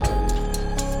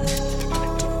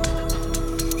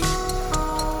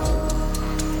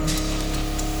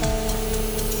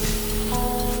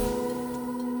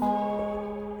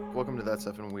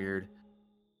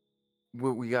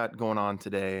what we got going on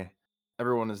today,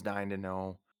 everyone is dying to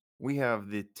know. We have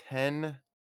the 10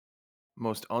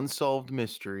 most unsolved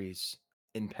mysteries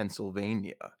in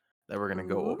Pennsylvania that we're gonna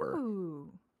go over.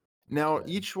 Ooh. Now,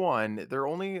 Okay. each one, they're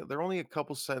only a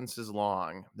couple sentences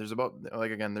long. There's about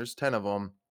like again, there's 10 of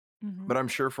them, Mhm. but I'm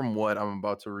sure from what I'm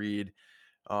about to read,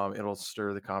 it'll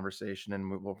stir the conversation, and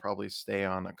we'll probably stay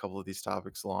on a couple of these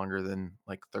topics longer than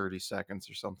like 30 seconds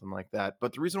or something like that.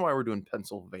 But the reason why we're doing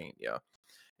Pennsylvania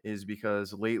is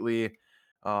because lately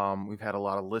we've had a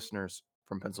lot of listeners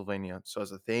from Pennsylvania. So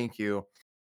as a thank you,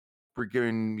 we're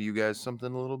giving you guys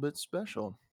something a little bit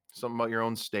special, something about your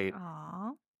own state.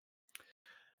 Aw.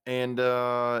 And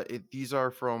these are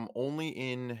from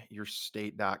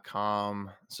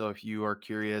onlyinyourstate.com. So if you are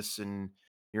curious and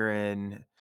you're in,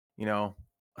 you know,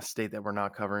 a state that we're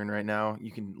not covering right now,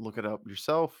 you can look it up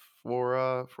yourself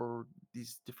for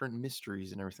these different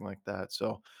mysteries and everything like that.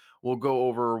 So we'll go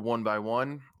over one by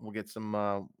one. We'll get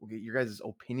your guys'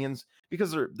 opinions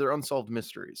because they're unsolved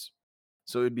mysteries.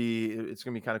 So it's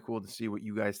gonna be kind of cool to see what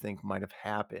you guys think might have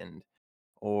happened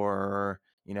or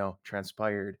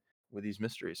transpired with these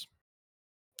mysteries.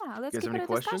 Yeah, let's You guys have keep it any a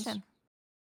questions? discussion.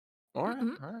 All right,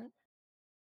 Mm-mm. all right.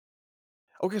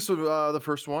 Okay, so the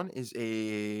first one is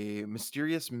a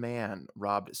mysterious man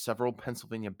robbed several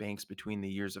Pennsylvania banks between the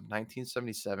years of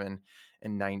 1977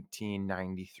 and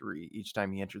 1993. Each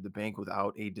time he entered the bank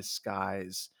without a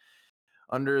disguise,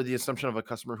 under the assumption of a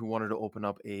customer who wanted to open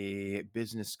up a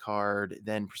business card,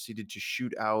 then proceeded to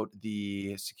shoot out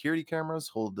the security cameras,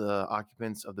 hold the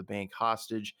occupants of the bank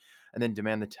hostage, and then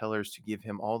demand the tellers to give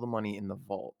him all the money in the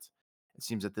vault. It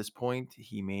seems at this point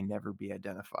he may never be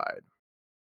identified.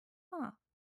 Huh.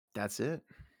 That's it.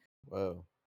 Whoa.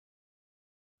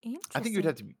 I think you'd Interesting.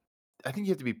 have to be I think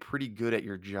you have to be pretty good at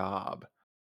your job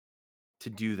to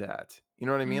do that. You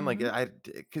know what I mean? Like Mhm.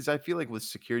 because I feel like with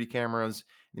security cameras,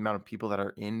 the amount of people that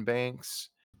are in banks,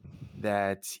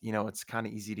 that it's kind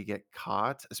of easy to get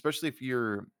caught, especially if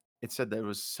you're it said there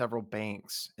was several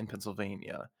banks in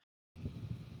Pennsylvania,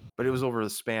 but it was over the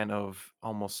span of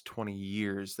almost 20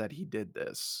 years that he did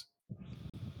this.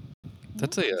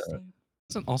 That's a Interesting.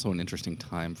 also an interesting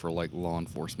time for like law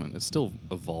enforcement. It's still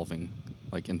evolving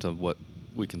like into what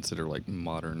we consider like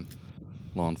modern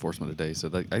law enforcement today. So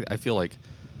I feel like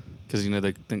because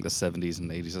they think the 70s and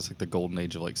 80s that's like the golden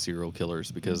age of like serial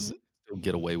killers because Mhm. they still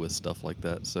get away with stuff like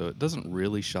that. So it doesn't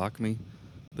really shock me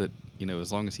that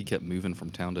as long as he kept moving from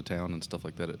town to town and stuff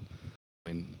like that.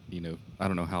 I mean, I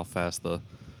don't know how fast the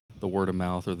word of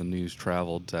mouth or the news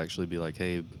traveled to actually be like,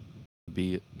 hey,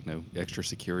 be extra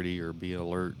security or be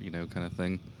alert, kind of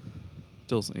thing.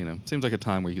 Still, seems like a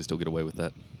time where you can still get away with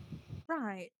that.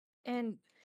 Right. And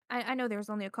I know there's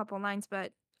only a couple lines,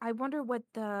 but I wonder what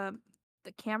the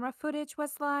camera footage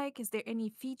was like. Is there any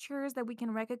features that we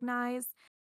can recognize?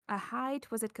 A height?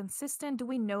 Was it consistent? Do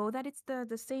we know that it's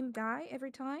the same guy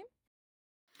every time?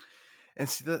 And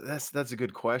see, that's a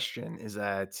good question. Is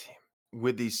that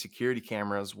with these security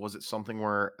cameras, was it something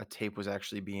where a tape was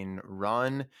actually being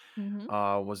run?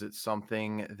 Mhm. Was it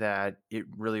something that it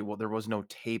really well, there was no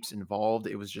tapes involved?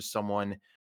 It was just someone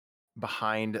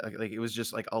behind, like it was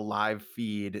just like a live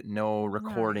feed, no Right.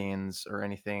 recordings or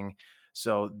anything.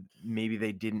 So maybe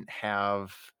they didn't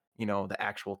have, the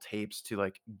actual tapes to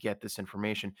like get this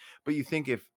information. But you think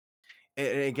if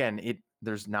again,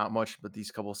 there's not much but these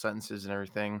couple sentences and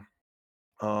everything.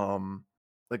 Um,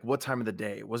 like what time of the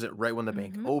day? Was it right when the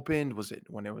bank Mhm. opened? Was it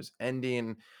when it was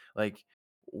ending? Like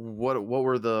what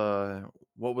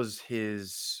was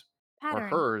his or Pattern.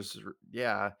 hers?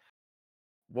 Yeah.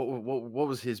 What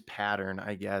was his pattern,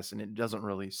 I guess? And it doesn't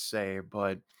really say,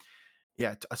 but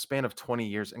yeah, a span of 20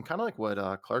 years. And kind of like what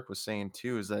Clark was saying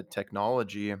too, is that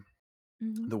technology,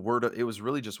 Mhm. it was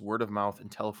really just word of mouth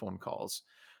and telephone calls.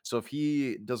 So if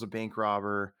he does a bank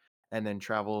robber and then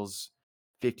travels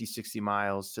 50, 60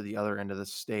 miles to the other end of the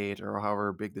state or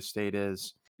however big the state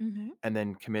is, Mhm. and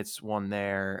then commits one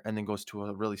there and then goes to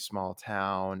a really small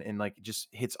town and like just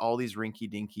hits all these rinky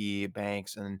dinky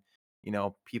banks, and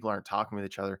people aren't talking with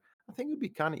each other, I think it would be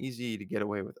kind of easy to get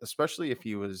away with, especially if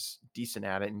he was decent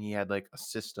at it and he had like a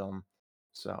system.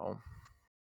 So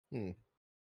Hmm.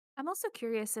 I'm also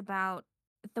curious about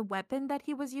the weapon that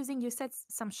he was using. You said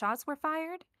some shots were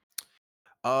fired?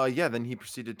 yeah, then he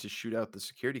proceeded to shoot out the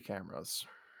security cameras.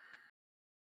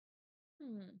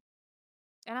 Hmm.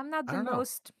 And I'm not I the don't know.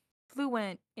 most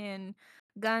fluent in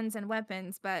guns and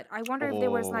weapons, but I wonder if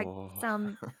there was like Oh.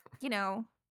 some, you know,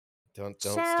 Don't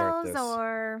start shells this.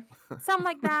 or something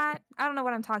like that. I don't know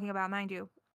what I'm talking about, mind you.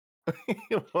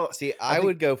 Well, See, I I think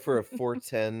would go for a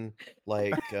 410,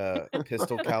 like,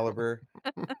 pistol caliber,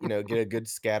 get a good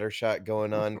scatter shot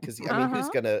going on. Because I mean, Uh-huh. who's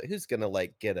gonna,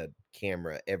 like, get a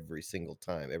camera every single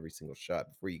time, every single shot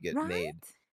before you get made?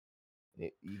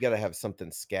 Right? You gotta have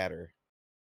something scatter.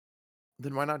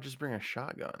 then why not just bring a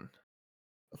shotgun?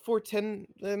 A 410,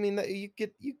 I mean, that you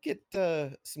get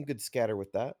some good scatter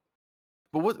with that.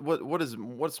 But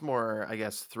what's more, I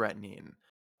guess, threatening?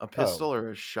 A Oh, pistol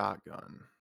or a shotgun?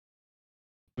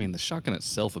 I mean, the shotgun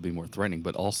itself would be more threatening,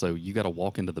 but also you got to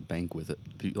walk into the bank with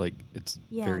it. Like it's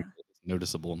very Yeah.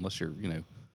 noticeable unless you're,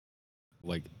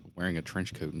 like wearing a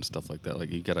trench coat and stuff like that. Like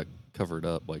you got to cover it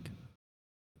up. Like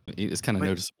it's kind of But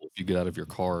noticeable if you get out of your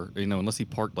car. Unless he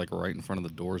parked like right in front of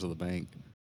the doors of the bank.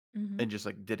 Mhm. and just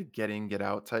like did a get in, get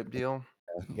out type deal?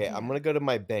 okay, I'm Yeah. gonna go to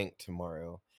my bank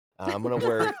tomorrow. I'm gonna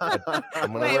wear a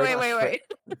I'm gonna Wait, wear a wait, wait, tre wait.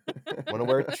 I'm gonna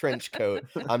wear a trench coat.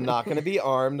 I'm not gonna be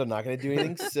armed, I'm not gonna do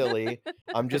anything silly.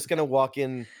 I'm just gonna walk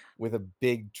in with a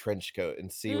big trench coat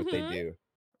and see what they Mhm. do.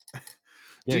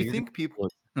 Yeah, Do you you're think people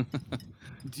gonna.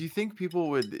 do you think people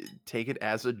would take it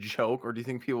as a joke, or do you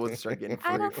think people would start getting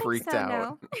I don't think freaked so, out?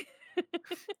 no.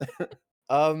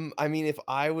 I mean, if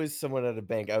I was someone at a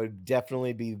bank, I would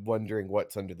definitely be wondering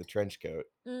what's under the trench coat.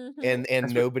 Mhm. And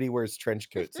Espe nobody wears trench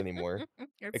coats anymore,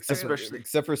 It's except for true. especially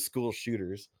except for school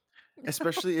shooters.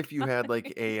 especially if you had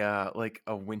like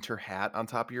a winter hat on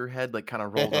top of your head, like kinda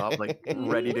rolled up, like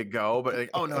ready Mhm. to go, but like,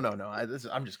 "Oh, no, no, no,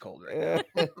 I'm just cold right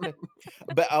now."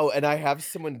 But and I have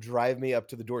someone drive me up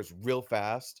to the doors real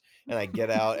fast, and I get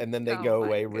out, and then they Oh go my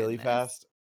away really goodness. fast.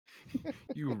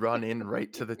 You run in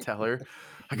right to the teller,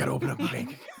 "I gotta open up my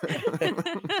bank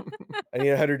I need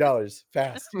 $100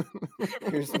 fast.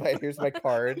 Here's my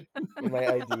card and my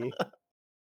ID.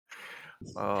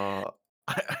 Uh,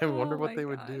 I wonder Oh what my they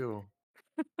would god. do.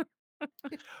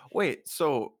 Wait,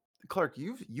 so Clark,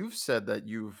 you've said that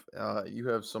you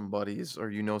have some buddies or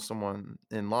you know someone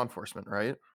in law enforcement,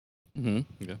 right?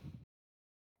 Yeah.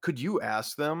 Could you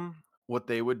ask them what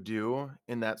they would do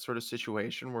in that sort of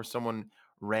situation where someone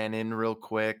ran in real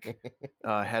quick,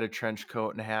 had a trench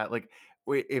coat and a hat? Like,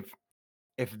 wait, if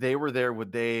they were there,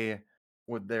 would their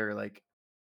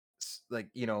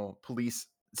police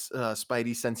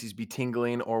spidey senses be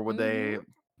tingling, or would they Mhm.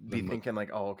 be Then thinking like,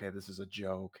 oh, okay, this is a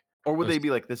joke, or would they most, be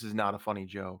like, this is not a funny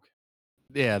joke?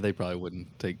 yeah, they probably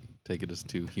wouldn't take it as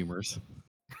too humorous.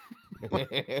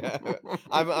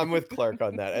 I'm with Clark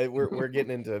on that. We're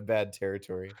getting into bad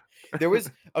territory. There was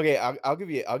okay. I'll give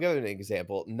an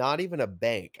example. Not even a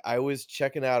bank. I was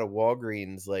checking out a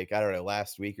Walgreens like I don't know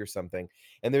last week or something,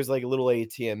 and there's like a little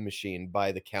ATM machine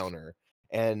by the counter,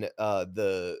 and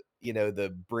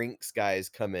the Brinks guys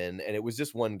come in, and it was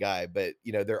just one guy, but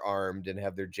they're armed and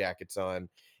have their jackets on,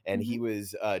 and he Mhm.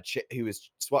 was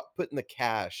putting the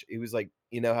cash. He was like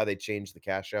how they change the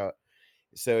cash out,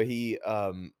 so he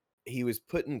was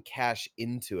putting cash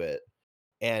into it,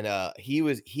 and,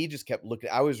 he just kept looking.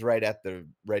 I was right at the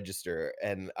register,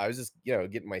 and I was just,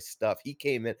 getting my stuff. He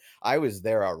came in. I was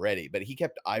there already, but he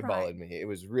kept Right. eyeballing me. It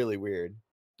was really weird.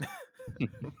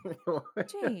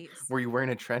 Jeez. Were you wearing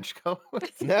a trench coat?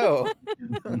 No.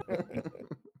 I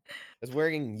was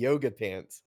wearing yoga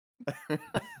pants.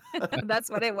 That's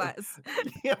what it was.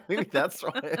 Yeah, maybe that's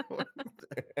why.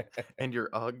 And your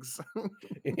Uggs.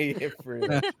 Yeah, pretty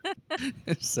much.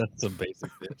 That's a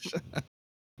basic dish.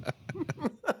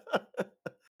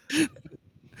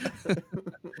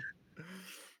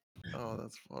 Oh,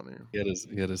 that's funny. He had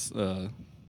his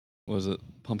what was it,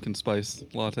 pumpkin spice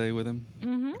latte with him?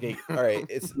 Mhm. Okay, alright,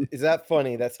 is that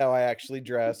funny? That's how I actually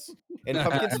dress, and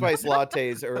pumpkin spice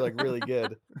lattes are, like, really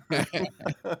good.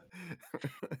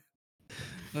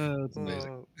 That's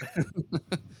amazing. Uh,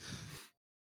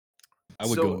 I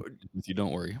would go so in with you,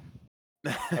 don't worry.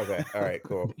 Okay, alright,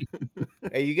 cool.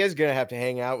 Hey, you guys are gonna have to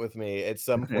hang out with me at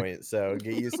some point, so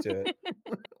get used to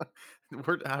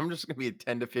I'm just gonna be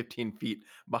 10 to 15 feet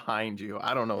behind you.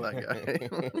 I don't know that guy.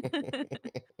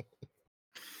 it.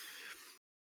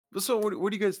 But so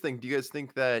what do you guys think? Do you guys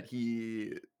think that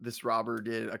this robber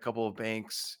did a couple of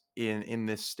banks in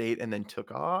this state and then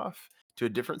took off to a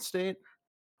different state?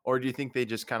 Or do you think they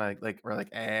just kind of like were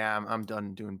like, I'm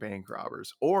done doing bank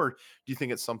robbers? Or do you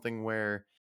think it's something where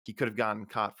he could have gotten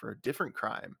caught for a different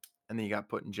crime and then he got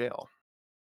put in jail?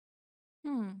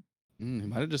 Hmm. He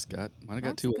might have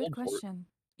got That's a too good old for it. question.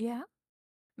 Yeah.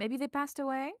 Maybe they passed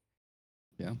away?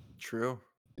 Yeah, True.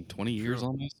 in 20 years True.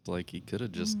 almost, like, he coulda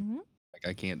just Mhm. like,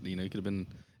 I can't he could've been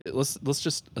let's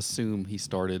just assume he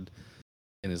started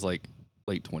in his, like,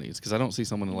 late 20s, because I don't see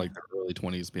someone in, like, Yeah. their early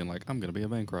 20s being like, "I'm gonna be a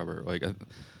bank robber." Like, it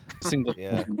seems like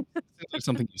Yeah.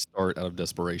 something you start out of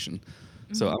desperation.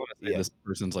 So I'm Mhm. gonna say Yeah. this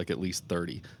person's like at least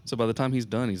 30. So by the time he's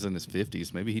done, he's in his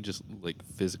 50s. Maybe he just like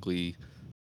physically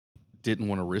didn't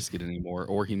want to risk it anymore,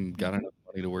 or he got Mhm. enough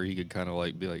money to where he could kind of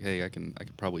like be like, hey, I can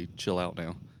probably chill out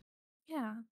now.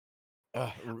 Yeah.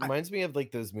 I Reminds me of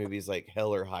like those movies like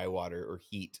Hell or High Water or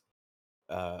Heat.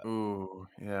 Uh, Ooh,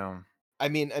 yeah.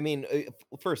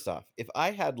 First off, if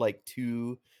I had like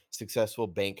two successful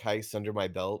bank heists under my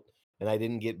belt and I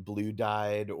didn't get blue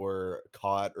dyed or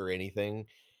caught or anything,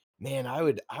 man, I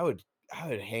would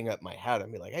hang up my hat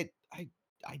and be like,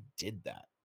 I did that.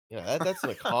 You know, that's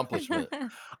an accomplishment.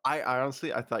 I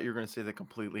honestly I thought you were gonna say the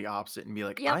completely opposite and be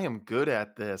like, Yep. "I am good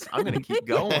at this. I'm gonna keep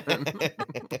going."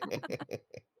 Yep.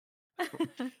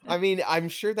 I mean, I'm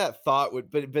sure that thought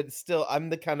would, but still, I'm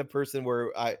the kind of person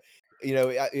where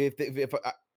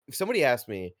if somebody asked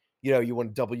me, you want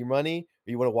to double your money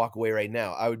or you want to walk away right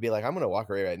now, I would be like, I'm going to walk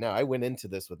away right now. I went into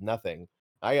this with nothing.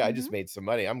 I just Mhm. made some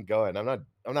money. I'm going. I'm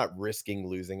not risking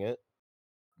losing it.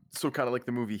 So kinda like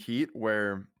the movie Heat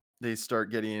where they start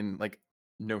getting, like,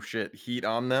 no shit, heat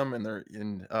on them and they're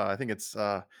in, I think it's,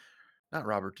 not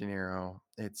Robert De Niro.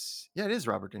 Yeah, it is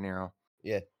Robert De Niro.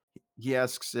 Yeah, He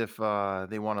asks if,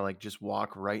 they wanna, like, just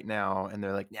walk right now, and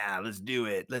they're like, "Yeah, let's do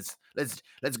it. Let's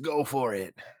go for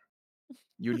it."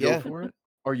 You'd go yeah. for it?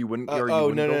 Or you Oh, wouldn't no, go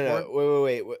no, for it? no.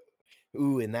 Wait.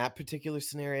 Ooh, in that particular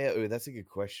scenario, ooh, that's a good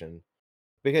question.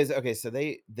 Because okay, so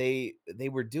they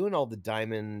were doing all the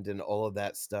diamond and all of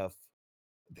that stuff.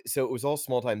 So it was all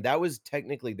small time. That was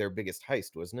technically their biggest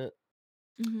heist, wasn't it?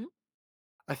 Mhm.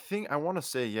 I think I wanna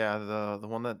say, yeah, the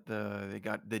one that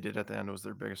they did at the end was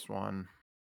their biggest one.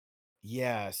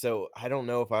 Yeah, so I don't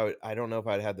know if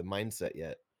I'd had the mindset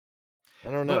yet.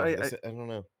 I don't But know. I don't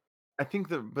know. I think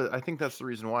that's the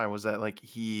reason why was that, like,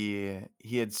 he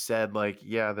had said, like,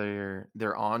 "Yeah,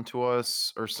 they're on to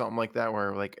us," or something like that,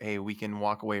 where, like, "Hey, we can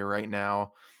walk away right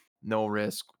now, no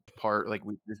risk part, like,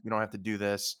 we don't have to do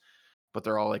this," but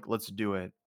they're all like, "Let's do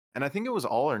it." And I think it was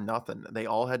all or nothing. They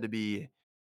all had to be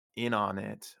in on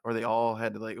it, or they all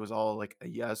had to, like, it was all, like, a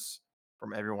yes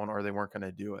from everyone, or they weren't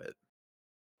gonna do it.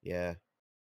 Yeah.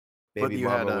 But Baby you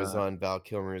had, mama was on Val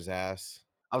Kilmer's ass.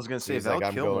 I was gonna He say was Val like,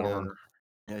 "I'm going in." Kilmer,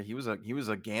 yeah, he was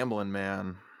a gambling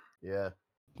man. Yeah.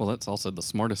 Well, that's also the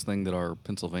smartest thing that our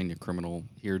Pennsylvania criminal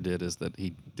here did is that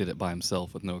he did it by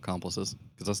himself with no accomplices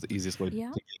because that's the easiest way to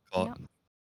Yep. get caught. Yep.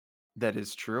 That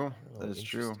is true. That Oh, is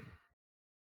true. interesting.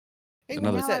 Hey, what And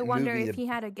Another was now I that wonder movie? if he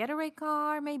had a getaway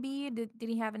car, maybe. Did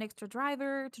he have an extra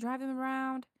driver to drive him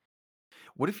around?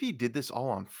 What if he did this all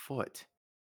on foot?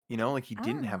 You know, like he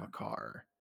didn't have a Ah. car.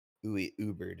 He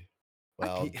Ubered. He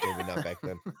Well, maybe not back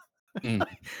then. Mm.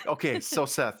 Okay, so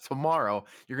Seth, tomorrow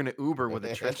you're gonna Uber with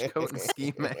a trench coat and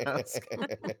ski mask.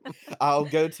 I'll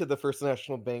go to the First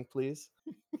National Bank, please.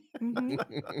 Mhm.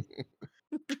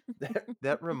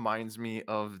 That reminds me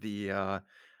of the, I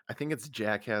think it's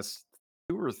Jackass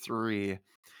 2 or 3,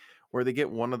 where they get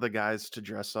one of the guys to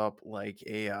dress up like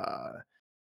a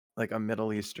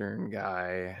Middle Eastern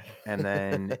guy, and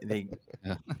then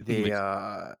Yeah, they, makes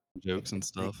uh, jokes and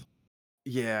they stuff.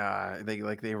 yeah,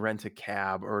 they rent a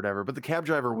cab or whatever, but the cab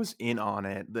driver was in on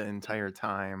it the entire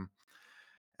time,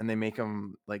 and they make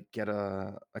him, like, get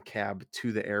a cab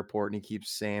to the airport, and he keeps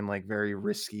saying, like, very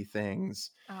risky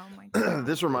things. Oh my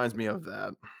This gosh. reminds me of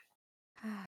that.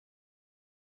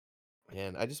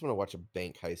 Man, I just want to watch a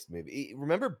bank heist movie.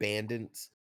 Remember Bandits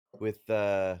with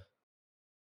the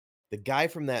guy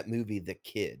from that movie, The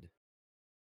Kid,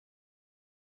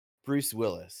 Bruce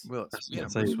Willis. I Willis, was yeah, gonna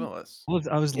say, Bruce Willis.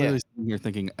 I was Yeah. literally sitting here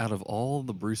thinking, out of all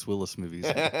the Bruce Willis movies,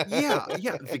 Yeah,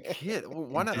 yeah, The Kid. Well,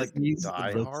 why not, like, Disney's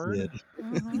Die The Hard? Kid.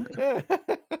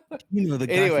 Mhm. You know the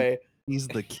guy from Anyway. He's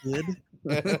the Kid.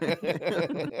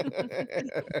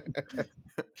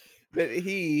 But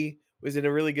he was in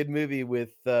a really good movie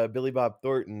with Billy Bob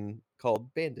Thornton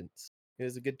called Bandits. It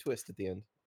was a good twist at the end.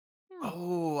 Hmm.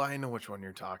 Oh, I know which one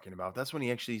you're talking about. That's when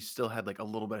he actually still had, like, a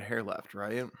little bit of hair left,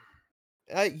 right?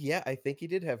 Yeah, I think he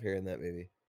did have hair in that movie.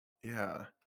 Yeah.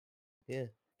 Yeah.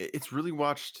 It's really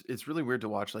weird to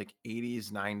watch, like,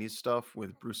 80s, 90s stuff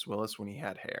with Bruce Willis when he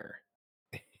had hair.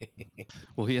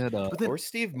 Well, he had But Or then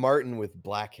Steve Martin with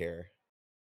black hair.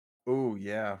 oh,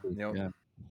 yeah, yep. yeah,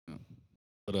 yeah.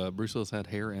 But Bruce Willis had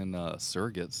hair in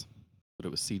Surrogates, but it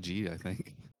was CG, I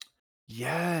think.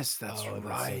 Yes, that's Oh, that's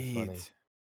so funny. right.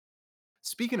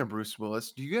 Speaking of Bruce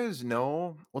Willis, do you guys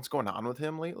know what's going on with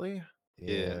him lately? Yeah,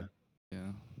 Yeah.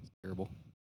 yeah, it's terrible.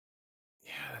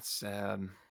 Yeah, that's sad.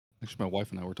 Actually, my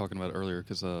wife and I were talking about it earlier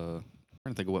because trying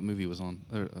to think of what movie was on.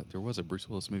 There was a Bruce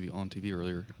Willis movie on TV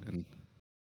earlier, and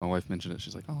my wife mentioned it.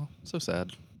 She's like, "Oh, so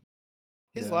sad."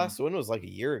 His Yeah. last one was like a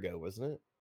year ago, wasn't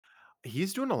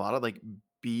He's doing a lot of, like,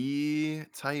 B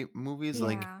type movies,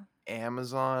 like, Yeah.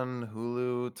 Amazon,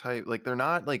 Hulu type. Like they're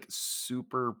not like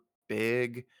super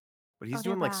big, but Oh, he's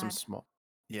they're doing like some bad. small.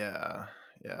 Yeah,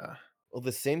 yeah. Well,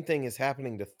 the same thing is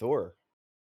happening to Thor.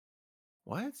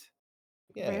 What?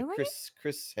 Yeah, Really?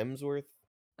 Chris Hemsworth.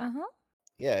 Uh-huh.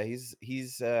 Yeah,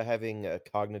 he's having a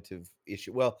cognitive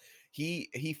issue. Well, he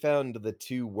found the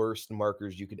two worst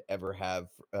markers you could ever have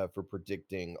for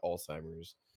predicting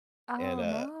Alzheimer's, and Oh,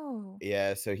 no.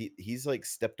 yeah, so he's like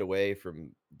stepped away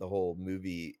from the whole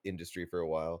movie industry for a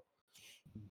while.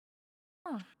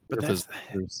 Huh. But Wonder if his that's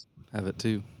brothers have it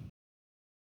too.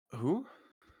 who?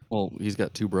 Well, he's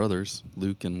got two brothers,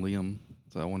 Luke and Liam.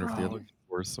 So I wonder if the other Oh, one's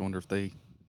worse. I wonder if they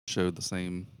showed the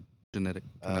same genetic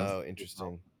Oh, propensity as well.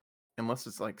 interesting. unless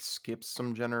it's like skips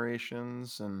some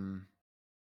generations and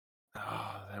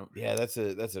oh, Yeah, that's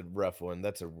a rough one.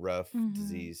 That's a rough Mhm.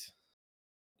 disease.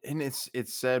 and it's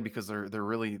sad because there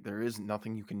really there is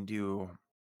nothing you can do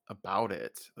about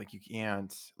it. Like you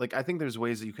can't like I think there's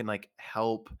ways that you can like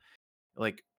help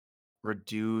like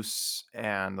reduce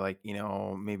and like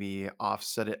maybe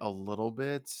offset it a little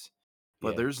bit,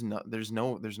 but Yeah. there's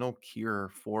no cure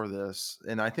for this,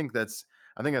 and I think that's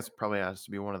probably has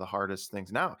to be one of the hardest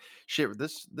things now. Shit,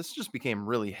 this just became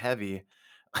really heavy.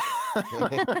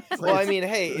 It's Well, like I mean,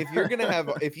 hey, if you're gonna have,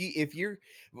 if you're,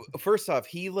 first off,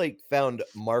 he like found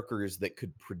markers that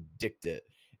could predict it,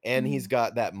 and he's Mhm.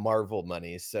 got that Marvel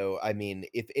money. So, I mean,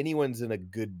 if anyone's in a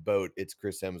good boat, it's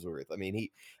Chris Hemsworth. I mean,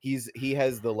 he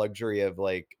has the luxury of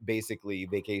like basically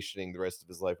vacationing the rest of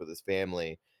his life with his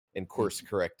family and course Mhm.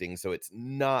 correcting, so it's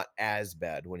not as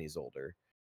bad when he's older.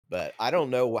 But I don't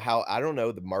know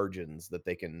the margins that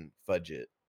they can fudge it.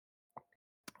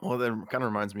 well, that kind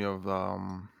of reminds me of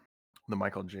the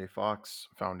Michael J. Fox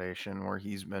Foundation, where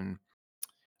he's been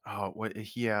what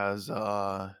he has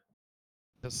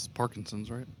That's Parkinson's,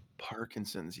 right?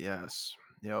 Parkinson's, yes.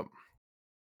 Yep.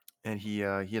 And he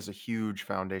has a huge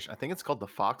foundation. I think it's called the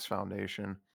Fox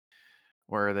Foundation,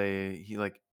 where he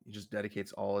just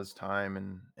dedicates all his time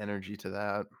and energy to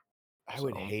that. I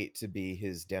would So, hate to be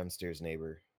his downstairs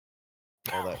neighbor.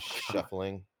 All that oh god,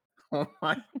 shuffling. oh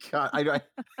my god, I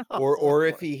oh Or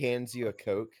if my, he hands you a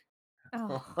Coke.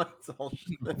 Oh. it's all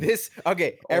This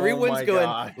okay, oh everyone's my going,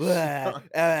 gosh. "Blah,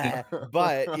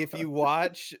 but if you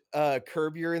watch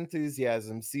Curb Your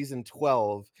Enthusiasm season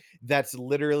 12, that's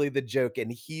literally the joke,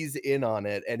 and he's in on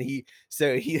it. And he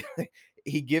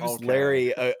he gives Okay.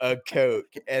 Larry a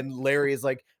Coke, and Larry is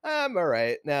like, I'm all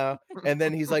right now. And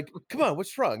then he's like, come on,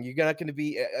 what's wrong? You're not gonna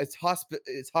be it's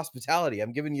hospitality.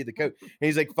 I'm giving you the Coke. And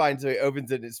he's like, fine. So he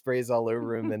opens it and it sprays all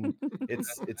over him, and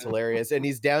it's hilarious. And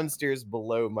he's downstairs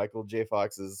below Michael J.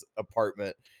 Fox's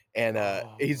apartment, and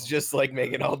he's Oh just like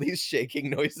making all man. these shaking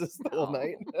noises the whole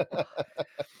night. No.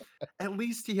 At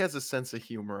least he has a sense of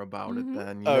humor about it Mhm.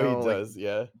 then, Oh, he like does,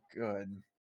 yeah. good.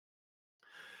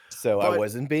 So I But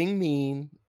wasn't being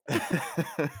mean.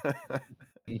 I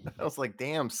was like,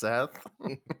 "Damn, Seth."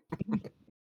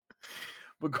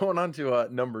 But going on to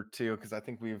number 2, because I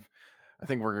think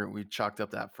we chalked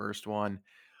up that first one.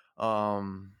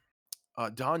 Um,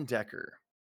 Don Decker.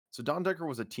 So Don Decker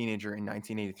was a teenager in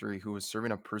 1983 who was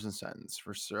serving a prison sentence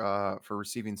for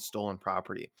receiving stolen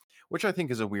property, which I think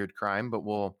is a weird crime, but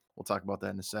we'll talk about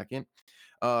that in a second.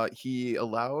 He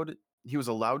was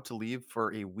allowed to leave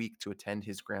for a week to attend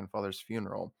his grandfather's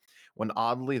funeral, when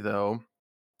oddly though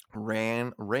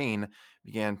rain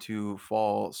began to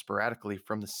fall sporadically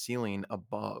from the ceiling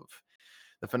above.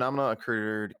 The phenomena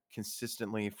occurred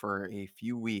consistently for a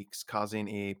few weeks, causing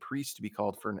a priest to be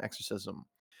called for an exorcism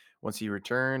once he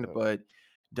returned, Oh, but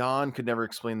Don could never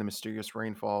explain the mysterious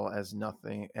rainfall as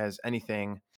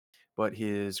anything but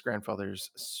his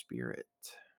grandfather's spirit.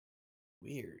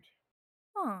 weird.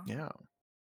 Huh. Yeah.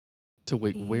 So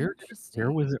wait, where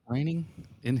Interesting. was it raining?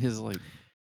 In his like,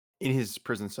 In his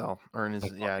prison cell or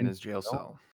like in in his his jail cell?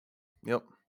 cell. Yep.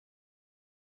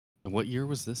 And what year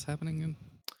was this happening in?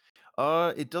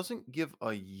 It doesn't give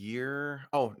a year.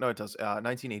 Oh, no, it does.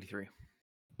 1983.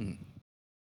 Hmm,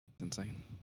 insane.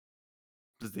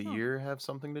 Does the Huh. year have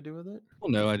something to do with it?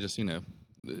 Well, no, I just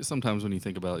sometimes when you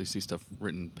think about it, you see stuff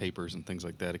written in papers and things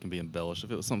like that. It can be embellished.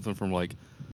 If it was something from like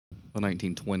the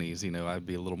 1920s, I'd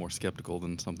be a little more skeptical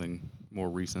than something more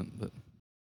recent. But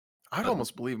I'd I don't know.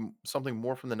 almost believe something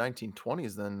more from the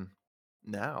 1920s than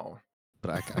now.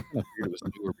 But I kind of figured it was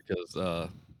newer because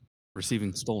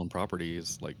receiving stolen property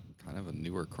is like kind of a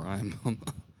newer crime.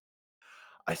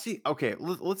 I see. Okay,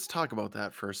 let's talk about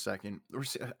that for a second.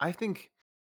 I think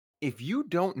if you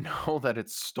don't know that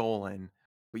it's stolen,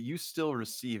 but you still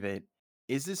receive it,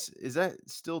 is that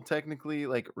still technically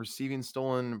like receiving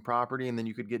stolen property and then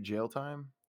you could get jail time?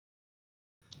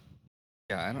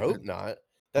 Yeah, I don't. Hope not. A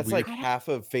That's weird. like I don't half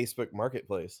of Facebook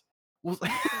Marketplace. Well,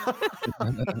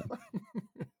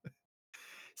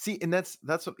 see, and that's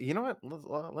what you know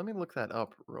what? Let me look that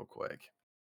up real quick.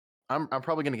 I'm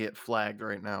probably gonna get flagged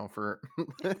right now for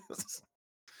this.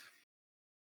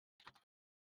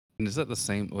 And is that the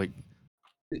same? Like,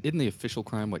 isn't the official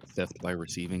crime like theft by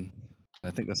receiving?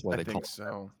 I think that's why I they call think it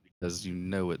that, so. because you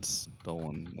know it's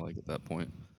stolen. Like at that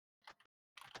point,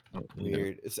 you know.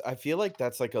 Weird. I feel like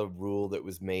that's like a rule that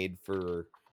was made for,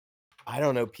 I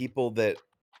don't know, people that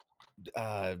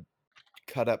uh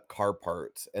cut up car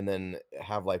parts and then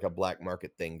have like a black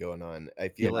market thing going on. I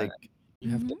feel Yeah, like, you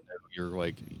have to Mhm. know you're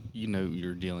like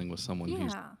you're dealing with someone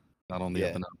who's Yeah. not on the up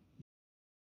yeah, and up.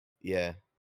 yeah.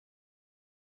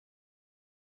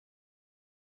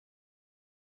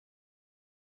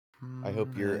 Hmm, I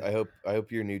I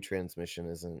hope your new transmission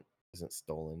isn't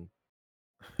stolen.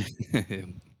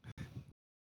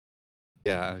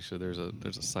 Yeah, actually, there's a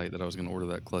site that I was going to order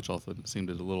that clutch off of. It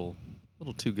seemed a little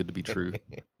too good to be true.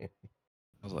 I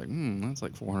was like, that's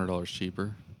like $400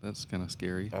 cheaper. That's kind of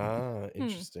scary. Ah, Hmm.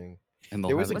 interesting. And they'll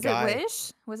There was have a it. Was it guy.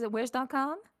 Wish? Was it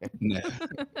Wish.com? No,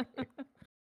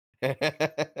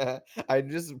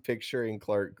 I'm just picturing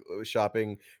Clark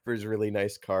shopping for his really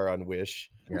nice car on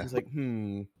Wish. yeah, He's like,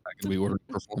 hmm. I could be ordering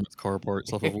performance car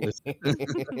parts off of Wish.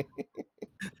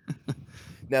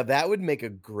 Now that would make a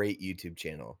great YouTube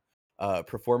channel.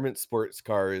 Performance sports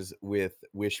cars with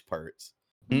Wish parts,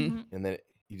 Mm, Mhm. and then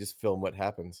you just film what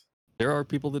happens. There are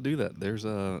people that do that. There's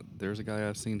a guy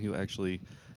I've seen who actually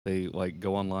they like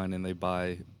go online and they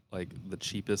buy like the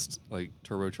cheapest like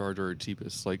turbocharger or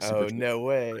cheapest like Oh, supercharger, no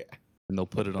way. and they'll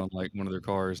put it on like one of their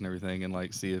cars and everything and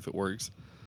like see if it works.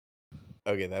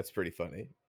 Okay, that's pretty funny.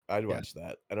 I'd Yeah. watch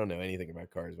that. I don't know anything about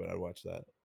cars, but I'd watch that.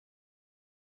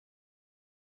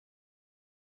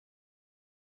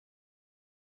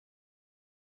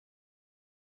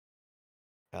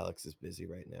 Alex is busy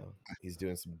right now. He's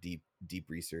doing some deep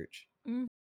research. Mm.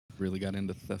 Really got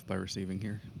into theft by receiving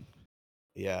here.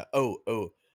 Yeah. I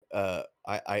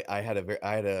had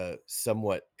a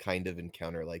somewhat kind of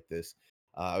encounter like this.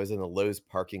 I was in a Lowe's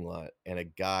parking lot, and a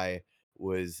guy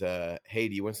was, "Hey,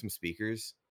 do you want some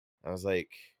speakers?" I was like,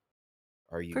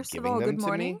 "Are you First of giving all, good them to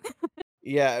morning. me?"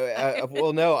 Yeah.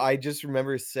 Well, no, I just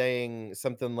remember saying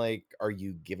something like, "Are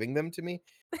you giving them to me?"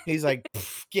 He's like,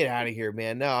 "Pff, get out of here,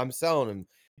 man. No, I'm selling them."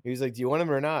 He's like, "Do you want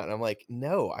them or not?" And I'm like,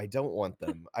 "No, I don't want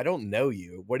them. I don't know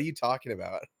you. What are you talking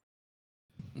about?"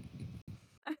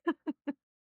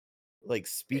 Like,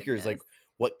 speakers, like, Goodness.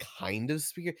 what kind of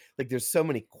speaker? Like, there's so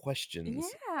many questions.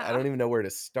 I Yeah. don't even know where to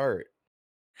start.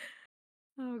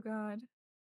 Oh god.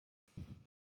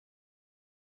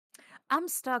 I'm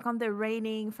stuck on the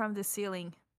raining from the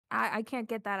ceiling. I can't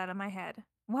get that out of my head.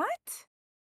 What?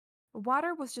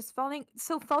 Water was just falling.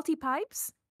 So faulty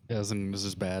pipes? As in, this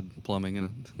is bad plumbing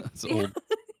and it's Yeah. old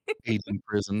aging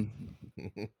prison.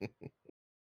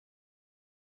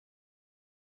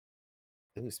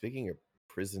 Ooh, speaking of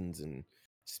prisons and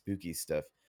spooky stuff,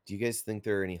 do you guys think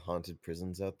there are any haunted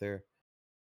prisons out there?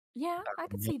 Yeah, I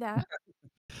could see that.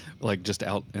 Like just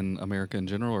out in America in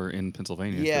general or in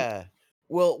Pennsylvania? Yeah.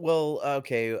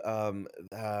 Okay,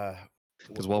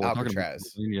 Because while we're talking about Alcatraz.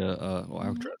 Pennsylvania, well, Mhm.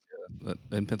 Alcatraz, yeah,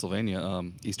 but in Pennsylvania,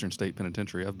 Eastern State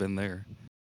Penitentiary, I've been there.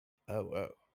 Oh, whoa.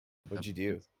 What'd I've- you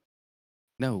do?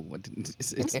 No, it's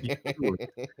you can go look.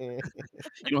 You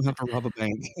don't have to rob a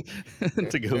bank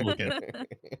to go look at it.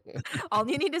 All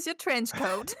you need is your trench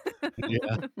coat. Yeah,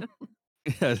 yeah,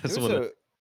 There that's was what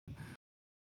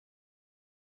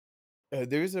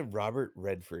it. a Robert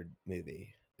Redford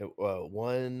movie,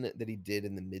 one that he did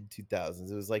in the mid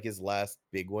 2000s. It was like his last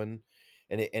big one,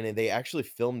 and they actually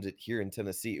filmed it here in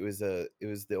Tennessee. It was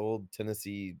the old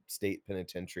Tennessee State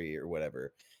Penitentiary or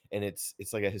whatever, and it's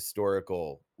like a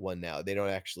historical one now. They don't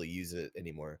actually use it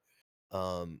anymore.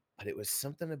 But it was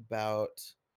something about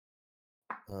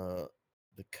uh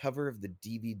the cover of the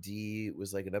DVD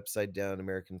was like an upside down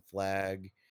American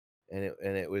flag, and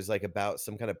it was, like, about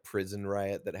some kind of prison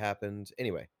riot that happened.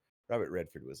 Anyway, Robert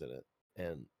Redford was in it,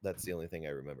 and that's the only thing I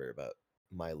remember about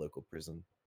my local prison.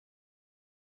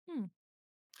 Hmm.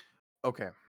 Okay,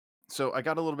 so I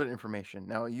got a little bit of information.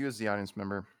 Now, you as the audience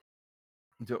member,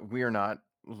 we are not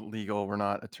legal. We're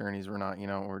not attorneys. We're not,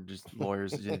 we're just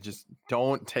lawyers. Just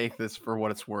don't take this for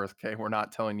what it's worth. Okay, we're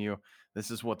not telling you this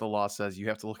is what the law says. You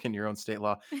have to look into your own state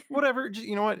law. Whatever. Just,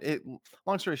 you know what?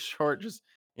 Long story short, just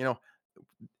you know,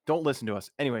 don't listen to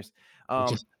us. Anyways, We're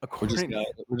just according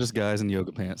we're just guys in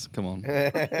yoga pants. Come on.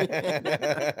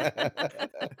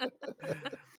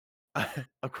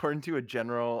 according to a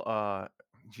general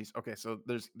geez, okay, so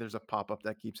there's a pop-up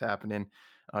that keeps happening.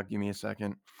 Give me a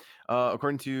second.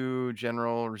 According to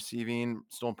general receiving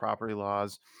stolen property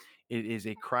laws, It is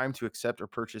a crime to accept or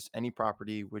purchase any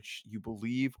property which you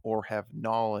believe or have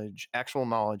knowledge, actual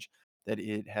knowledge, that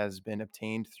it has been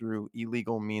obtained through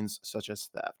illegal means such as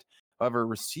theft. However,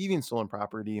 receiving stolen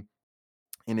property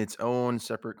in its own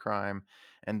separate crime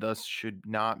and thus should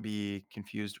not be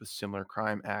confused with similar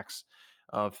crime acts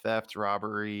of theft,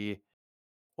 robbery,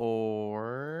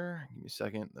 or give me a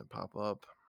second, that pop up.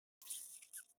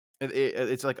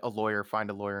 It's like a lawyer,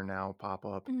 find a lawyer now pop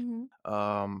up.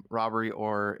 Mhm. Robbery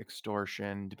or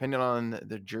extortion, depending on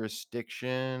the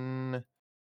jurisdiction.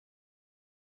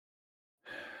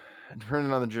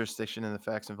 Depending on the jurisdiction and the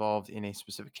facts involved in a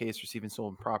specific case, receiving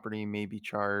stolen property may be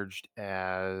charged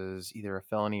as either a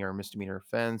felony or a misdemeanor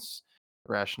offense.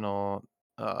 Rational.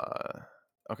 Uh,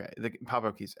 okay, the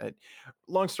pop-up keys.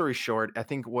 Long story short, I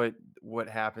think what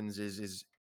happens is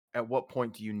at what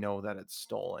point do you know that it's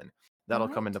stolen? That'll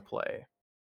come into Right? play.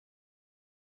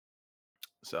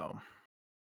 So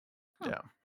Huh. yeah,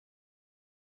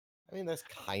 I mean, that's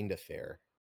kind of fair,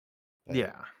 but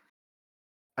yeah.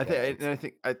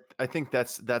 yeah, I think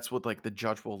that's what like the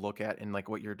judge will look at and like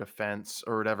what your defense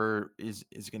or whatever is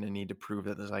going to need to prove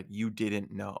that there's like you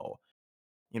didn't know.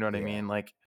 You know what I yeah. mean?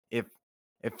 Like if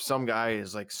if some guy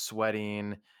is like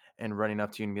sweating and running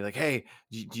up to you and be like, "Hey,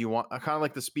 do you want?" Kind of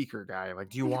like the speaker guy, like,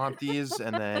 "Do you want these?"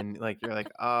 And then like you're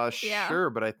like, Yeah. sure,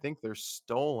 but I think they're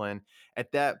stolen."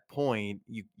 At that point,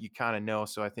 you kind of know.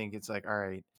 So I think it's like, all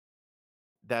right,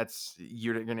 that's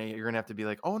you're gonna have to be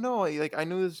like, "Oh no, like I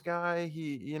knew this guy.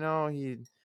 He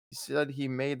said he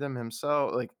made them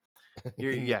himself." Like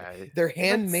you're yeah. They're But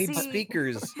handmade see,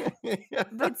 speakers.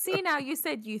 now you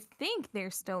said you think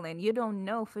they're stolen. You don't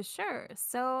know for sure.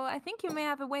 So I think you may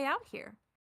have a way out here.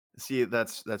 See,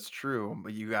 that's true,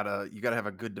 but you gotta have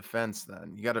a good defense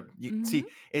then. You Mhm. see,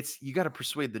 you gotta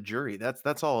persuade the jury.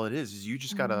 That's all it is you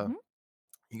just gotta Mhm.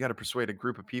 you gotta persuade a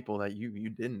group of people that you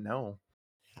didn't know.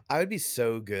 I would be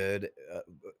so good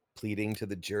pleading to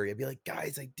the jury. I'd be like,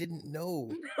 guys, I didn't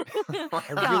know. I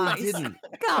really Guys, didn't.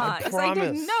 I guys, I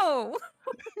didn't promise. know.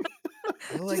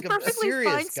 Like, Just I'm perfectly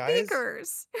fine serious, guys.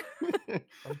 speakers.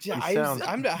 He sounds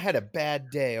I had a bad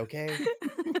day, okay?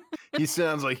 he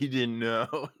sounds like he didn't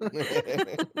know.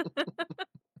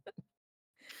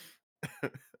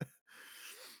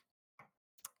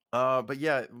 But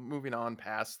yeah, moving on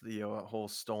past the whole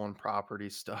stolen property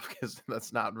stuff, because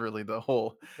that's not really the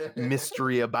whole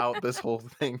mystery about this whole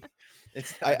thing.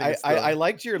 I think it's I the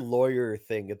liked your lawyer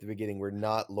thing at the beginning. We're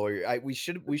not lawyer. We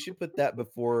should put that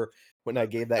before when I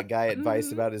gave that guy advice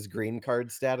Mhm. about his green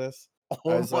card status. I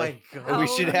oh was my like, we god. Oh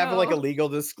should have like a no. legal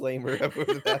disclaimer of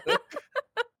that.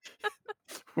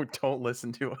 Don't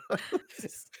listen to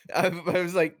us. I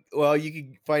was like, well, you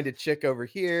can find a chick over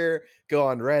here. Go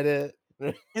on Reddit.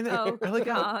 And then Oh I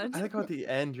god. like how at the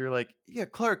end you're like, yeah,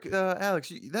 Clark,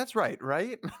 Alex, that's right,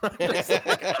 right? I'm just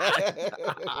like,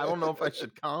 I don't know if I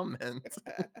should comment.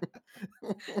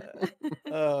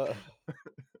 uh,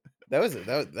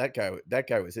 that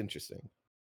guy was interesting,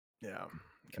 Yeah, yeah.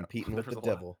 competing There with the was a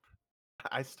lot. devil.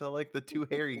 I still like the two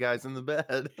hairy guys in the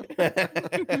bed.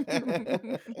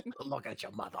 Look at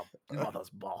your mother's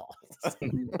balls.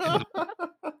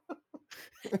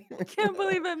 Can't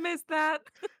believe I missed that.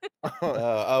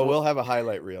 We'll Well, have a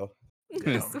highlight reel.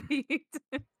 yeah. Sweet.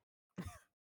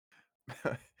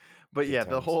 But Good yeah,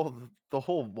 times. the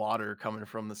whole water coming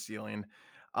from the ceiling.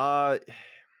 Uh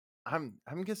I'm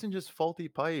guessing just faulty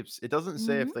pipes. It doesn't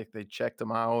say Mhm. if like they checked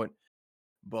them out,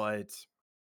 but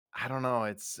I don't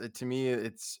know. To me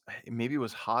maybe it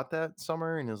was hot that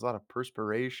summer and there's a lot of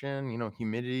perspiration,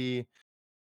 humidity.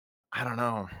 I don't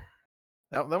know.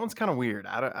 That one's kind of weird.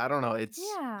 I don't know. It's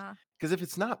Yeah. because if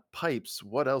it's not pipes,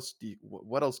 what else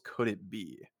could it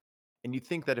be? And you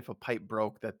think that if a pipe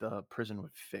broke that the prison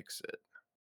would fix it.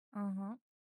 Uh-huh.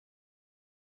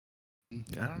 I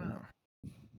Yeah, don't well, know.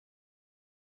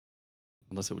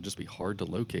 unless it would just be hard to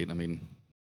locate. I mean,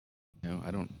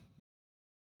 I don't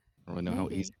really know how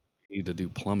easy Maybe. it would be to do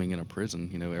plumbing in a prison.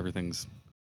 Everything's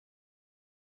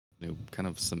kind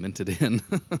of cemented in.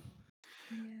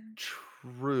 Yeah.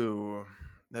 True.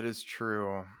 That is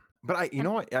true. But you And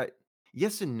know what?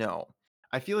 Yes and no.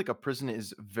 I feel like a prison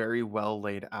is very well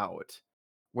laid out,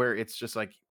 where it's just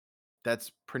like that's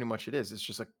pretty much it is. It's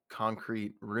just like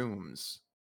concrete rooms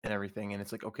and everything, and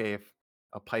it's like okay, if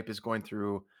a pipe is going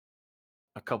through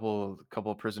a couple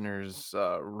of prisoners'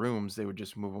 rooms, they would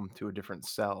just move them to a different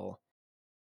cell,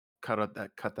 cut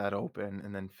that open,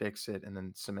 and then fix it, and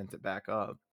then cement it back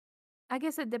up. I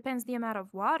guess it depends the amount of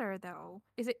water though.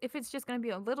 Is it if it's just going to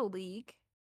be a little leak,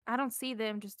 I don't see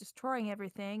them just destroying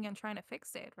everything and trying to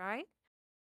fix it, right?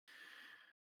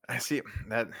 I see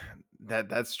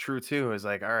that's true too. Is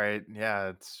like, all right, yeah,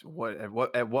 it's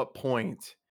at what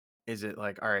point is it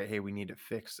like, all right, hey, we need to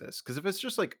fix this? Because if it's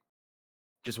just like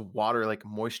just water, like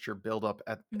moisture buildup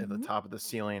at the Mhm. top of the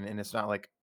ceiling, and it's not like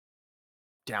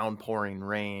downpouring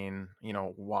rain,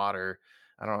 water.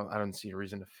 I don't see a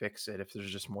reason to fix it if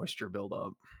there's just moisture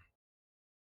buildup.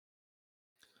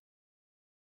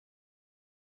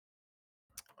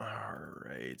 All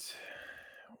right.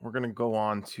 We're gonna go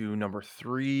on to number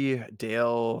three.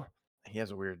 Dale. He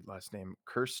has a weird last name.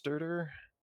 Kersterter.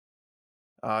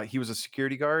 He was a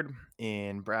security guard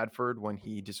in Bradford when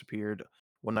he disappeared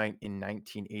one night in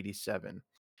 1987.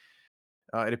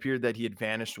 It appeared that he had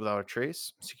vanished without a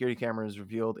trace. Security cameras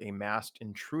revealed a masked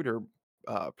intruder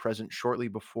present shortly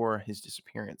before his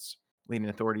disappearance, leading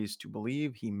authorities to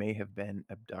believe he may have been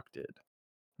abducted.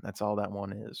 That's all that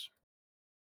one is.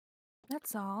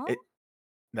 That's all? It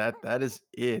that is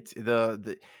it.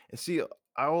 The see.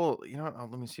 I will. Let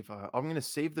me see if I'm gonna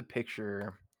save the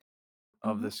picture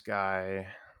of Mhm. this guy,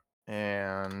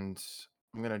 and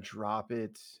I'm gonna drop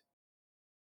it.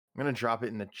 I'm gonna drop it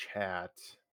in the chat.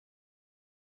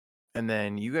 And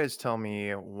then you guys tell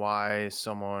me why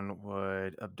someone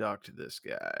would abduct this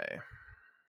guy.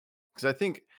 Because I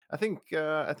think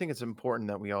it's important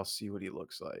that we all see what he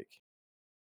looks like.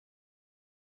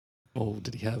 Oh,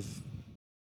 did he have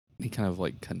any kind of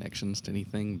like connections to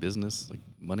anything, business, like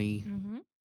money? Mhm. I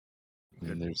mean,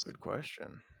 Good there's good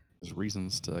question. there's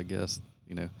reasons to, I guess,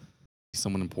 he's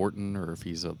someone important, or if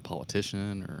he's a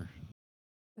politician, or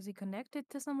Was he connected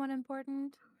to someone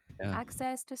important? yeah.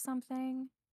 Access to something?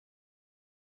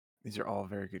 These are all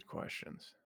very good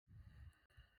questions.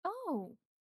 Oh,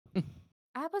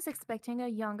 I was expecting a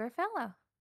younger fella.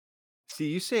 See,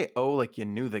 you say oh like you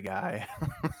knew the guy.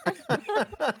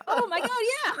 Oh my god,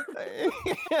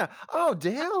 Yeah. Oh,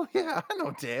 Dale. Yeah, I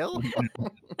know Dale. yeah!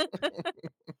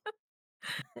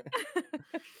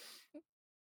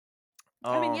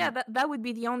 I mean, yeah, um that would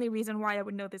be the only reason why I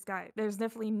would know this guy. There's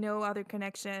definitely no other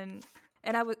connection,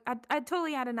 and I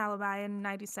totally had an alibi in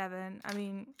 '97. I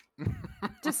mean,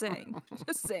 just saying,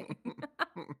 just saying.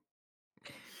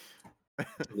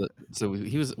 So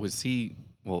he was he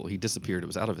well, he disappeared. It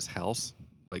was out of his house.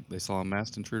 Like they saw a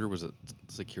masked intruder. Was it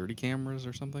security cameras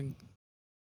or something?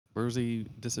 Where was he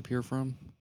disappear from?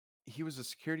 he was a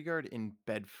security guard in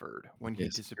Bedford when he Okay,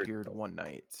 security. disappeared one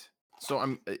night. So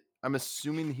I'm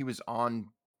assuming he was on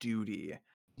duty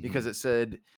because Mhm. it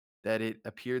said that it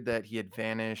appeared that he had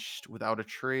vanished without a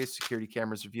trace. Security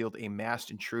cameras revealed a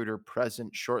masked intruder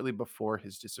present shortly before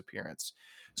his disappearance.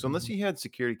 So unless he had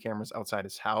security cameras outside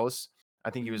his house, I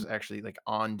think he Mhm. was actually like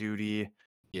on duty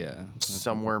Yeah,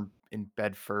 somewhere in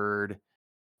Bedford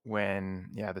when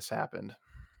this happened.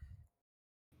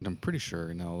 I'm pretty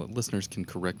sure now. Listeners can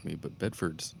correct me, but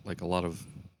Bedford's like a lot of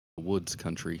woods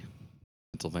country,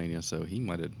 Pennsylvania. So he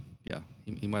might have, yeah,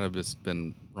 he might have just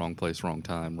been wrong place, wrong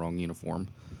time, wrong uniform,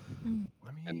 Mm.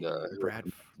 Let and me whoever the masked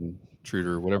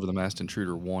intruder, whatever the masked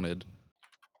intruder wanted,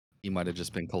 he might have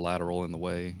just been collateral in the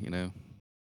way.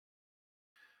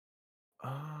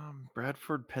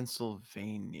 Bradford,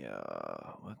 Pennsylvania.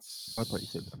 I thought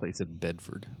you said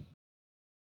Bedford.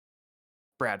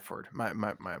 Bradford. My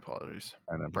apologies.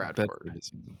 I know Bradford.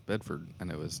 Bedford. I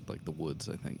know is like the woods.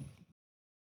 I think.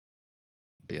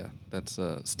 But yeah, that's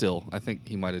still. I think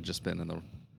he might have just been in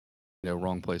the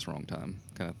wrong place, wrong time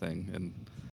kind of thing, and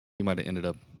he might have ended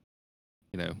up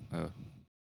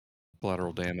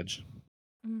collateral damage.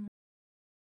 Mm.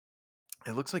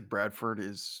 It looks like Bradford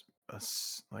is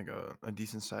like a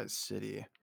decent sized city.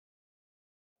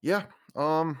 Yeah.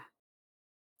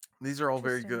 These are all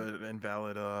very Interesting. good and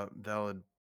valid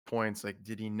points. Like,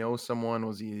 did he know someone?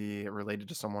 Was he related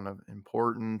to someone of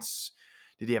importance?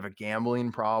 Did he have a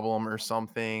gambling problem or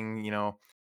something?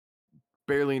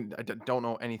 Barely. Don't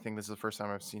know anything. This is the first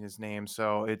time I've seen his name,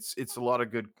 so it's a lot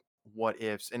of good what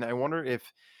ifs. And I wonder if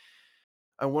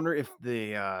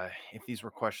these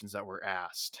were questions that were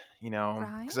asked,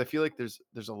 Right? because I feel like there's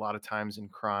a lot of times in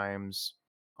crimes,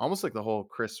 almost like the whole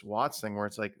Chris Watts thing, where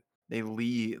it's like they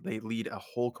lead a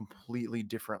whole completely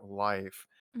different life,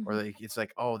 or Mhm. like it's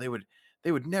like, oh, they would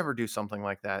never do something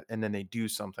like that, and then they do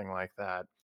something like that.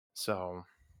 So,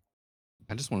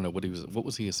 I just want to know what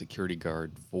was he a security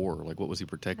guard for? Like what was he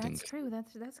protecting? That's 'Cause true.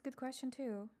 That's a good question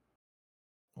too.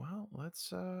 well, he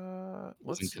was in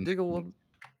let's dig a connection. little.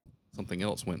 Something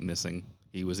else went missing.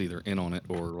 He was either in on it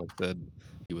or, like I said,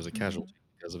 he was a Mhm. casualty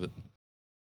because of it.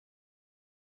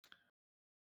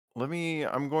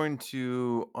 I'm going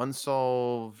to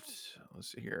unsolved,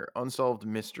 let's see here,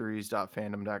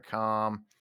 unsolvedmysteries.fandom.com.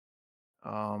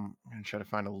 I'm going to try to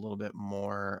find a little bit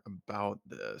more about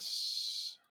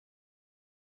this.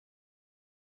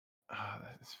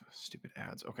 That's stupid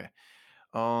ads. Okay.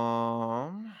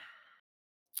 Um,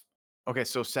 Okay,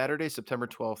 so Saturday,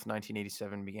 September 12th,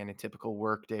 1987 began a typical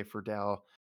work day for Dale.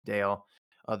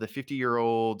 The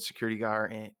 50-year-old security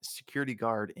guard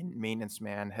and maintenance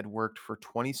man had worked for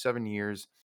 27 years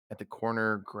at the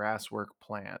cornering glasswork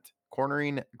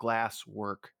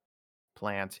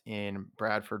plant in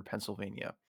Bradford,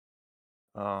 Pennsylvania.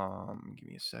 Give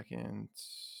me a second.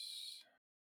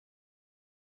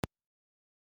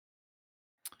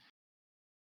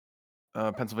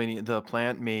 Pennsylvania, the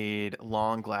plant made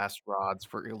long glass rods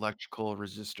for electrical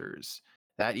resistors.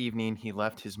 That evening, he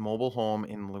left his mobile home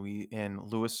in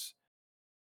Lewis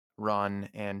Run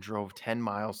and drove 10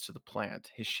 miles to the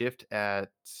plant. His shift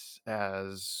at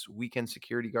as weekend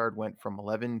security guard went from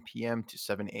 11 p.m. to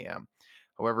 7 a.m.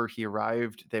 However, he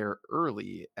arrived there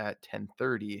early at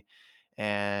 10:30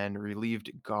 and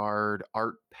relieved guard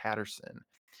Art Patterson.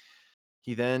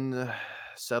 He then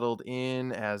settled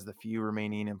in as the few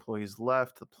remaining employees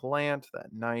left the plant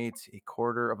that night.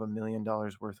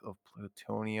 $250,000 worth of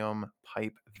plutonium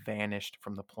pipe vanished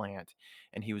from the plant,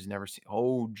 and he was never seen.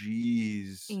 Oh,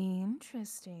 geez.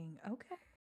 Interesting. Okay.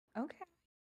 Okay.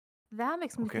 That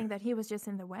makes me Okay. think that he was just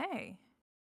in the way.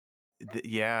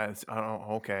 Yeah.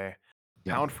 Oh, okay.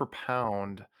 Yeah. Pound for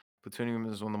pound, plutonium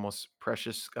is one of the most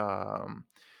precious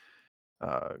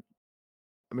uh,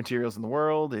 materials in the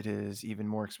world. It is even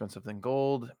more expensive than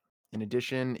gold. In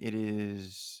addition,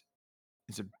 it's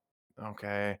a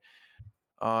okay.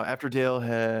 After Dale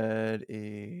had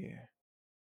a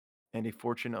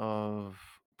fortune of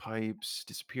pipes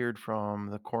disappeared from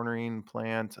the cornering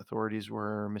plant, authorities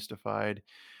were mystified.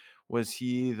 Was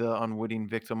he the unwitting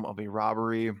victim of a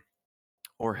robbery,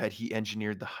 or had he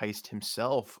engineered the heist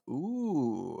himself?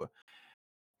 Ooh.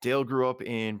 Dale grew up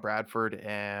in Bradford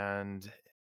and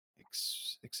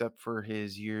except for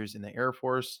his years in the Air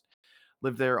Force,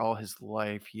 lived there all his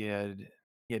life. He had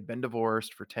been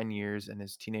divorced for 10 years and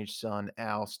his teenage son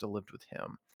Al still lived with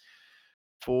him.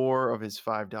 Four of his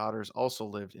five daughters also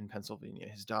lived in Pennsylvania.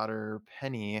 His daughter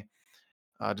Penny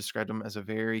described him as a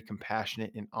very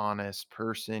compassionate and honest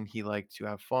person. He liked to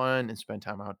have fun and spend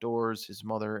time outdoors. His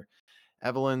mother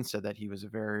Evelyn said that he was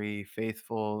very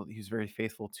faithful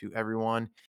to everyone.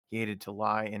 He hated to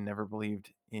lie and never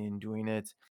believed in doing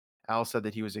it. Al said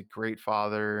that he was a great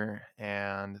father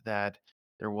and that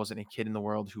there wasn't a kid in the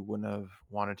world who wouldn't have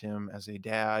wanted him as a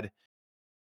dad.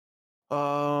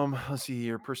 Let's see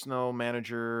here. Personnel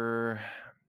manager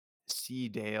C.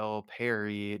 Dale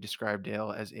Perry described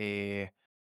Dale as a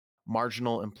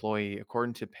marginal employee.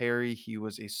 According to Perry, he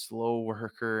was a slow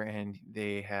worker and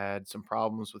they had some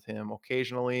problems with him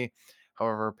occasionally.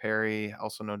 However, Perry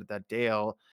also noted that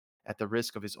Dale, at the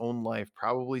risk of his own life,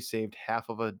 probably saved half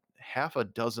a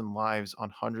dozen lives on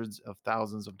hundreds of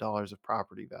thousands of dollars of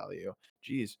property value.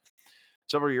 Jeez.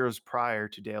 Several years prior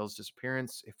to Dale's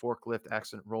disappearance, a forklift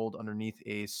accident rolled underneath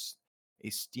a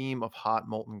steam of hot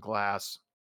molten glass.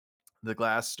 The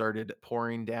glass started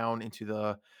pouring down into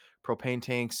the propane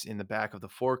tanks in the back of the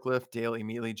forklift. Dale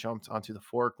immediately jumped onto the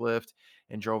forklift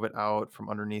and drove it out from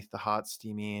underneath the hot,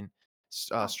 steaming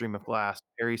Oh, stream of glass.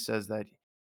 Perry says that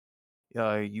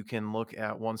you can look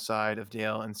at one side of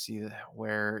Dale and see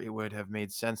where it would have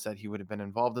made sense that he would have been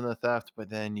involved in the theft, but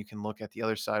then you can look at the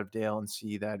other side of Dale and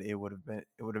see that it would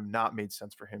have not made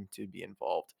sense for him to be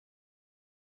involved.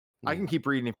 I Hmm. can keep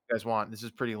reading if you guys want. This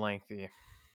is pretty lengthy.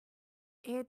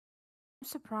 it. I'm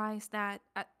surprised that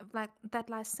like that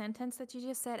last sentence that you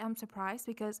just said. I'm surprised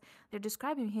because they're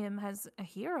describing him as a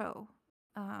hero,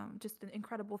 just an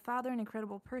incredible father, an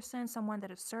incredible person, someone that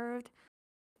has served.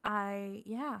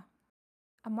 Yeah,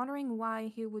 I'm wondering why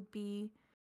he would be.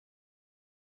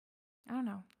 I don't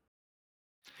know.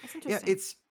 That's Yeah, interesting.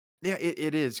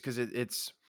 it is because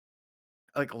it's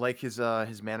like his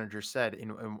manager said,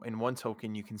 in one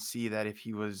token, you can see that if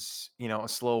he was, a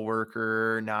slow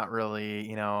worker, not really,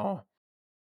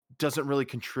 doesn't really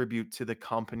contribute to the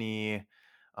company,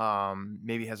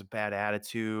 maybe has a bad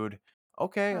attitude.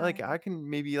 Okay, like Right. I can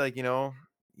maybe like,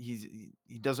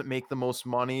 he doesn't make the most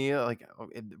money, like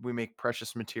we make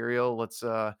precious material. Let's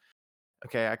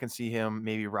okay, I can see him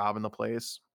maybe robbing the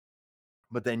place.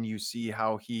 But then you see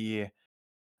how he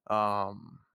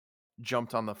um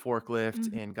jumped on the forklift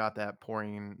Hmm. and got the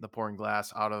pouring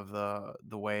glass out of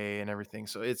the way and everything.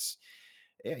 So it's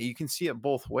yeah, you can see it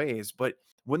both ways, but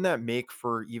wouldn't that make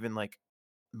for even like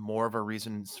more of a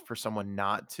reason for someone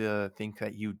not to think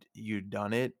that you'd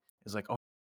done it? Is like, oh,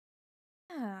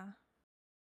 Yeah.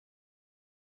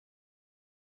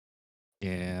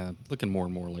 Yeah, looking more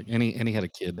and more like and he had a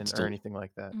kid or still, anything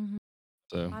like that. Hmm.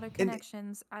 so A lot of And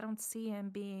connections. I don't see him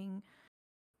being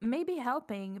maybe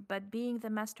helping, but being the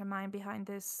mastermind behind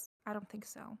this, I don't think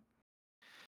so.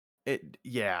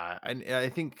 and I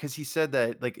think because he said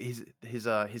that, like,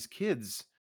 his kids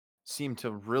seemed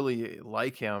to really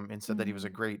like him and said that he was a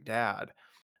Mhm. great dad.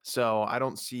 So, I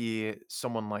don't see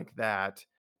someone like that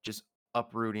just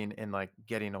uprooting and, like,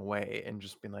 getting away and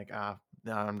just being like, "Ah,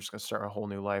 no, I'm just gonna start a whole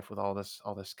new life with all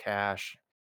this cash."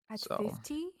 At So,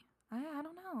 50? I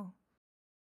don't know.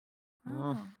 I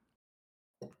don't mm, know.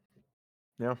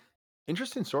 yeah.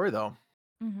 Interesting story, though.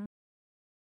 Mhm.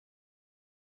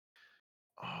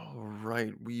 All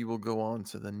right, we will go on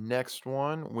to the next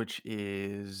one, which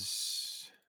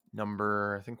is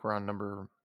I think we're on number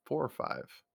 4 or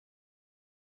 5?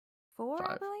 4, I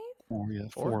 5. believe? Oh yeah,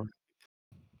 4?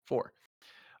 4.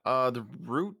 4. The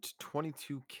Route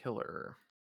 22 killer.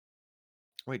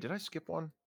 Wait, did I skip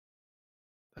one?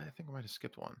 I think I might have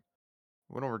skipped one.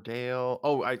 Went over Dale.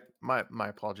 Oh, my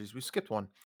apologies. We skipped one.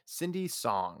 Cindy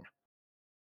Song.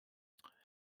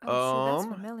 Oh, shoot, that's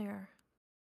Um, familiar.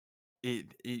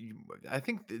 it I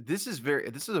think this is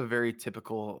a very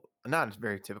typical, not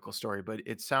very typical story, but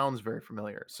it sounds very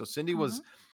familiar. So Cindy was Mhm.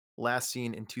 last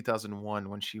seen in 2001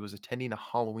 when she was attending a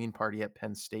Halloween party at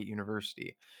Penn State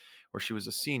University, where she was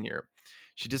a senior.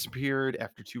 She disappeared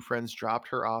after two friends dropped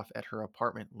her off at her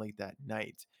apartment late that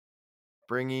night,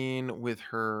 bringing with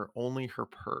her only her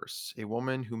purse. A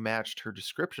woman who matched her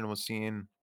description was seen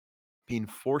being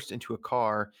forced into a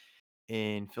car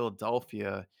in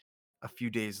Philadelphia a few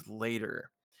days later.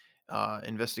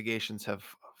 Investigations have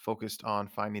focused on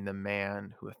finding the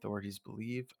man who authorities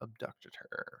believe abducted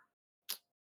her.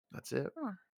 That's it.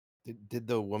 Huh. Did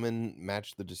the woman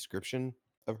match the description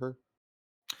of her?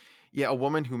 Yeah, a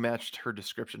woman who matched her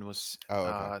description was Oh,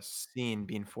 okay. seen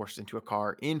being forced into a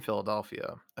car in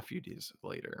Philadelphia a few days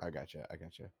later. I gotcha. I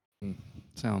gotcha. Mm.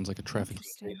 Sounds like a trafficking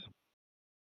Interesting. case.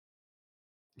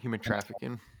 Human And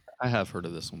trafficking. I have heard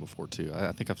of this one before too.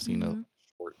 I think I've seen a Mhm.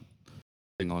 short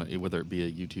thing on it, whether it be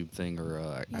a YouTube thing or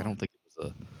I Yeah. don't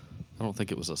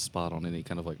think it was a spot on any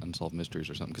kind of like unsolved mysteries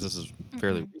or something because this is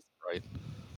fairly Mm-mm. recent, right?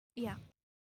 Yeah.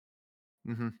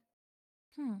 Hmm.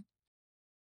 Hmm.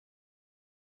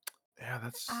 Yeah,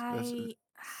 that's I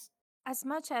as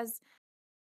much as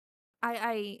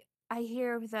I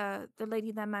hear the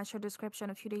lady that matched her description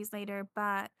a few days later,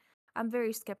 but I'm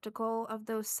very skeptical of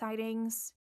those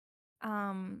sightings.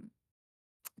 Um,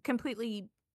 completely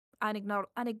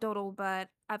anecdotal, but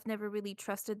I've never really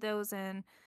trusted those, and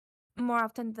more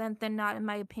often than not, in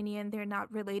my opinion, they're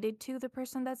not related to the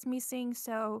person that's missing.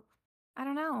 So I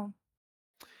don't know.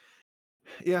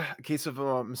 yeah, a case of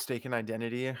mistaken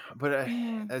identity. But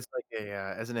Mm,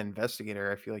 as an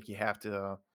investigator, I feel like you have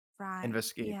to right.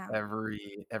 investigate Yeah.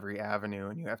 every avenue,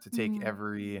 and you have to take Mm-hmm.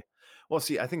 every. Well,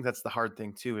 see, I think that's the hard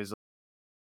thing too. Is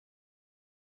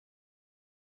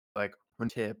like when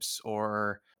tips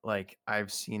or like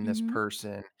I've seen this Mm-hmm.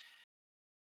 person.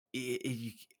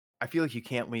 I feel like you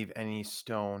can't leave any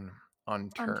stone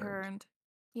unturned. Unturned.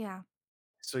 Yeah.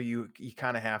 So you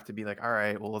kind of have to be like, all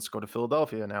right, well, let's go to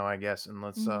Philadelphia now, I guess, and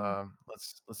Mm-hmm.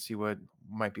 let's see what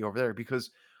might be over there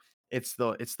because it's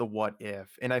the what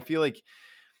if, and I feel like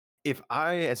if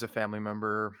I as a family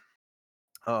member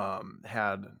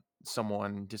had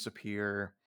someone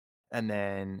disappear and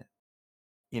then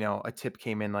a tip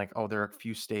came in like, oh, they're a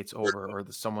few states over, or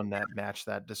someone that matched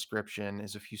that description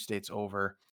is a few states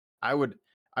over, I would,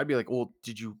 I'd be like, well,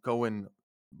 did you go and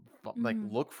like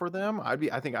Mm-hmm. look for them? I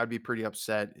think I'd be pretty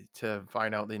upset to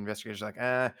find out the investigators like,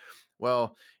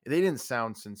 well, they didn't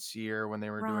sound sincere when they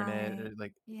were doing it, Right.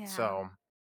 like, Yeah. so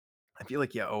I feel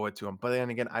like you owe it to them. But then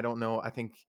again, I don't know. I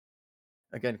think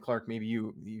again, Clark, maybe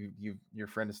your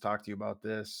friend has talked to you about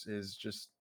this. Is just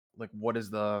like what is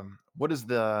the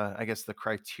I guess the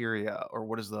criteria or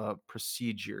what is the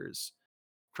procedures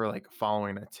for like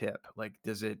following a tip? Like,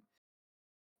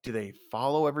 do they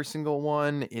follow every single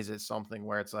one? Is it something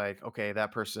where it's like, okay,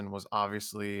 that person was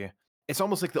obviously, it's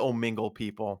almost like the Omingle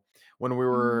people when we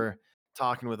Mm-hmm. were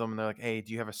talking with them and they're like, hey,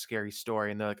 do you have a scary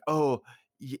story? And they're like, oh,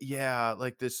 yeah,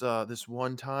 like this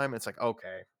one time. It's like,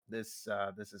 okay, this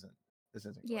isn't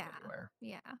going Yeah. anywhere.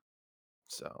 Yeah.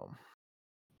 So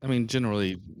I mean,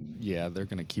 generally, yeah, they're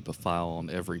going to keep a file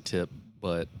on every tip,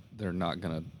 but they're not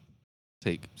going to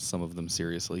take some of them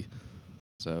seriously.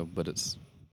 So, but it's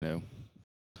you know,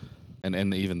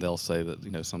 and even they'll say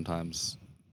that sometimes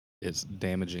it's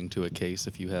damaging to a case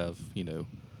if you have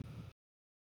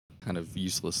kind of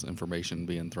useless information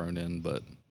being thrown in,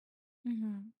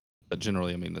 Mm-hmm. but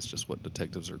generally, I mean, that's just what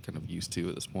detectives are kind of used to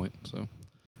at this point. So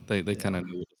they kind yeah. of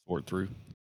know what to sort through.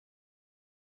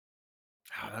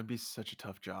 That'd be such a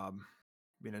tough job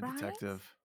being a Right?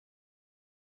 detective.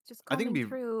 Just I think combing it'd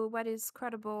be through what is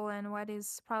credible and what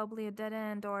is probably a dead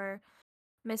end or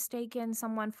mistaken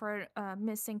someone for a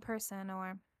missing person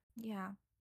or Yeah.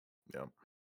 Yeah.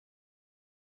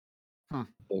 Hmm.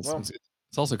 It's, Well, it's,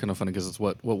 it's also kind of funny because it's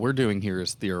what we're doing here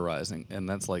is theorizing, and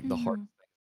that's like the hard Mhm.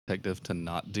 detective to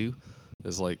not do.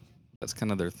 Is like that's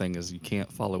kind of their thing is you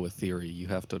can't follow a theory. You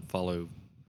have to follow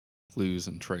clues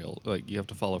and trail. Like you have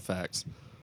to follow facts.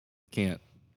 Can't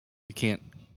you can't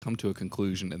come to a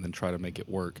conclusion and then try to make it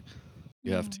work.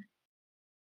 You have to Mhm.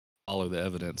 follow the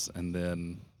evidence, and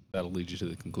then that'll lead you to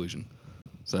the conclusion.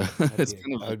 So it's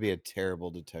kind I of would be a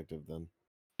terrible detective then.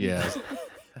 yeah.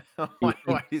 why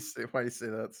do you say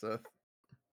that, Seth?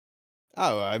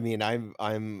 Oh, I mean,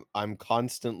 I'm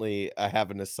constantly I have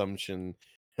an assumption,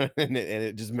 and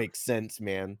it just makes sense,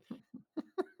 man.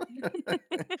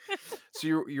 So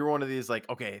you're one of these like,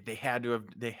 okay, they had to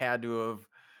have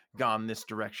gone this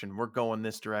direction. We're going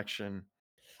this direction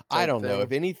I type don't know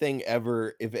thing.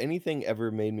 if anything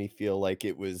ever made me feel like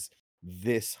it was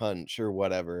this hunch or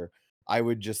whatever, I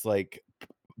would just like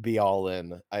be all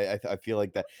in. I feel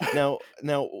like that.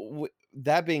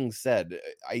 That being said,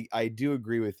 I do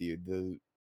agree with you.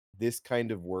 This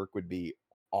kind of work would be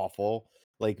awful,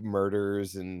 like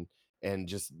murders and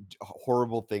just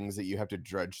horrible things that you have to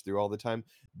drudge through all the time.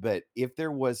 But if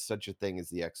there was such a thing as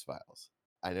the X-Files,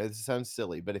 I know this sounds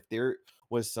silly, but if there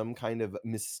was some kind of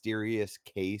mysterious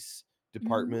case Mhm.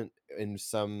 department in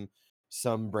some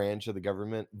branch of the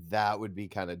government, that would be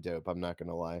kind of dope. I'm not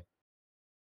gonna lie.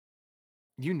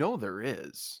 You know there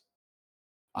is.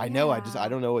 I know. I Yeah.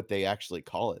 don't know what they actually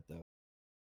call it though.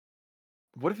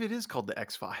 What if it is called the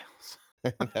X-Files?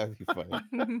 That'd be funny.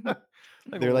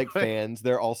 Like They're like what? fans.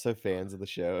 They're also fans of the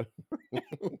show.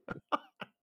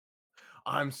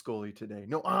 I'm Scully today.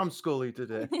 No, I'm Scully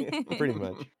today. Pretty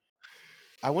much.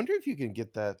 I wonder if you can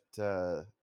get that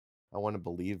I want to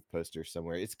believe poster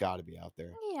somewhere. It's got to be out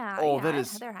there. Yeah, Oh, yeah,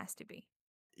 there has to be.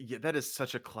 yeah, that is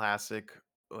such a classic,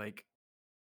 like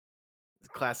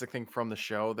classic thing from the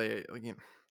show. Like,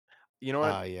 you know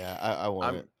what? Yeah, I want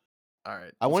I'm it. all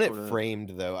right. I Let's want go it to framed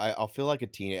though. I'll feel like a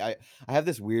teen. I have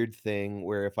this weird thing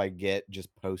where if I get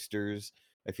just posters,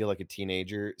 I feel like a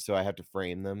teenager, so I have to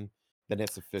frame them. Then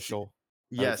it's see, official.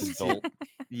 It's yes, see, adult.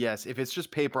 yes. If it's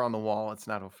just paper on the wall, it's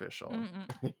not official.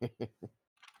 Mm-mm.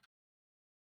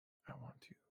 I want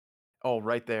to. Oh,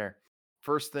 right there.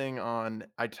 First thing on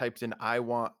I typed in I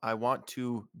want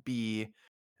to be,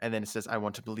 and then it says I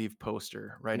want to believe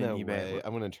poster right in No eBay. way.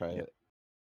 I'm gonna try Yeah.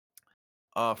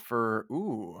 it. For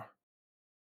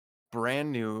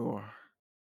brand new,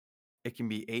 it can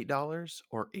be $8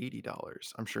 or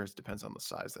 $80. I'm sure it depends on the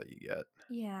size that you get.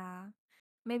 Yeah.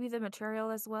 Maybe the material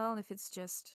as well, if it's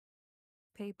just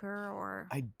paper or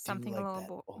I do something a like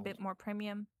little that old. bit more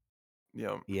premium.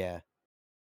 Yeah. Yeah,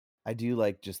 I do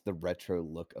like just the retro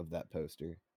look of that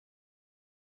poster.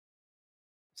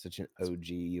 Such an That's, OG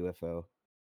UFO.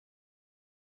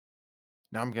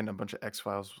 now I'm getting a bunch of X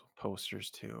Files posters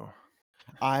too.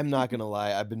 I'm not gonna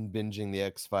lie. I've been binging the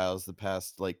X Files the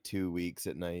past like 2 weeks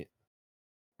at night.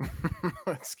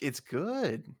 It's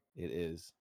good. It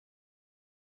is.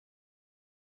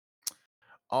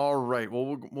 All right.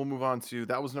 Well, we'll move on to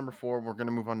that was number 4. We're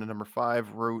gonna move on to number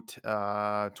 5. Route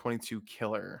 22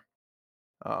 Killer.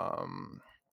 Um,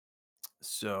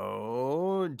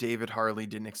 So David Harley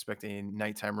didn't expect a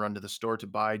nighttime run to the store to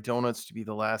buy donuts to be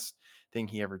the last thing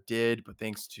he ever did, but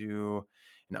thanks to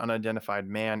an unidentified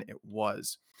man, it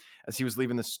was. As he was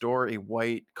leaving the store, a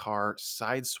white car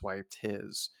sideswiped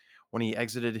his. When he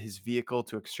exited his vehicle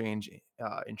to exchange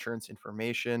insurance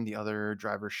information, the other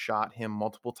driver shot him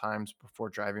multiple times before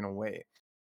driving away,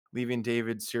 leaving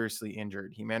David seriously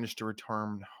injured. He managed to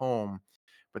return home,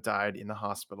 but died in the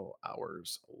hospital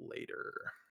hours later.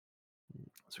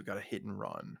 So we got a hit and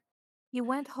run. You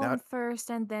went home Now, first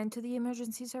and then to the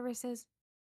emergency services?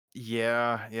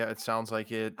 yeah, it sounds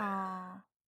like it. Oh,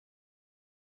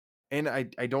 And I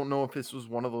don't know if this was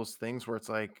one of those things where it's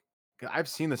like 'cause I've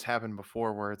seen this happen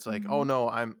before where it's like, "Oh mhm. no,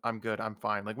 I'm good. I'm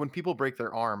fine." Like when people break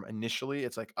their arm initially,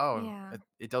 it's like, "Oh, Yeah.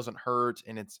 it doesn't hurt."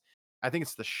 And I think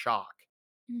it's the shock.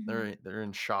 Mhm. They're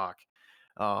in shock.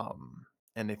 Um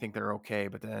and they think they're okay,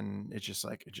 but then it's just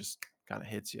like it just kind of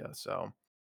hits you. So,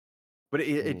 but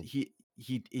Mm,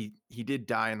 he did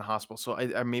die in the hospital. So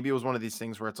I maybe it was one of these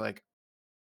things where it's like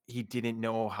he didn't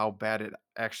know how bad it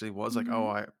actually was, like, "Oh,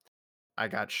 Mhm. I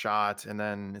got shot," and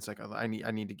then it's like, "Oh, I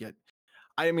need to get."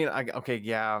 I mean, okay,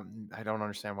 yeah, I don't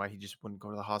understand why he just wouldn't go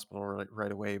to the hospital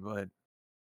right away, but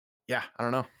yeah, I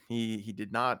don't know. He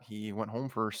did not. He went home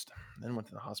first, then went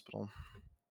to the hospital.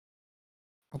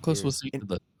 How close weird. was he And to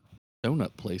the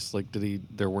donut place? Like,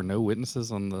 there were no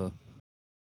witnesses on the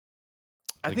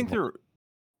I like. think there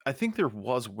I think there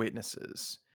was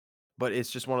witnesses, but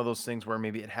it's just one of those things where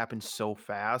maybe it happened so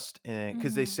fast, and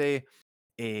because they Mhm. say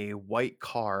a white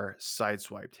car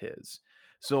sideswiped his.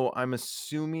 So I'm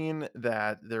assuming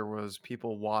that there was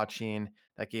people watching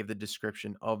that gave the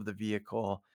description of the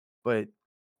vehicle, but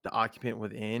the occupant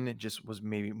within just was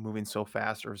maybe moving so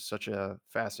fast or such a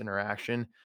fast interaction.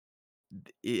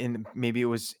 And maybe it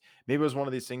was one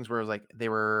of these things where it was like they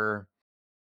were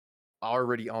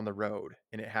already on the road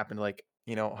and it happened like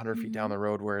 100 feet down Mhm. the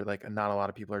road where like not a lot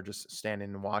of people are just standing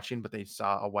and watching, but they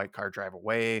saw a white car drive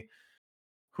away.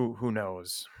 Who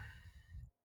knows?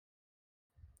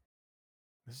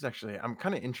 This is actually I'm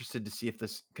kind of interested to see if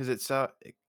this because it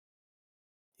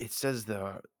says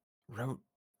the route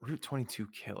Route 22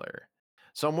 killer.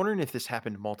 So I'm wondering if this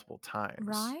happened multiple times.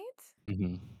 Right?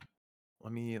 Mhm.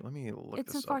 Let me look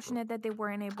It's this up real. unfortunate that they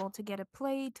weren't able to get a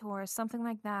plate or something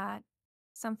like that.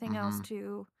 Something else Mhm.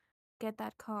 to get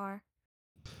that car.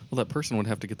 Well, that person would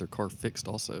have to get their car fixed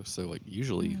also. So like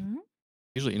Mhm.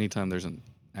 usually anytime there's an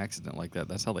accident like that,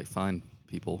 that's how they find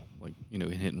people, like, in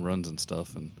hit and runs and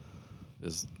stuff, and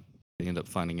is they end up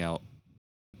finding out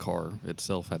the car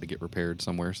itself had to get repaired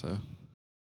somewhere. So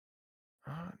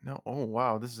No. Oh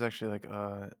wow, this is actually like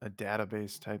a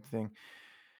database type thing.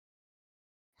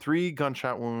 3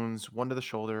 gunshot wounds, 1 to the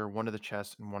shoulder, 1 to the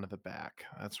chest, and 1 to the back.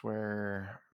 That's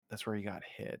where he got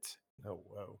hit. Oh,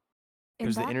 whoa. It In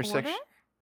was the that order? intersection.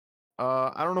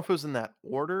 I don't know if it was in that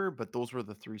order, but those were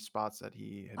the 3 spots that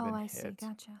he had Oh, been I see. hit.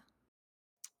 Gotcha.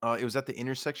 It was at the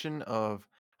intersection of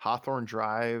Hawthorne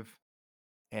Drive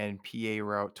and PA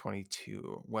Route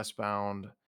 22,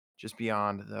 westbound, just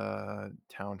beyond the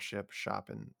township shop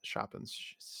and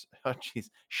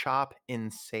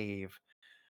save.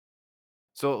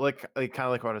 So, like kinda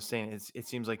like what I was saying, it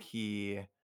seems like he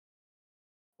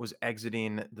was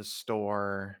exiting the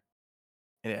store,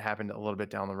 and it happened a little bit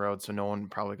down the road, so no one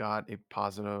probably got a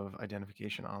positive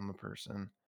identification on the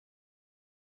person.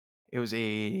 It was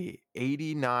a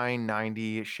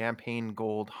 8990 champagne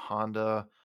gold Honda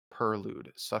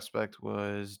Prelude. Suspect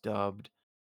was dubbed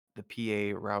the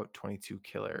PA Route 22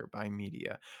 killer by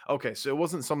media. Okay, so it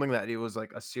wasn't something that it was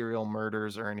like a serial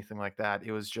murders or anything like that.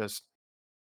 It was just,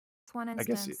 It's one I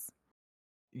guess it, instance.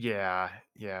 yeah,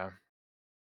 yeah.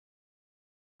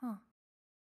 Huh.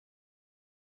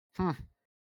 Hmm.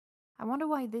 I wonder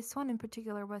why this one in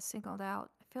particular was singled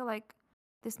out. I feel like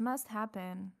this must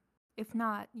happen, if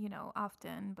not,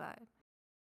 often, but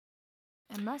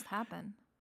it must happen.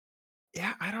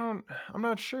 Yeah, I'm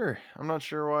not sure. I'm not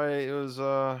sure why it was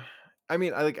I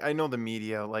mean, I know the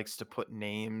media likes to put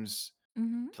names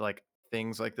Mm-hmm. to like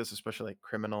things like this, especially like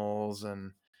criminals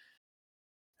and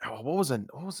what's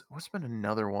been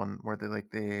another one where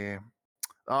the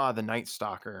Night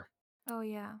Stalker. Oh,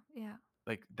 yeah. Yeah.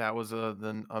 Like that was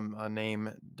a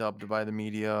name dubbed by the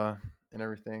media and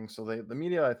everything. So the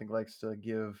media I think likes to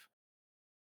give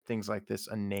things like this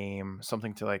a name,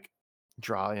 something to like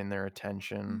draw in their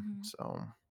attention. Mm-hmm. So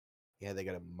Yeah, they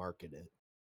gotta market it.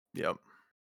 yep.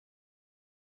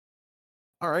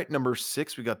 All right, number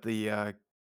 6, we got the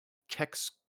Kex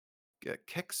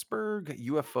Kecksburg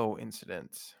UFO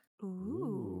incident. Ooh.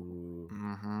 Ooh.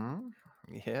 Mm-hmm.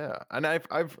 Yeah, and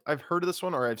I've heard of this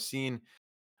one or I've seen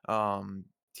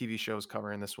TV shows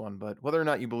covering this one, but whether or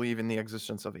not you believe in the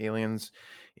existence of aliens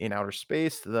in outer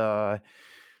space, the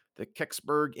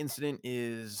Kecksburg incident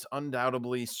is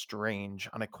undoubtedly strange.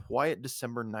 On a quiet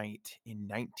December night in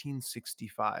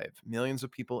 1965, millions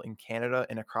of people in Canada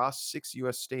and across 6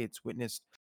 U.S. states witnessed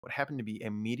what happened to be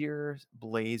a meteor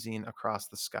blazing across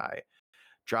the sky,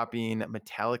 dropping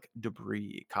metallic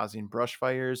debris, causing brush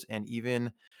fires, and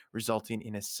even resulting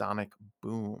in a sonic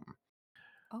boom.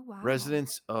 Oh, wow.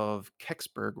 Residents of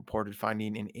Kecksburg reported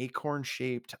finding an acorn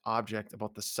shaped object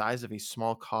about the size of a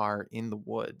small car in the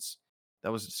woods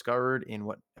that was discovered in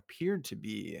what appeared to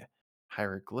be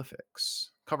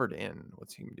hieroglyphics, covered in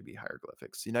what seemed to be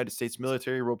hieroglyphics. The United States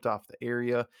military roped off the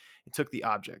area and took the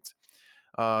object.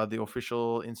 The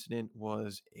official incident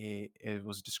it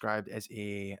was described as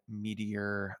a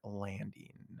meteor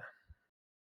landing.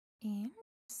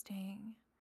 Interesting.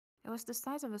 It was the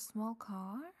size of a small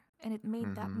car and it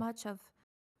made that Hmm. much of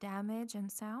damage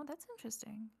and sound. That's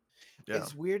interesting. Yeah.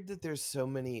 It's weird that there's so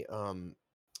many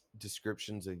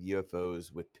descriptions of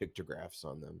UFOs with pictographs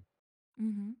on them.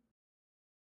 Mm-hmm.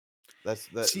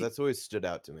 See, That's always stood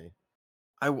out to me.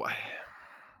 I w-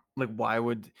 like why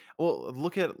would well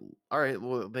look at all right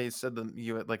well they said the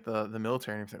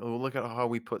military and everything. Well, look at how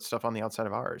we put stuff on the outside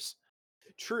of ours.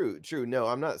 True, true. No,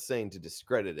 I'm not saying to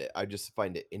discredit it. I just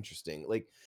find it interesting. Like,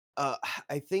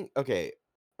 I think okay.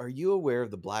 Are you aware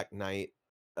of the Black Knight?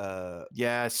 Uh,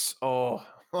 Yes. Oh.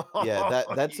 yeah,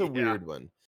 that's a Yeah. weird one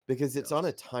because it's on a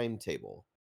Yes. timetable.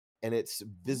 and it's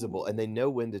visible, and they Ooh. know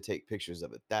when to take pictures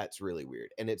of it. That's really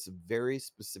weird, and it's a very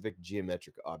specific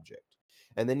geometric object.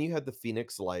 And then you have the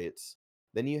Phoenix Lights.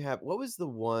 Then you have what was the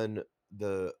one?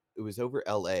 It was over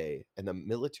L.A. and the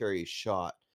military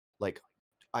shot like,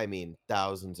 I mean,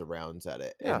 thousands of rounds at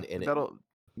it, Yeah, and the it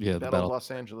Yeah, the Battle of battle.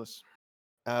 Los Angeles.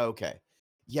 okay.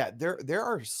 Yeah, there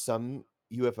are some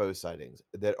UFO sightings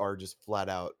that are just flat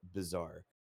out bizarre.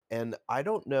 And I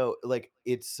don't know, like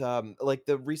it's like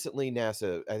the recently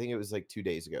NASA, I think it was like 2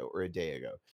 days ago or a day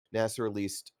ago, NASA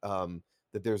released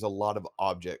that there's a lot of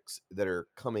objects that are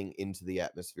coming into the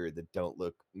atmosphere that don't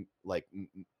look like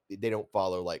they don't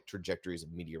follow like trajectories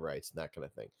of meteorites and that kind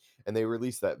of thing. And they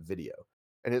released that video.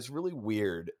 And it's really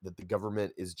weird that the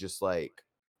government is just like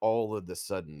all of the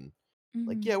sudden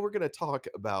like, Mhm. yeah, we're gonna talk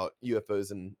about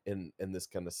UFOs and this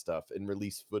kind of stuff and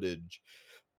release footage.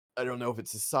 I don't know if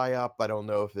it's a psyop. I don't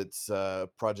know if it's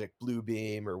Project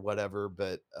Bluebeam or whatever,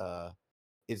 but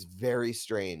it's very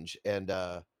strange. And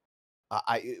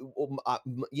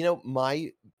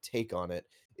my take on it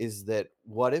is that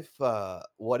what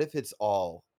if it's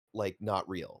all like not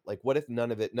real? Like, what if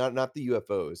none of it, not the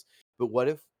UFOs, but what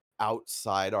if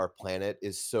outside our planet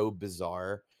is so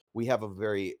bizarre, we have a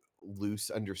very loose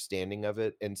understanding of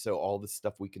it, and so all the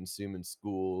stuff we consume in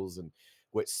schools and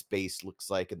what space looks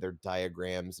like and their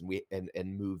diagrams and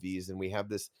and movies, and we have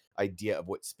this idea of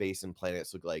what space and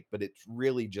planets look like, but it's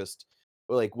really just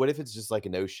like, what if it's just like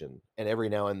an ocean and every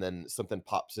now and then something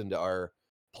pops into our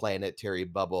planetary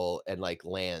bubble and like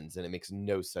lands and it makes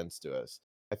no sense to us?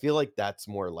 I feel like that's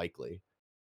more likely.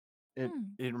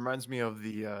 Hmm. It reminds me of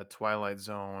the Twilight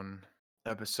Zone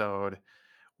episode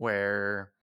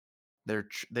where they're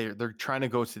trying to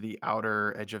go to the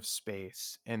outer edge of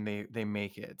space, and they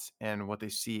make it, and what they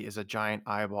see is a giant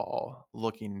eyeball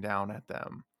looking down at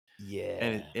them,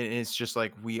 and Yeah. it's just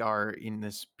like we are in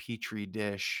this petri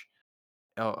dish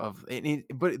of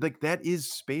but like that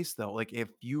is space though. Like if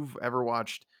you've ever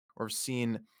watched or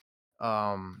seen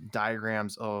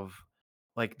diagrams of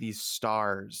like these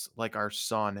stars like our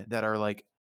sun that are like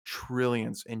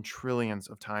trillions and trillions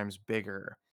of times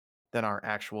bigger than our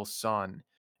actual sun.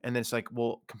 And then it's like,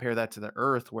 well, compare that to the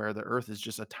earth where the earth is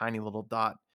just a tiny little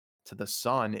dot to the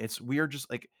sun. It's we are just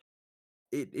like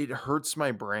it hurts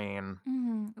my brain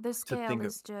Mhm. The to scale think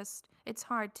of is just it's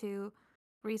hard to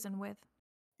reason with.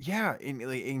 yeah,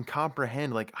 and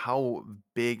comprehend like how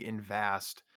big and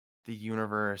vast the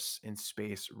universe and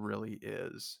space really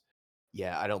is.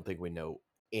 Yeah, I don't think we know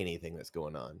anything that's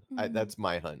going on. Mhm. That's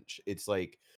my hunch. It's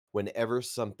like whenever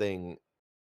something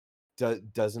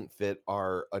doesn't fit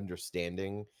our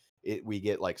understanding, we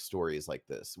get like stories like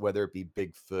this, whether it be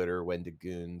Bigfoot or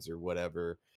Wendigoons or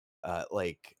whatever.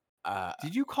 Like,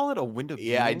 Did you call it a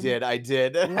yeah, I Windagoon? did. I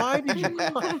did. Why did you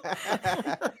call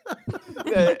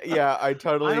Yeah, I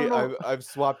I don't totally know. I've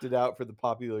swapped it out for the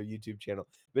popular YouTube channel.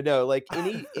 But no, like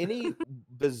any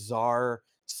bizarre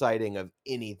sighting of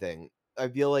anything, I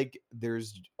feel like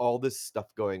there's all this stuff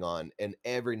going on, and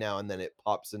every now and then it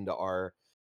pops into our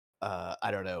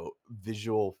I don't know,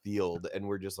 visual field, and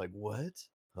we're just like, "What?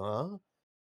 Huh?"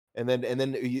 And then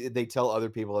they tell other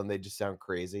people and they just sound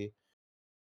crazy.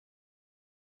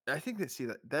 I think that see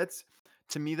that's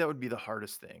to me that would be the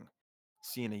hardest thing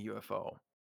seeing a UFO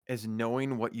is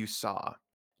knowing what you saw,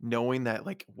 knowing that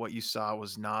like what you saw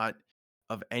was not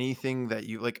of anything that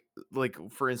you like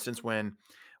for instance when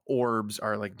orbs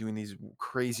are like doing these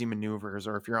crazy maneuvers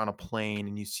or if you're on a plane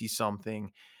and you see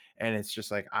something and it's just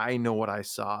like I know what I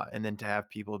saw and then to have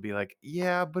people be like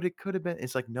yeah but it could have been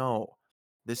it's like no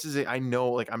this is it I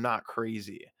know like I'm not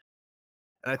crazy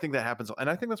and I think that happens and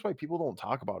I think that's why people don't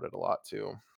talk about it a lot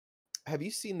too. Have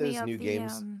you seen Me those of new the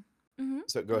games? Mhm.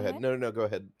 So go Go ahead. ahead. No, no, no, go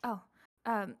ahead. Oh,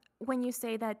 when you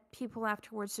say that people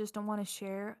afterwards just don't want to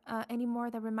share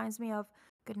anymore, that reminds me of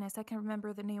goodness, I can't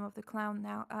remember the name of the clown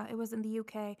now. It was in the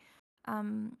UK.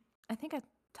 Um, I think I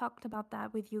talked about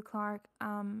that with you, Clark.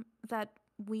 That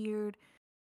weird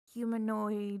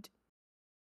humanoid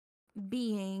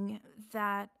being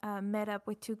that met up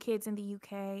with two kids in the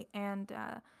UK, and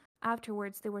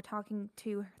afterwards they were talking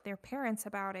to their parents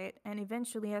about it, and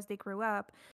eventually, as they grew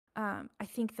up, I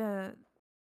think the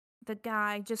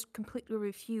guy just completely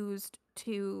refused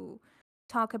to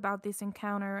talk about this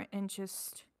encounter and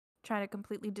just try to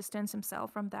completely distance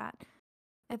himself from that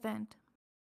event.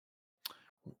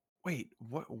 Wait,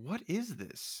 what is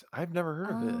this? I've never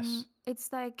heard of this.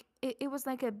 It's like it was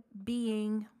like a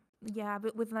being, yeah,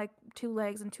 but with like two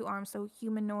legs and two arms, so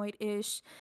humanoid-ish,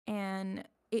 and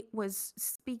it was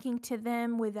speaking to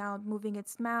them without moving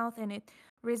its mouth, and it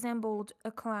resembled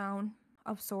a clown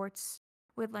of sorts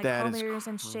with like That is colors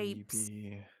and shapes.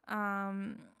 creepy.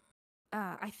 Um,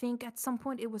 I think at some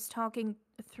point it was talking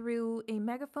through a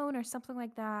megaphone or something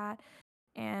like that,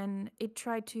 and it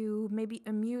tried to maybe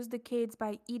amuse the kids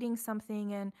by eating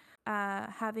something and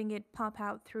having it pop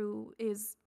out through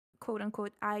his quote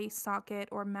unquote eye socket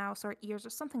or mouse or ears or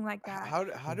something like that.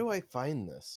 How do I find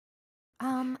this?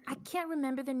 I can't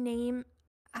remember the name.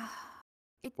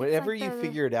 It's Whenever like you the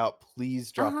figure it out, please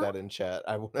uh drop huh. that in chat.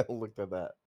 I want to look at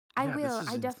that. I Yeah, this will. is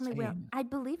I definitely will. insane. I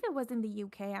believe it was in the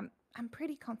UK. I'm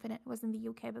pretty confident it was in the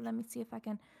UK, but let me see if I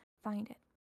can find it.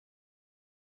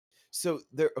 So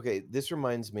there, okay, this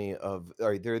reminds me of, all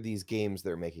right, there are these games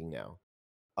they're making now.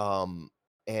 Um,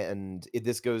 and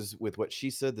this goes with what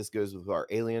she said. This goes with our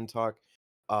alien talk.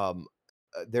 Um,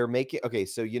 they're making, okay,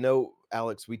 so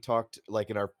Alex, we talked like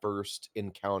in our first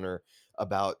encounter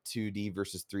about 2D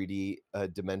versus 3D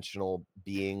dimensional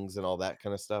beings and all that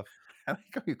kind of stuff. I like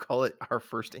how you call it our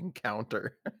first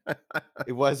encounter.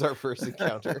 It was our first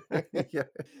encounter. Yeah.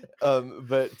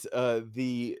 But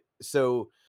the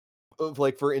so of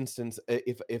like, for instance,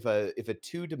 if a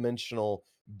two-dimensional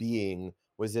being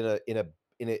was in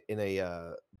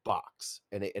a box,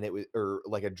 and it was, or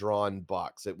like a drawn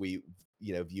box that we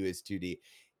view as 2D,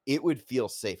 it would feel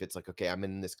safe. It's like, okay, I'm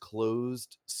in this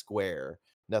closed square,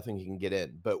 nothing can get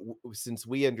in. But since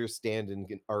we understand and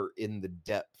are in the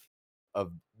depth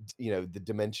of the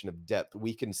dimension of depth,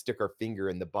 we can stick our finger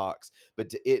in the box, but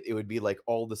to it would be like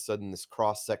all of a sudden this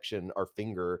cross section,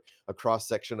 a cross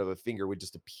section of a finger would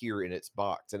just appear in its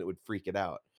box, and it would freak it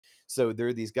out. So there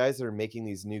are these guys that are making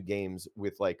these new games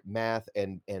with like math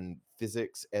and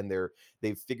physics, and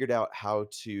they've figured out how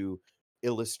to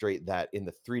illustrate that in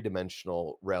the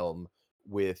three-dimensional realm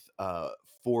with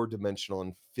four-dimensional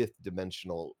and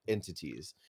fifth-dimensional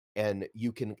entities. And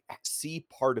you can see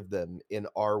part of them in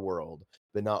our world,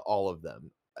 but not all of them.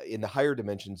 In the higher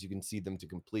dimensions, you can see them to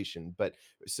completion. But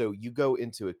so you go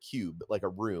into a cube, like a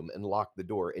room, and lock the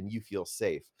door, and you feel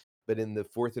safe. But in the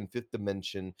fourth and fifth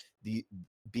dimension, the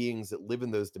beings that live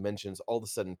in those dimensions all of a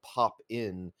sudden pop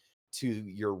in to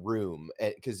your room,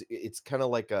 because it's kind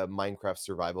of like a Minecraft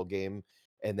survival game.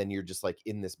 And then you're just like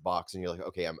in this box, and you're like,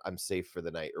 okay, I'm safe for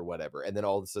the night or whatever. And then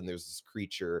all of a sudden, there's this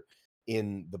creature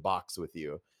in the box with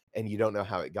you, and you don't know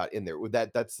how it got in there. With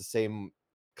that's the same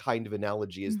kind of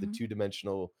analogy as the Hmm.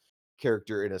 two-dimensional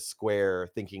character in a square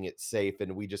thinking it's safe,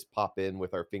 and we just pop in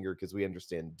with our finger because we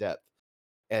understand depth.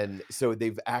 And so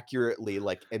they've accurately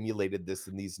like emulated this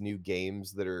in these new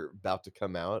games that are about to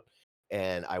come out,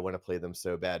 and I want to play them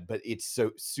so bad, but it's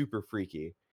so super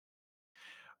freaky.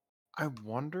 I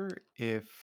wonder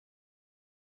if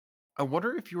I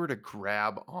wonder if you were to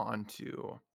grab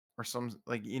onto, or some,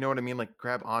 like, you know what I mean? Like,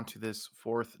 grab onto this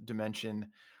fourth dimension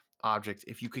object,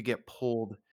 if you could get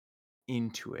pulled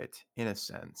into it in a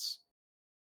sense.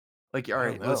 Like, all I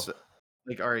don't right,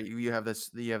 know. all right, you have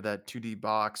that 2D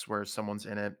box where someone's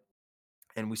in it,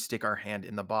 and we stick our hand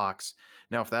in the box.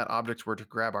 Now, if that object were to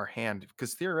grab our hand,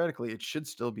 because theoretically it should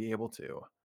still be able to,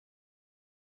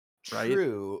 right?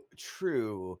 True,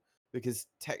 true, because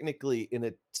technically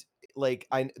like,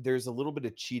 there's a little bit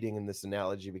of cheating in this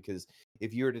analogy, because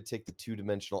if you were to take the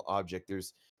two-dimensional object,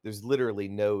 there's literally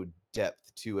no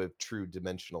depth to a true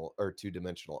dimensional or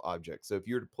two-dimensional object. So if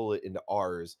you were to pull it into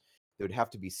ours, there would have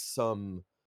to be some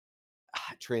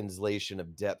translation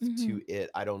of depth Hmm. to it.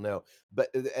 I don't know,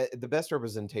 but the best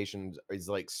representation is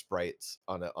like sprites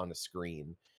on a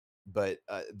screen. But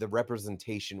the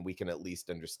representation we can at least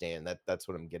understand. That's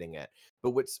what I'm getting at.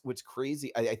 But what's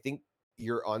crazy, I think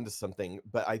you're onto something.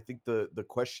 But I think the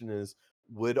question is,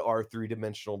 would our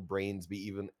three-dimensional brains be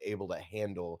even able to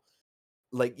handle,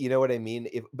 like, you know what I mean?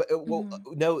 If but, well,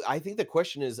 Hmm. no, I think the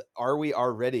question is, are we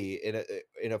already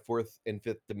in a fourth and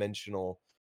fifth dimensional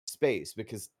space?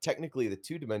 Because technically the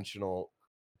two-dimensional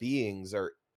beings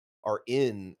are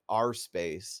in our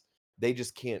space. They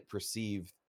just can't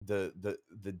perceive the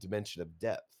dimension of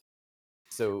depth.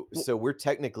 Well, So we're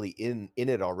technically in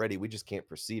it already. We just can't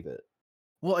perceive it.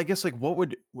 I guess, like,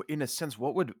 in a sense,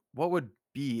 what would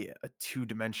be a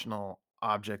two-dimensional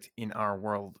object in our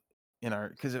world, in our,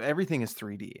 because if everything is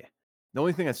 3D, the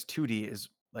only thing that's 2D is,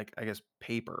 like, I guess,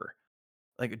 paper,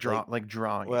 Like, like well,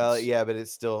 drawings. yeah, but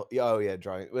it's still, oh yeah,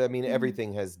 drawing. Well, I mean, Hmm.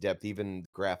 everything has depth. Even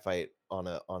graphite on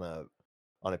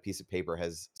a piece of paper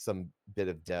has some bit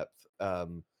of depth.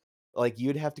 Like,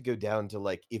 you'd have to go down to,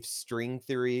 like, if string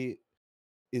theory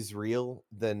is real,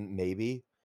 then maybe.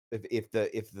 If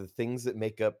the things that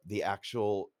make up the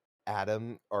actual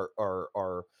atom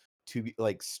are to be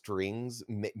like strings,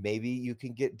 maybe you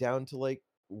can get down to like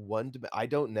I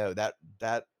don't know.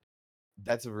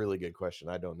 That's a really good question.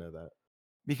 I don't know that.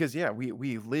 Because, yeah,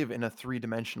 we live in a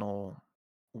three-dimensional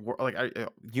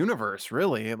universe,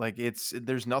 really. Like,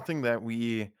 there's nothing that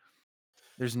we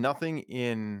There's nothing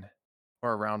in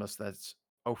or around us that's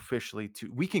officially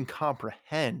 2. We can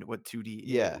comprehend what 2D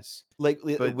Yeah. is, Like,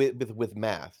 but with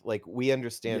math, like, we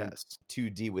understand yes.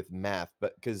 2D with math,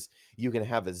 but because you can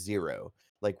have a 0.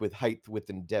 Like, with height, width,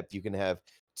 and depth, you can have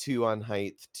 2 on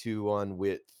height, 2 on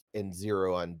width, and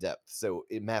 0 on depth. So,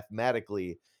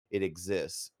 mathematically, it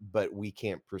exists, but we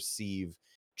can't perceive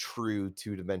true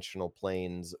two-dimensional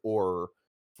planes or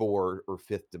 4 or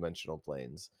fifth-dimensional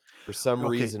planes. For some Okay.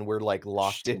 reason, we're, like,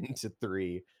 locked Shit. into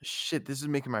 3. Shit, this is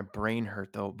making my brain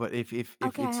hurt though, but if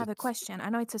Okay, I it's a have a question. I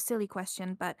know it's a silly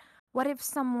question, but what if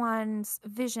someone's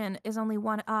vision is only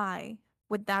one eye?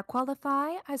 Would that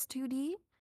qualify as 2D?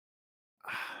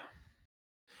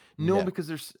 No, No.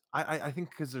 because I think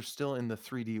because they're still in the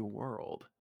 3D world.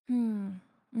 Hmm.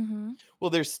 Mm-hmm. Well,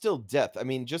 there's still depth. I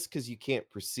mean, just because you can't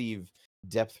perceive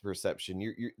depth perception,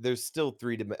 you're there's still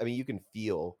I mean, you can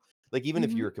feel like even if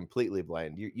Mm-hmm. you're completely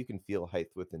blind, you can feel height,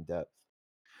 width, and depth.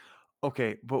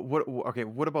 Okay, but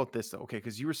what about this though? Okay,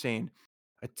 because you were saying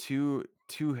a two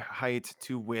height,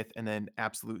 two width, and then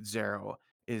absolute 0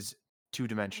 is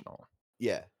two-dimensional.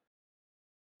 Yeah,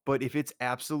 But if it's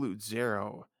absolute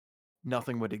 0,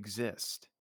 nothing would exist.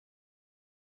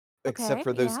 except Okay,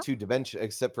 for those yeah. 2 dimensions,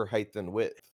 except for height and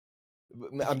width.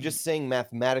 I'm just Y- saying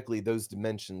mathematically those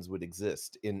dimensions would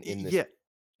exist in this. yeah,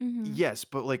 Mm-hmm. yes,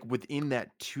 but like within that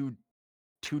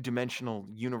two-dimensional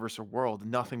universe or world,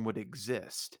 nothing would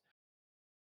exist.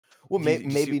 Well, Do you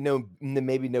see?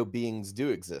 maybe no beings do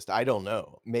exist. I don't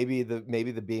know. Maybe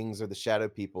the beings are the shadow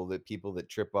people, the people that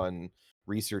trip on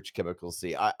research chemicals.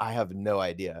 See, I have no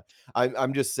idea.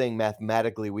 I'm just saying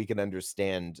mathematically we can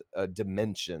understand a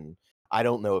dimension. I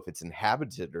don't know if it's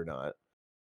inhabited or not.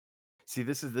 See,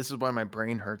 this is why my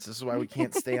brain hurts. This is why we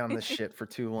can't stay on this shit for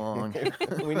too long.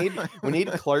 We need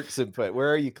Clark's input. Where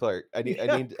are you, Clark?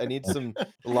 Yeah. I need some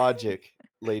logic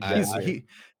laid I, He's down I here.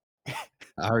 he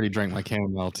I already drank my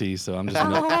chamomile tea, so I'm just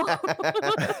gonna.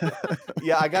 Oh.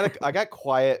 Yeah, I got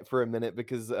quiet for a minute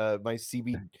because my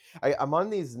I'm on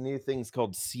these new things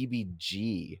called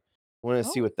CBG. I want to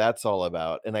see Oh, what that's all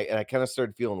about, and I kind of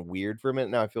started feeling weird for a minute.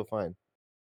 Now I feel fine.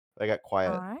 I got all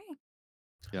quiet. right.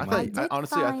 Yeah, I Well, I thought mine. I did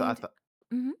honestly I find. thought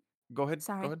Mm-hmm. go ahead. Go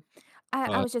Sorry. ahead. I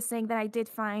Uh, was just saying that I did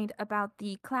find about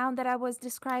the clown that I was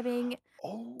describing.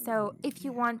 Oh, So if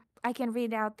you yeah. want, I can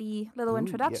read out the little Ooh, yes.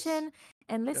 introduction.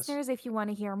 And Yes. listeners, if you want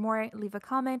to hear more, leave a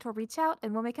comment or reach out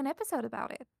and we'll make an episode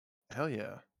about it. Hell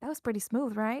yeah. That was pretty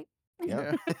smooth, right?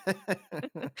 Yeah.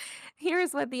 Yeah.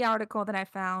 Here's what the article that I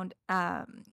found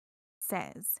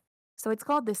says. So it's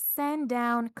called the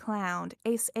Sandown Clown,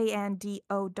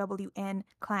 Sandown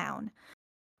Clown.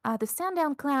 The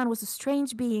Sandown Clown was a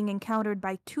strange being encountered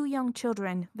by two young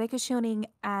children vacationing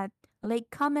at Lake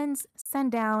Cummins,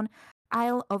 Sandown,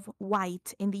 Isle of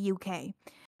Wight in the UK.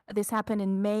 This happened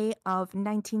in May of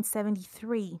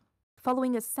 1973.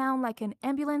 Following a sound like an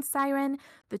ambulance siren,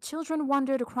 the children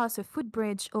wandered across a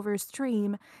footbridge over a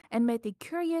stream and met a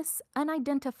curious,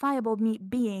 unidentifiable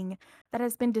being that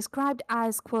has been described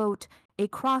as, quote, a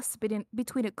cross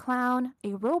between a clown,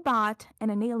 a robot,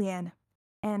 and an alien.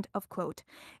 End of quote.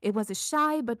 It was a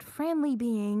shy but friendly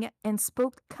being and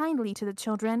spoke kindly to the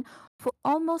children for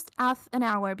almost half an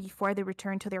hour before they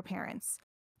returned to their parents.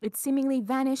 It seemingly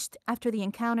vanished after the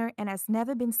encounter and has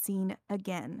never been seen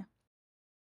again.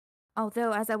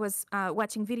 Although, as I was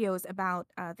watching videos about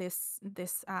this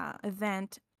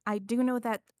event, I do know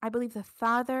that I believe the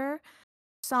father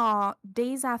saw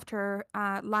days after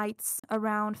lights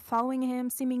around following him,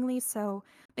 seemingly. So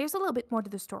there's a little bit more to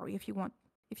the story if you want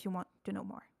to know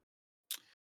more.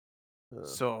 Uh,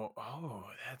 So,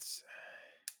 that's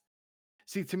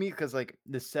see to me because like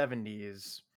the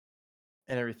 70s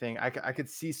and everything, I could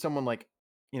see someone like,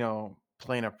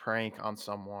 playing a prank on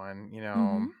someone,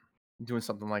 Mm-hmm. doing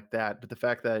something like that. But the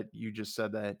fact that you just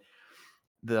said that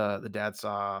the dad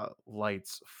saw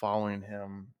lights following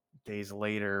him days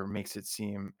later makes it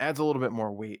seem adds a little bit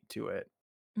more weight to it.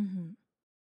 Mm-hmm.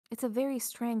 It's a very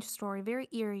strange story, very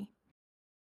eerie.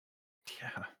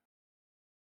 Yeah.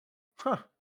 Huh.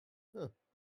 huh.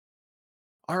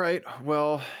 All right.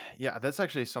 Well, yeah, that's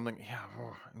actually something. Yeah,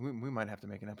 we might have to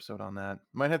make an episode on that.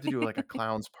 Might have to do like a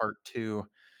clowns part two.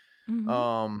 Mm-hmm.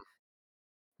 Um,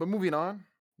 but moving on,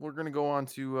 we're gonna go on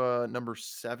to number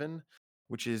 7,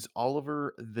 which is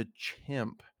Oliver the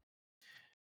Chimp.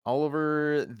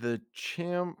 Oliver the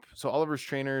chimp. So Oliver's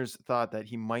trainers thought that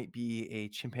he might be a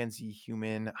chimpanzee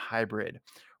human hybrid,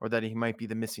 or that he might be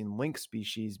the missing link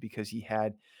species because he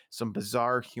had some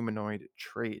bizarre humanoid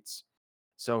traits.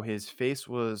 So his face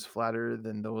was flatter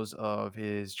than those of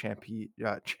his champies,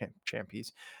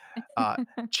 uh,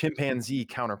 chimpanzee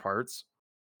counterparts.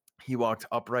 He walked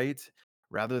upright,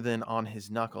 rather than on his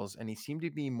knuckles, and he seemed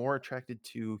to be more attracted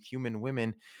to human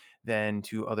women than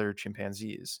to other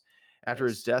chimpanzees. After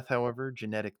his Nice. death, however,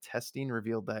 genetic testing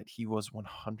revealed that he was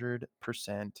 100%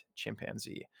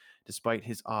 chimpanzee, despite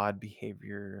his odd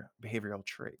behavioral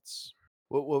traits.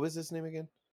 What was his name again?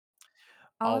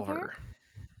 Oliver? Oliver,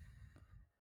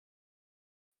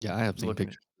 Yeah, I have you seen looking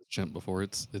at pictures of the chimp before.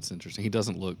 It's interesting. He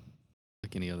doesn't look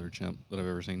like any other chimp that I've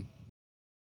ever seen.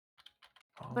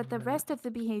 But the Oliver? rest of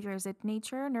the behavior, is it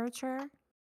nature, nurture?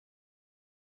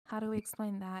 How do we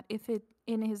explain that? If it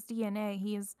in his DNA,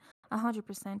 he is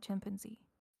 100% chimpanzee.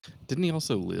 Didn't he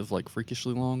also live like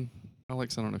freakishly long?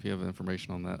 Alex, I don't know if you have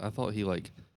information on that. I thought he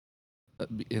like,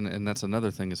 and that's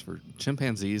another thing is for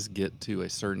chimpanzees get to a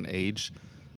certain age,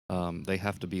 they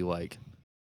have to be like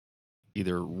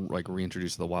either like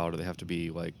reintroduced to the wild or they have to be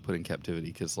like put in captivity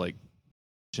because like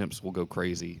chimps will go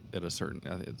crazy at a certain.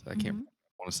 I can't Hmm.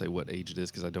 want to say what age it is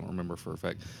because I don't remember for a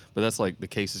fact. But that's like the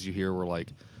cases you hear where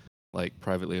like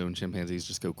privately owned chimpanzees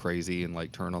just go crazy and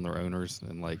like turn on their owners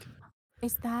and like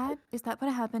Is that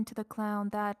what happened to the clown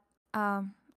that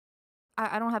um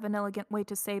I don't have an elegant way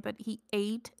to say, but he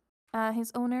ate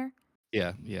his owner?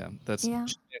 yeah, that's Yeah.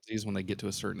 chimpanzees when they get to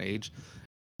a certain age.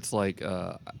 It's like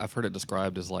I've heard it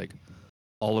described as like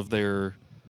all of their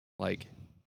like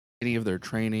any of their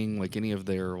training, like any of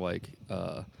their like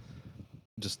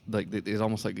just like it's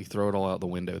almost like they throw it all out the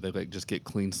window. They like just get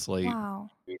clean slate Wow.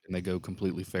 and they go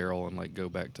completely feral and like go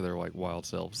back to their like wild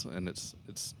selves. And it's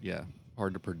yeah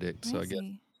hard to predict. So I guess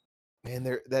Crazy.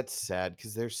 Man, that's sad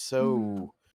because Mm-hmm.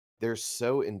 they're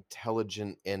so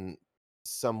intelligent and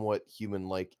somewhat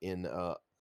human-like in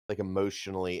like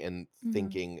emotionally and Mm-hmm.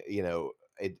 thinking.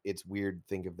 It's weird to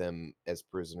think of them as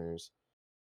prisoners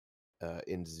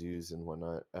in zoos and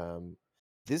whatnot.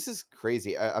 This is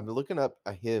crazy. I'm looking up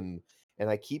a him, and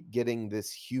I keep getting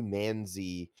this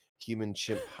humanzy human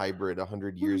chimp hybrid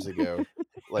 100 years ago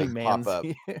like pop up.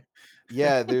 Humanzy.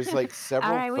 Yeah, there's like All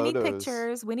several right, we need photos.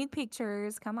 pictures. We need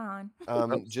pictures. Come on.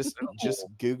 Just there's a just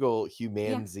whole Google Yeah,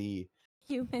 Human Z,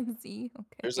 human Z.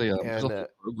 there's Okay. a and whole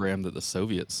program that the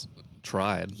Soviets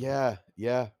tried. yeah,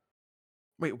 yeah.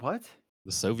 Wait, what?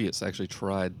 The Soviets actually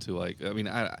tried to like. I mean,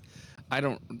 I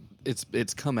don't.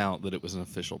 It's come out that it was an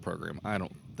official program. I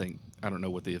don't know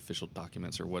what the official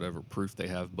documents or whatever proof they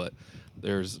have, but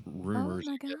there's Oh rumors,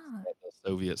 my I guess, God. that the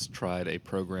Soviets tried a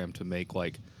program to make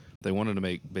like they wanted to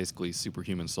make basically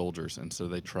superhuman soldiers, and so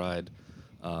they tried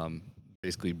um,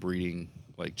 basically breeding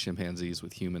like chimpanzees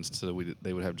with humans, so that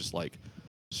they would have just like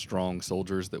strong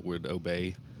soldiers that would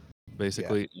obey Yeah.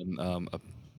 basically. And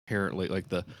apparently, like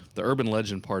the urban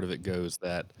legend part of it goes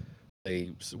that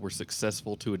were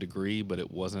successful to a degree, but it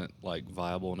wasn't like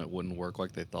viable and it wouldn't work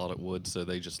like they thought it would. So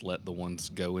they just let the ones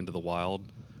go into the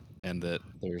wild, and that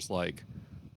there's like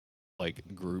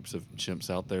groups of chimps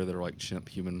out there that are like chimp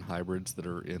human hybrids that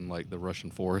are in like the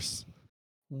Russian forests.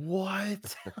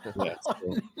 What? Yeah.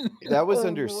 So, No That was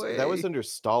way. under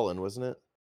Stalin, wasn't it?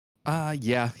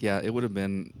 yeah, it would have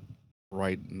been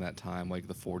right in that time, like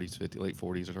the 40s, 50, late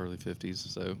 40s or early 50s.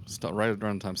 So right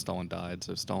around the time Stalin died.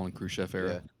 So Stalin Khrushchev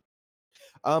era.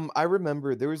 Yeah. I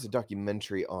remember there was a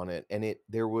documentary on it, and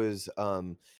there was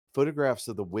photographs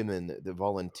of the women that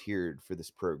volunteered for this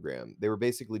program. They were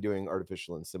basically doing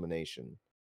artificial insemination.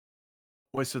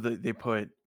 Wait, so they put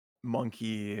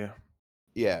monkey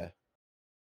Yeah,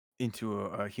 into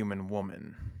a human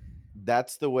woman.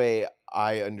 that's the way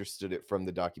I understood it from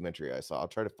the documentary I saw. I'll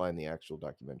try to find the actual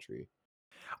documentary.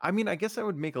 I mean, I guess that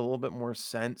would make a little bit more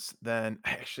sense than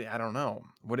actually, I don't know.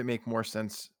 Would it make more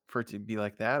sense for it to be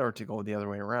like that or to go the other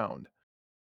way around?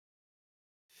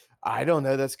 I don't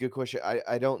know, that's a good question.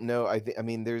 I don't know. I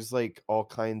mean, there's, like, all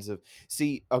kinds of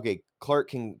see, okay, Clark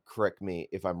can correct me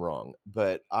if I'm wrong,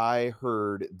 but I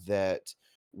heard that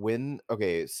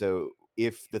so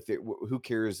if who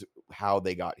cares how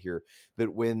they got here,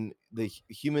 but when the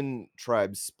human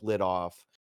tribes split off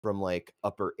from, like,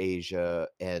 Upper Asia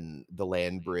and the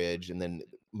land bridge and then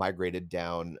migrated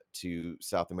down to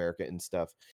South America and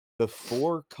stuff,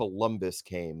 before Columbus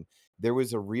came, there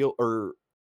was a real or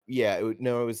yeah,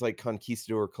 no, it was like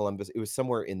Conquistador Columbus. It was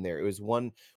somewhere in there. It was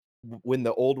when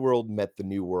the old world met the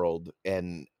new world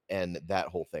and that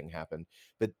whole thing happened.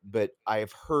 But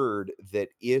I've heard that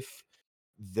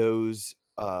those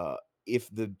if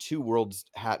the two worlds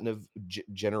hadn't have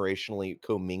generationally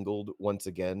commingled once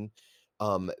again,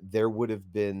 there would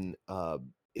have been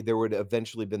there would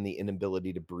eventually been the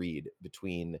inability to breed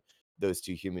between those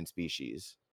two human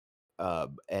species.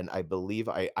 And I believe,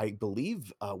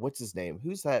 what's his name?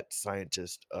 Who's that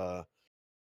scientist?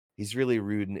 He's really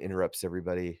rude and interrupts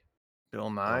everybody. Bill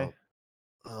Nye?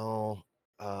 Uh, oh,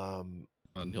 um,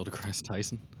 Neil deGrasse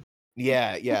Tyson.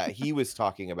 Yeah, yeah, he was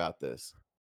talking about this.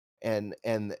 And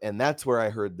that's where I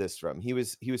heard this from. He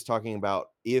was talking about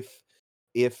if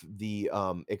the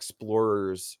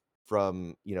explorers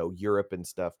from, Europe and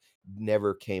stuff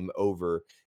never came over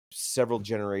several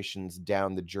generations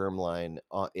down the germline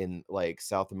in like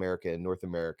South America and North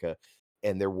America,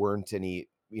 and there weren't any,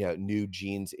 new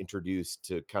genes introduced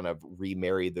to kind of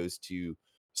remarry those two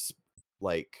s-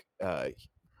 like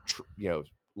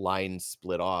lines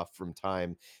split off from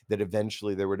time, that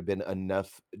eventually there would have been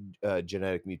enough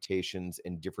genetic mutations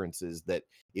and differences that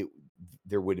it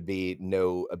there would be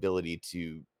no ability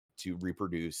to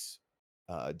reproduce,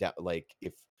 like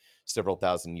if several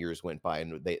thousand years went by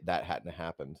and that hadn't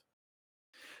happened.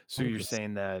 So I you're guess.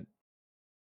 saying that,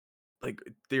 like,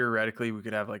 theoretically, we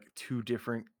could have, like, 2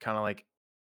 different kinda, like,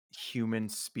 human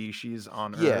species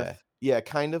on Yeah, Earth? yeah,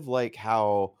 kind of like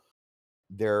how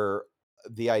there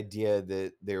the idea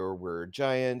that there were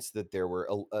giants, that there were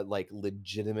like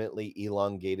legitimately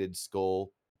elongated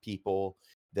skull people,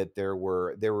 that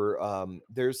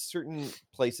there's certain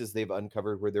places they've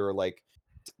uncovered where there were like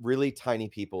really tiny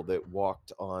people that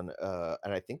walked on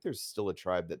and I think there's still a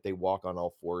tribe that they walk on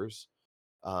all fours.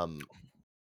 Um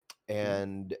Ooh.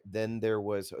 and then there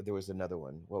was another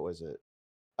one. What was it?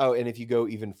 Oh, and if you go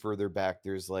even further back,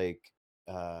 there's like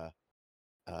uh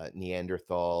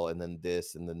Neanderthal, and then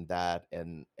this, and then that,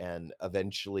 and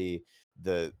eventually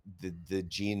the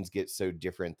genes get so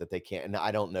different that they can't. And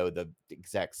I don't know the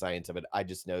exact science of it. I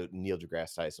just know Neil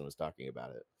deGrasse Tyson was talking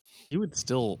about it. You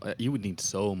would need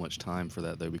so much time for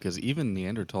that though, because even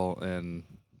Neanderthal and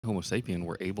Homo sapien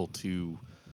were able to,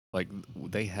 like,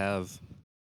 they have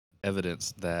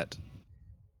evidence that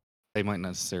they might not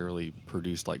necessarily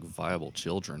produce like viable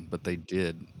children, but they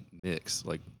did mix,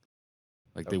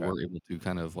 like they Okay. were able to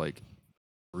kind of like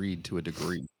breed to a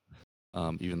degree,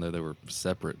 even though they were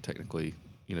separate technically,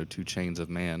 two chains of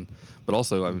man. But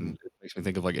also, I Mhm. mean, it makes me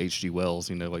think of like H.G. Wells,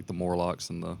 like the Morlocks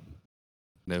and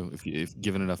if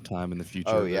given enough time in the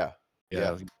Oh future, that yeah. Yeah.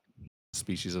 yeah,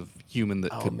 species of human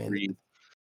that Oh could man, breed,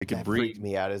 they could that freaked breed,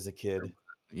 me out as a kid.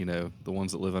 the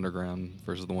ones that live underground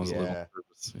versus the ones that live on Yeah.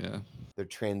 surface. Yeah. Their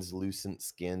translucent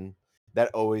skin.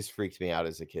 That always freaked me out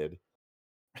as a kid.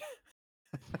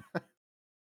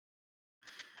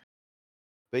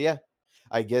 But yeah,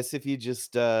 I guess if you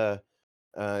just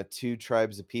two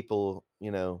tribes of people,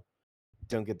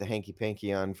 don't get the hanky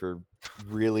panky on for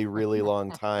really, really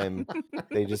long time,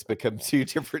 they just become two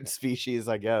different species,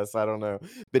 I guess. I don't know.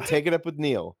 But take it up with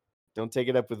Neil. Don't take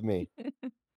it up with me.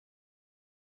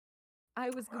 I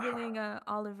was Googling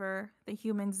Oliver the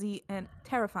human Z and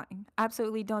terrifying.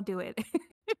 Absolutely don't do it.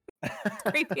 It's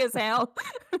creepy as hell.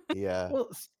 Yeah.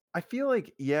 Well, I feel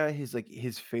like, yeah,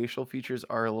 his facial features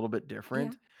are a little bit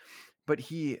Yeah. different, but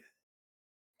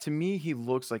to me, he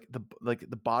looks like the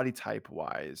body type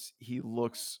wise, he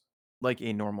looks like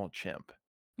a normal chimp.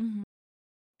 Mhm.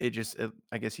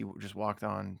 I guess he just walked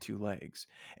on 2 legs.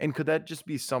 And could that just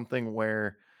be something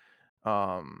where,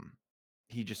 um,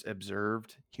 he just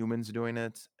observed humans doing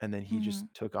it, and then he just Mhm.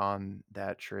 took on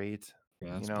that trait,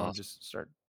 Yeah, that's possible. just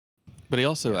start But he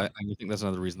also, yeah. I think that's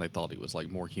another reason they thought he was like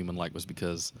more human-like, was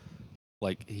because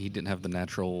like he didn't have the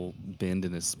natural bend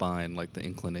in his spine, like the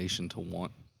inclination to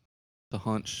want to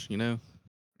hunch. Yeah.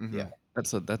 Mhm.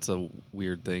 That's a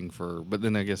weird thing for. But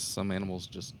then I guess some animals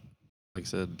just, like I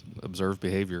said, observe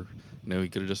behavior. He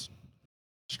could have just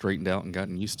straightened out and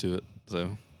gotten used to it.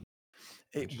 So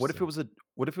Interesting.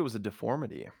 What if it was a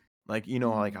deformity? Like,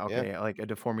 like, Mhm. Yeah. okay, like a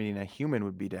deformity in a human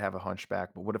would be to have a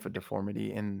hunchback, but what if a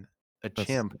deformity in a that's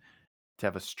chimp to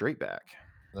have a straight back?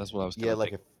 that's what I was kind Yeah, of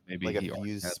thinking. Maybe like a he already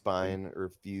fused had to. spine or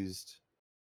fused.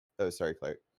 Oh, sorry,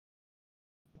 Clark.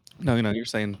 No, you're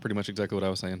saying pretty much exactly what I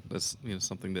was saying. That's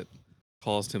something that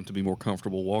caused him to be more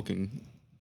comfortable walking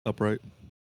upright.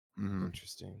 Mhm.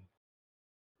 Interesting.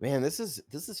 Man, this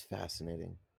is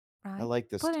fascinating. I Right. like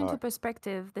To this put into talk.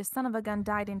 perspective, the son of a gun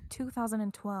died in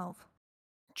 2012.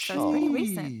 So it's pretty Oh,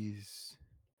 recent. Jeez.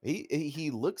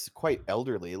 he looks quite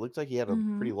elderly. It looks like he had a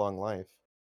pretty Mhm. long life.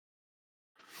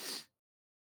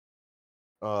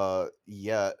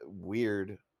 Yeah,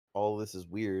 weird. All this is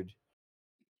weird.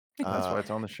 That's Uh why it's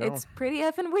on the show. It's pretty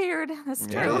effing weird. That's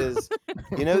it Yeah. true. is.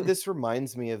 This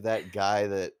reminds me of that guy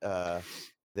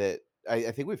that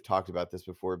I think we've talked about this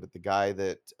before, but the guy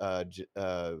that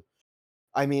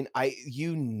I mean,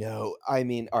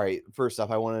 all right, first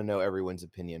off, I want to know everyone's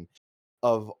opinion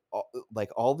of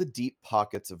like all the deep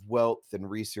pockets of wealth and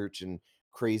research and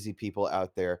crazy people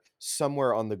out there.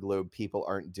 Somewhere on the globe, people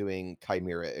aren't doing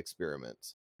chimera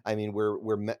experiments. I mean,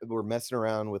 we're messing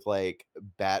around with like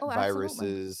bat Oh, absolutely.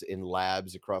 viruses in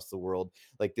labs across the world.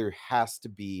 Like there has to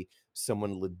be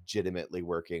someone legitimately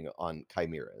working on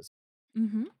chimeras.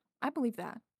 Mhm. I believe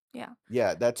that. Yeah.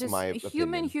 Yeah, that's Just my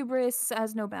human opinion. hubris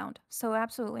has no bound. So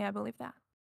absolutely, I believe that.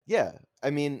 Yeah. I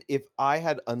mean, if I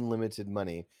had unlimited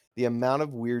money, the amount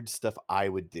of weird stuff I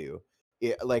would do,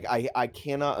 like I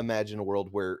cannot imagine a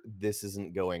world where this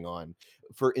isn't going on.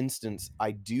 For instance,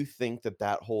 I do think that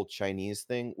that whole Chinese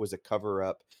thing was a cover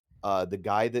up. The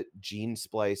guy that gene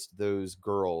spliced those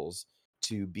girls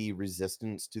to be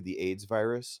resistant to the AIDS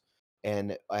virus,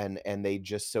 and they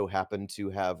just so happen to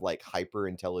have like hyper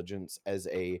intelligence as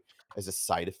a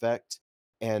side effect.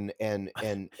 And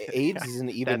AIDS Yeah,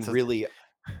 isn't even that's a really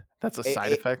that's a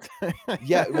side a effect.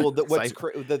 yeah, well, Side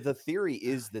the theory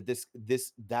is that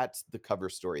this that's the cover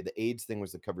story. The AIDS thing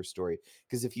was the cover story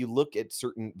because if you look at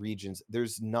certain regions,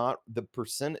 there's not the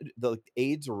percentage the like,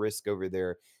 AIDS risk over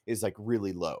there is like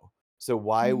really low. So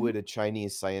why Mhm. would a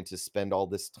Chinese scientist spend all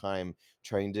this time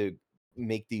trying to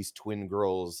make these twin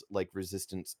girls like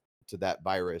resistant to that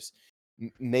virus?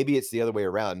 Maybe it's the other way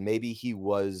around. Maybe he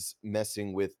was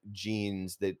messing with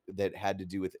genes that had to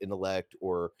do with intellect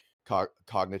or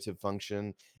cognitive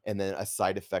function, and then a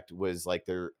side effect was like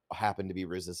there happened to be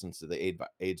resistance to the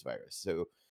AIDS virus. So,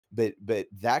 but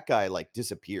that guy like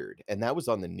disappeared, and that was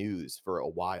on the news for a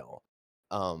while.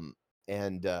 Um,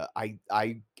 and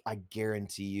I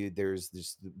guarantee you, there's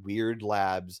this weird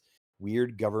labs,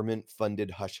 weird government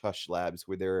funded hush hush labs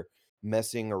where they're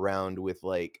messing around with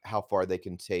like how far they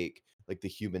can take like the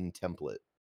human template.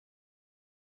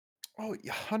 Oh,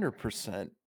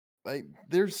 100%. Like,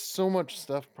 there's so much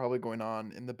stuff probably going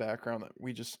on in the background that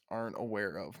we just aren't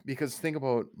aware of. Because think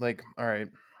about, like, all right,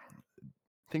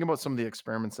 think about some of the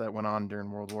experiments that went on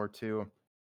during World War II,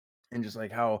 and just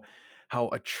like how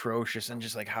atrocious and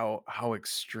just like how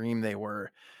extreme they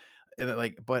were. And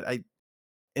like, but I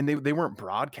and they weren't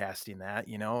broadcasting that,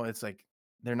 you know. It's like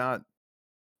they're not.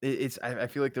 I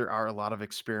feel like there are a lot of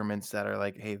experiments that are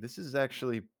like, hey, this is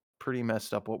actually pretty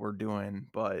messed up what we're doing,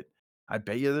 but I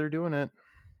bet you they're doing it.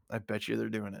 I bet you they're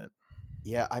doing it.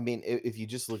 Yeah, I mean, if you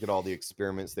just look at all the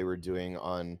experiments they were doing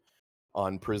on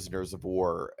prisoners of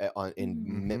war on in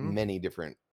Mhm. Mhm. many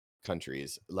different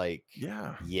countries, like,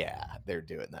 Yeah. yeah, they're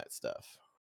doing that stuff.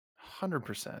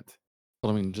 100%. But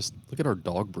I mean, just look at our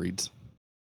dog breeds.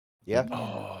 Like Yeah. Yeah.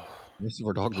 Oh, most of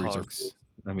our dog breeds are. pugs.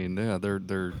 I mean, yeah,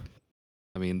 they're.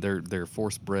 I mean, they're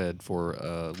force bred for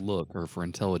look or for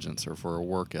intelligence or for a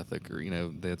work ethic or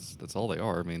that's all they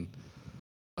are. I mean,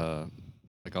 uh,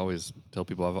 like I always tell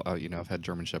people I've had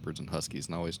German shepherds and huskies,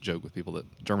 and I always joke with people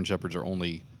that German shepherds are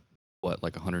only what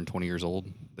like 120 years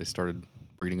old. They started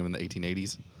breeding them in the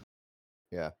 1880s.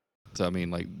 Yeah. So I mean,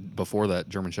 like before that,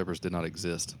 German shepherds did not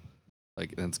exist.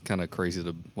 Like, and it's kind of crazy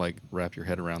to like wrap your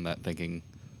head around that, thinking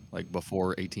like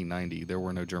before 1890 there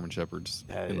were no German shepherds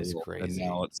That in the is world, and crazy.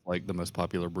 now it's like the most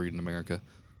popular breed in America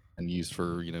and used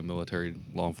for military,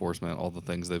 law enforcement, all the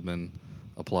things they've been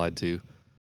applied to.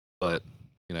 But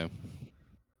you know,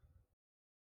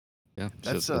 yeah,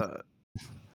 That's it's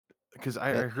because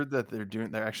Eh, I heard that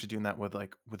they're actually doing that with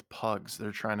like with pugs.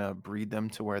 They're trying to breed them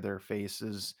to where their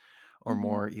faces are Mhm.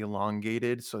 more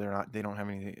elongated, so they don't have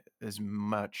any as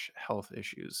much health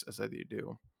issues as they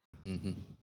do. hmm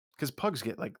Because pugs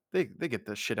get like they get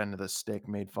the shit end of the stick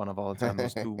made fun of all the time.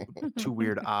 Those two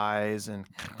weird eyes and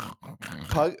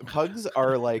Pugs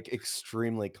are like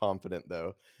extremely confident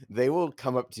though. They will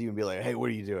come up to you and be like, "Hey, what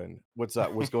are you doing? What's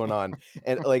up? What's going on?"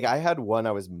 And like I had one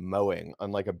I was mowing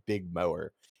on like a big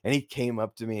mower, and he came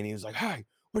up to me and he was like, "Hi,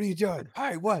 what are you doing?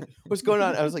 Hi, what? What's going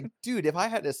on?" I was like, "Dude, if I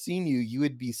hadn't seen you, you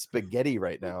would be spaghetti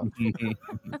right now."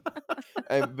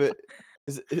 But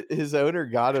his owner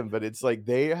got him, but it's like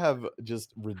they have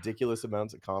just ridiculous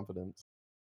amounts of confidence.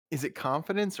 is it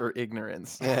confidence or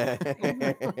ignorance?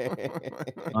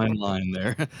 fine line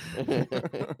there.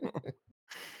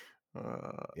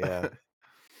 uh, Yeah.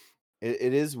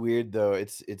 It is weird though.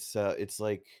 It's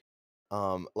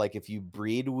like if you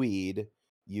breed weed,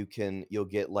 you'll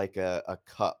get like a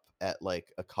cup at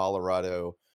like a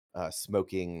Colorado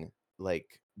smoking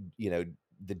like you know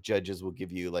the judges will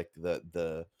give you like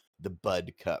the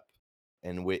bud cup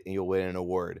and you'll win an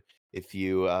award. If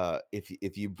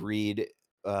you breed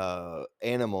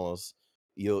animals,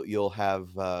 you'll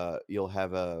have a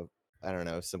I don't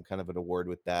know, some kind of an award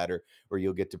with that or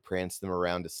you'll get to prance them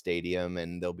around a stadium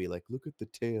and they'll be like, "Look at the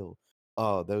tail.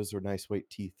 Oh, those are nice white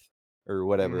teeth," or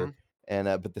whatever. mhm. And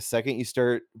but the second you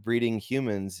start breeding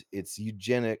humans, it's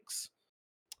eugenics.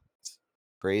 It's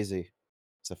crazy.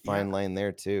 It's a Yeah, fine line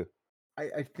there too.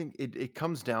 I think it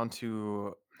comes down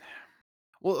to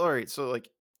well, all right, so like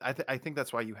I think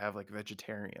that's why you have like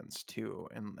vegetarians too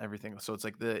and everything. So it's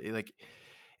like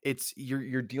it's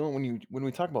you're dealing when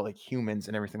we talk about like humans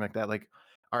and everything like that. Like,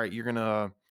 all right,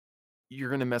 you're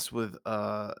gonna mess with,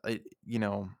 you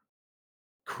know,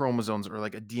 chromosomes or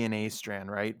like a DNA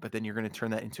strand, right? But then you're gonna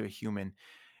turn that into a human.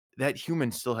 That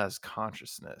human still has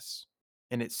consciousness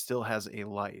and it still has a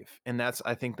life. And that's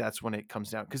I think that's when it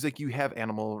comes down because like you have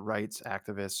animal rights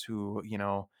activists who,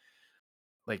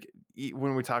 like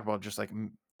when we talk about just like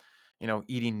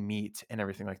eating meat and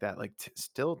everything like that, like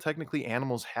still technically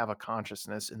animals have a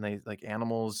consciousness and they like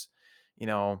animals, you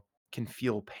know, can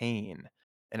feel pain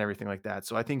and everything like that.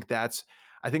 So I think that's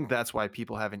why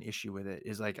people have an issue with it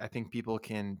is like I think people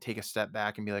can take a step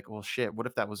back and be like, well shit, what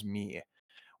if that was me?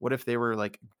 What if they were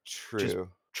like just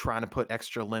True. trying to put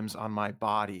extra limbs on my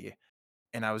body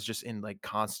and I was just in like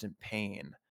constant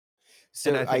pain?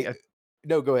 And So I think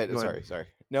no, go ahead. go ahead. Sorry, sorry.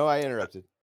 No, I interrupted.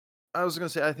 I was gonna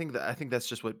say I think that's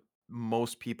just what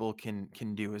most people can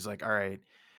do is like, all right,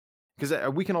 because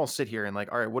we can all sit here and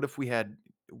like, all right, what if we,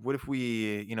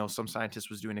 some scientist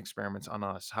was doing experiments on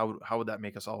us? How would that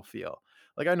make us all feel?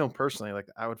 Like, I know personally, like,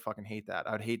 I would fucking hate that.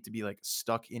 I would hate to be like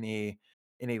stuck in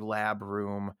a lab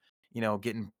room,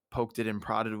 getting poked at and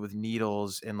prodded with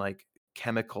needles and like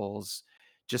chemicals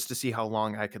just to see how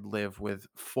long I could live with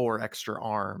 4 extra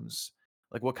arms.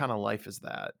 Like, what kind of life is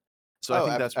that? So I Oh,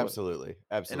 think that's what, absolutely,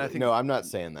 and I absolutely. think, No, I'm not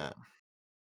saying that.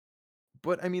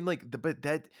 but I mean, like, but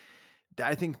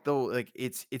I think though, like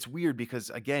it's weird because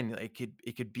again, it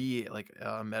could be like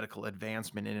a medical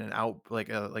advancement in an out like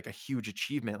a huge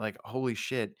achievement. Like holy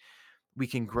shit, we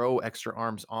can grow extra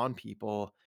arms on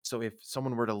people. So if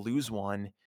someone were to lose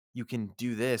one, you can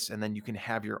do this, and then you can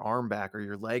have your arm back or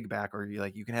your leg back, or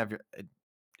you can have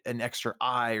an extra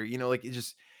eye, or like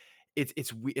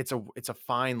it's a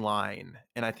fine line,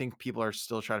 and I think people are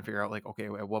still trying to figure out like okay,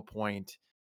 at what point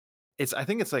I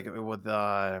think it's like with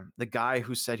the guy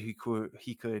who said he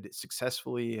could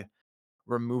successfully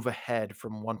remove a head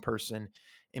from one person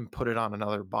and put it on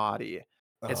another body.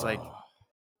 It's like Oh,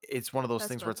 it's one of those That's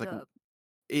things where it's fucked like up.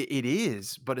 it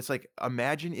is, but it's like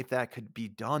imagine if that could be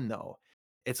done though.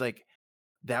 It's like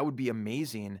that would be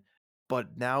amazing.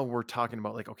 But now we're talking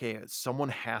about like, okay, someone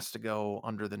has to go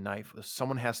under the knife.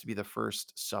 Someone has to be the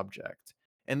first subject.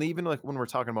 And even like when we're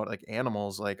talking about like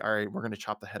animals, like, all right, we're gonna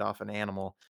chop the head off an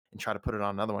animal and try to put it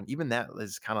on another one. Even that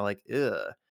is kind of like,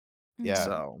 ugh. yeah.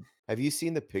 Mhm. So Have you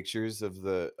seen the pictures of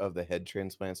the head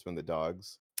transplants from the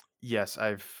dogs? yes,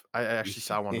 I actually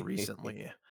saw one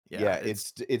recently. Yeah, Yeah,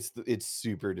 it's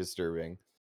super disturbing.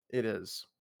 it is.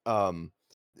 Um,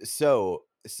 so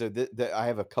I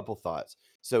have a couple thoughts.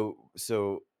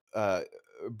 So uh,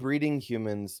 breeding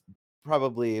humans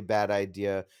probably a bad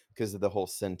idea because of the whole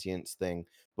sentience thing.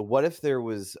 But what if there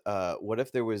was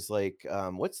like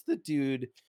what's the dude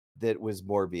that was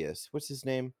Morbius? What's his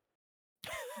name?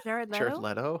 Jared Jared Leto?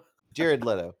 Leto. Jared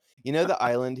Leto. You know the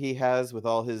island he has with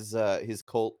all his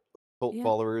cult Yeah.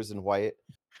 followers in white?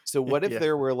 So what if Yeah.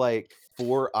 there were like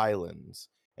 4 islands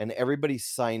and everybody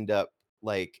signed up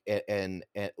like and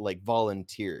like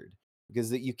volunteered?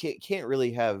 Because you can't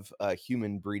really have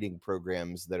human breeding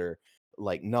programs that are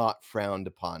like not frowned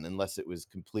upon unless it was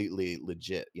completely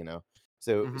legit, you know?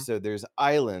 So Hmm. there's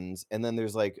islands and then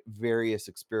there's like various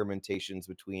experimentations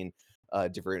between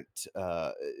different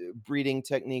breeding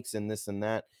techniques and this and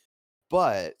that,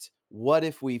 but what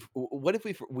if we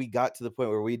got to the point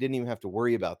where we didn't even have to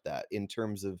worry about that in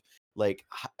terms of like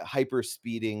hyper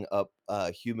speeding up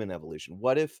human evolution?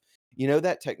 What if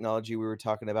that technology we were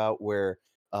talking about where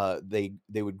they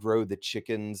would grow the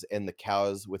chickens and the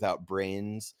cows without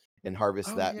brains and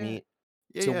harvest Oh that yeah. meat?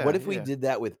 Yeah. So what Yeah. if we Yeah. did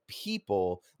that with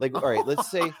people? Like, all right, let's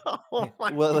say, Oh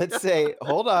my well, let's god. say, Oh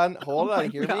hold on, my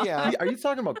hear god. me out. Are you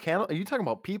talking about Are you talking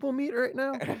about people meat right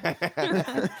now?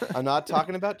 I'm not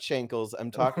talking about chankles.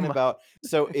 I'm Oh talking my. about,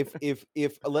 so if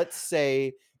let's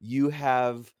say you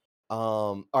have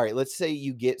all right, let's say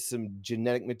you get some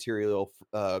genetic material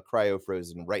cryo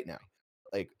frozen right now.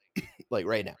 Like like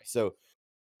right now. So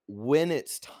when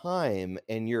it's time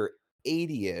and you're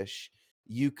 80ish,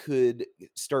 you could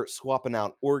start swapping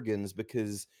out organs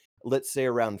because let's say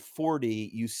around 40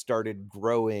 you started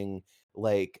growing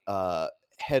like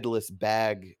headless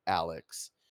bag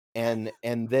Alex. And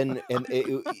then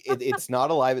it's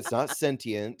not alive, it's not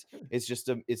sentient, it's just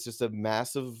a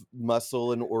massive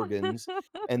muscle and organs.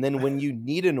 And then when you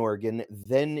need an organ,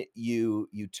 then you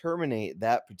terminate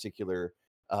that particular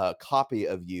copy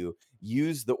of you,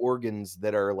 use the organs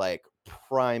that are like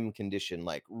prime condition,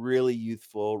 like really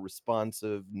youthful,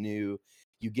 responsive, new.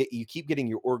 You keep getting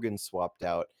your organs swapped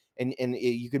out, and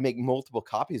you can make multiple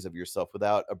copies of yourself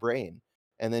without a brain,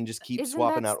 and then just keep Isn't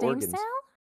swapping that out stem organs. cell?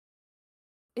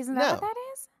 Isn't that what No, that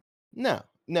is? no,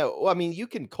 no. Well, I mean, you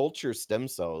can culture stem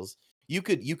cells. You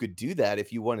could do that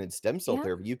if you wanted stem cell Yeah.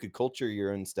 therapy. You could culture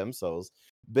your own stem cells,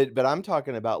 but I'm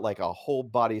talking about like a whole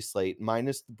body slate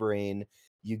minus the brain.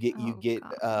 You Oh get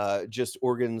gosh. just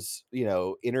organs,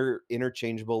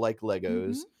 interchangeable like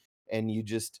Mhm. Legos, and you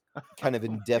just kind of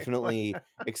Wait, what? indefinitely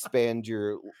expand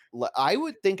your. I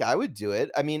would think I would do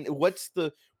it. I mean, what's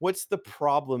the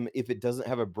problem if it doesn't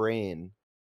have a brain?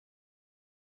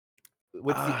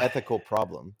 What's the Uh, ethical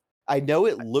problem? I know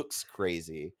it looks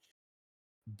crazy,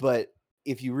 but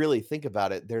if you really think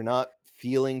about it, they're not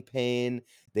feeling pain,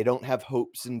 they don't have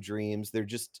hopes and dreams, they're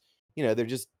just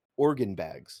organ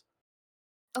bags.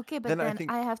 Okay, but then I then think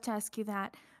I have to ask you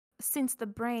that since the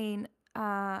brain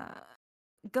uh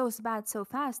goes bad so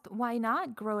fast, why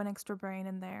not grow an extra brain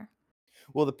in there?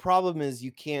 Well, the problem is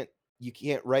you can't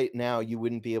right now, you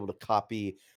wouldn't be able to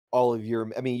copy all of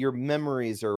your I mean, your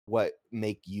memories are what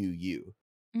make you you.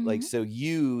 Like, Mhm. so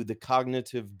you, the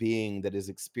cognitive being that is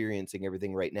experiencing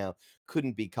everything right now,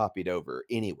 couldn't be copied over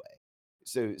anyway.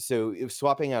 So if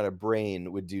swapping out a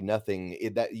brain would do nothing,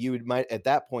 that you would might at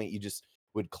that point you just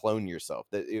would clone yourself.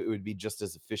 That it would be just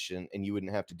as efficient and you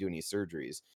wouldn't have to do any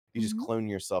surgeries. You just Mhm. clone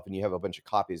yourself and you have a bunch of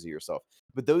copies of yourself.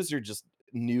 But those are just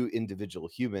new individual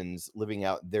humans living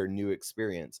out their new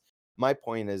experience. My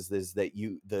point is that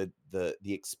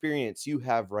the experience you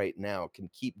have right now can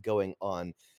keep going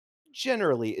on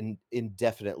generally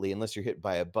indefinitely unless you're hit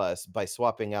by a bus by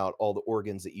swapping out all the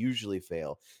organs that usually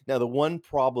fail. Now, the one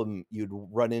problem you'd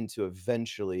run into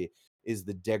eventually is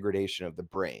the degradation of the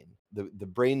brain. The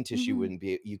brain tissue Mhm. wouldn't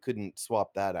be you couldn't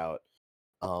swap that out.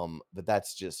 But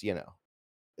that's just,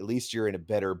 at least you're in a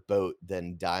better boat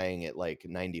than dying at like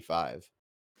 95.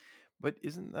 but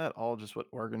isn't that all just what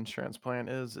organ transplant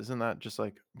is? Isn't that just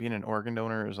like being an organ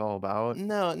donor is all about?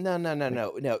 No, no, no, no, Like,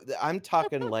 no, no. I'm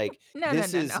talking like No, no, this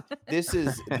no, no. is this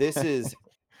is this is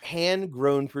hand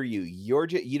grown for you.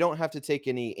 You don't have to take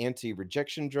any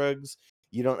anti-rejection drugs.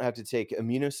 You don't have to take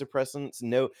immunosuppressants.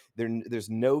 No, there's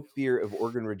no fear of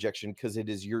organ rejection because it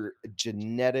is your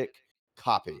genetic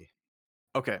copy.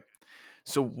 okay,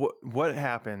 so what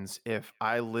happens if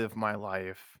I live my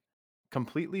life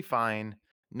completely fine?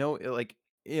 No, like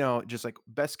just like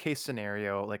best case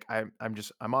scenario, like I'm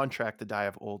on track to die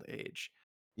of old age,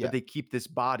 but Yeah. they keep this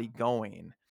body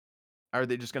going. Are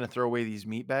they just gonna throw away these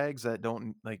meat bags that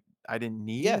don't like I didn't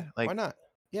Yeah, need? why Like, not?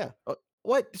 Yeah.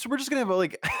 what? So we're just gonna have a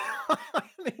like,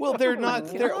 Well, they're Oh my not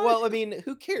they're what? well, I god. mean,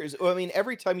 who cares? Well, I mean,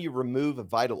 every time you remove a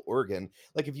vital organ,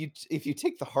 like if you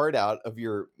take the heart out of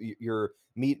your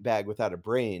meat bag without a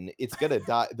brain, it's gonna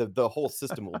die. The whole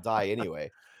system will die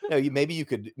anyway. No, maybe you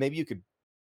could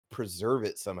preserve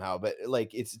it somehow, but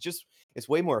like it's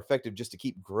way more effective just to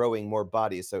keep growing more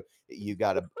bodies. So you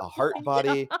got a heart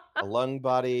body, a lung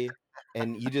body,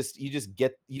 and you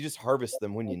just harvest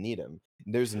them when you need them.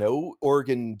 There's no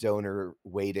organ donor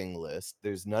waiting list.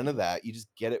 There's none of that. You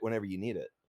just get it whenever you need it.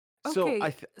 So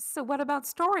Okay, so what about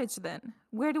storage then?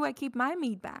 Where do I keep my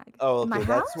meat bag? Oh, In my okay.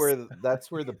 house?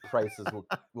 That's where the prices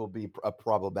will be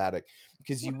problematic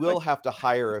because you will have to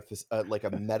hire like a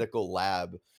medical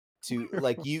lab to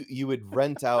like you would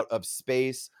rent out of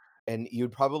space, and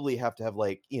you'd probably have to have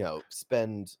like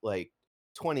spend like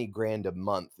 20 grand a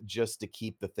month just to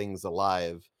keep the things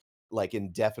alive like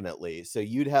indefinitely. So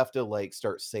you'd have to like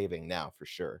start saving now for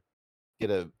sure. Get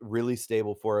a really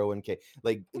stable 401k,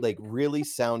 like really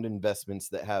sound investments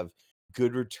that have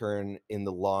good return in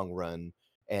the long run,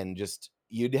 and just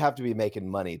you'd have to be making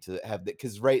money to have that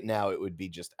because right now it would be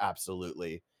just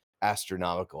absolutely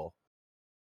astronomical.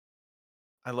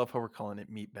 I love how we're calling it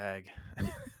meat bag.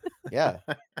 Y- Yeah.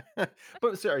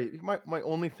 But sorry, my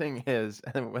only thing is,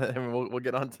 and we'll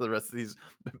get on to the rest of these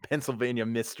Pennsylvania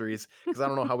mysteries because I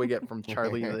don't know how we get from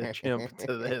Charlie the Chimp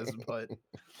to this, but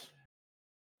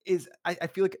I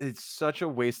feel like it's such a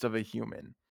waste of a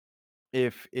human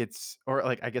if it's or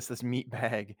like I guess this meat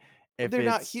bag if They're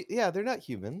not it's they're not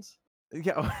humans.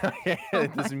 Oh yeah,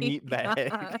 this my meat bag.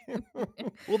 god.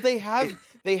 Well, they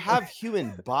have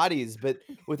human bodies, but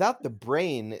without the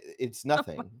brain, it's Oh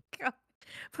my nothing. god.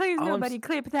 Please all I'm nobody s-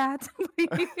 clip that.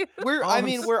 Please. We're all I I'm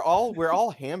mean, s- we're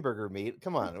all hamburger meat.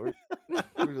 Come on.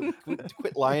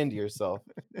 Quit lying to yourself.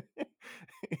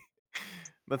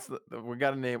 That's we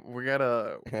gotta name we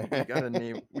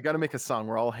gotta make a song.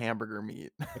 We're all hamburger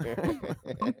meat.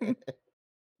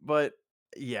 But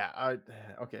yeah,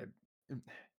 okay.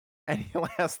 Any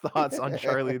last thoughts on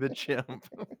Charlie the Chimp?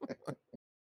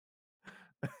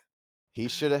 He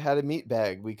should have had a meat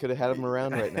bag. We could have had him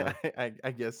around right now.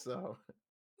 I guess so.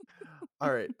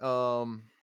 All right.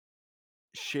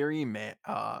 Sherry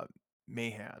Mahan.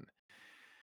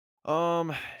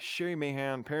 Sherry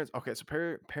Mahan, parents. Okay, so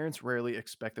parents rarely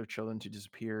expect their children to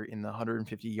disappear in the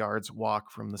 150 yards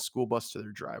walk from the school bus to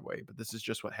their driveway, but this is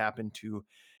just what happened to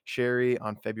Sherry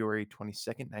on February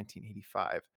 22nd,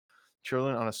 1985.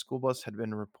 Children on a school bus had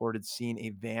been reported seeing a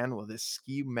van with a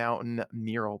ski mountain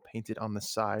mural painted on the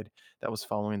side that was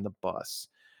following the bus.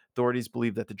 Authorities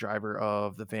believe that the driver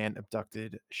of the van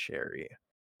abducted Sherry.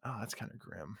 Oh, that's kind of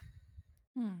grim.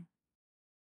 Hmm.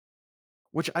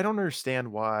 Which I don't understand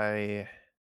why.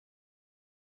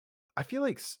 I feel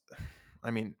like,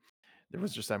 I mean, there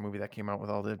was just that movie that came out with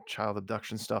all the child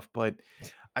abduction stuff, but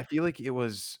I feel like it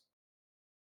was,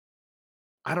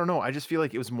 I don't know. I just feel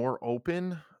like it was more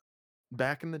open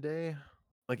back in the day.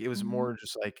 Like it was Mhm. more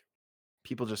just like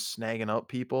people just snagging up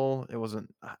people. It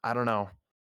wasn't, I don't know.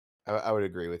 I would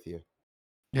agree with you.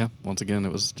 Yeah, once again,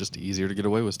 it was just easier to get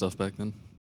away with stuff back then.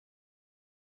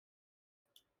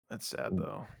 That's sad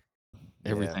though.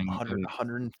 Yeah. Everything, I 100, mean,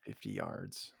 150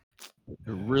 yards. it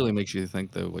really makes you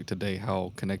think though, like today,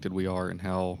 how connected we are and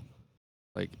how,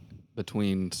 like,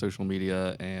 between social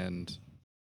media and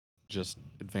just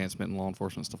advancement in law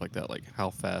enforcement stuff like that, like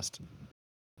how fast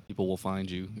people will find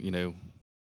you.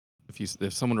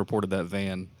 If someone reported that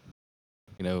van,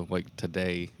 like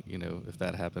today, if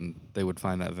that happened, they would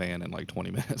find that van in like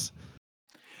 20 minutes.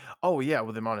 Oh yeah,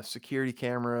 with the amount of security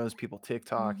cameras, people Mhm.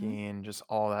 TikToking, just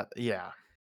all that. Yeah.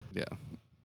 Yeah,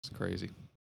 it's crazy.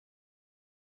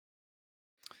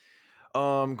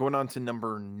 Going on to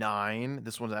number 9.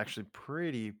 This one's actually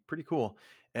pretty cool.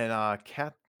 And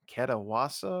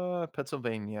Catawassa,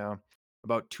 Pennsylvania,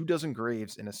 about 2 dozen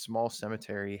graves in a small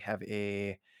cemetery have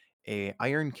a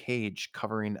iron cage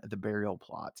covering the burial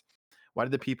plot. Why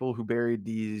did the people who buried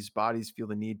these bodies feel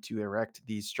the need to erect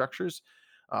these structures?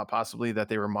 Possibly that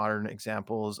they were modern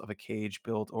examples of a cage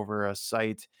built over a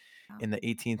site Wow. in the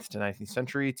 18th to 19th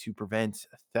century to prevent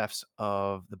thefts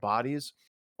of the bodies,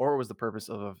 or was the purpose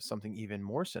of something even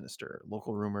more sinister?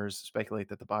 Local rumors speculate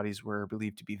that the bodies were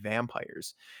believed to be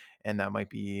vampires, and that might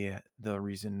be the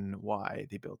reason why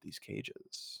they built these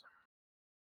cages.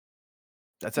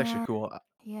 That's actually Uh, cool.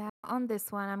 yeah, on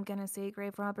this one, I'm gonna say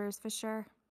grave robbers for sure.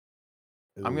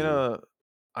 I'm Ooh. gonna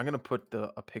I'm gonna put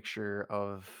a picture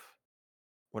of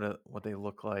what they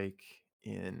look like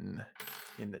in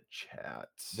the chat.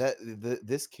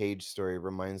 This cage story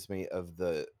reminds me of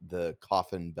the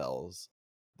coffin bells.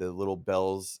 The little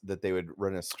bells that they would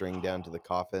run a string down to the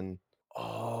coffin.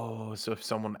 Oh, so if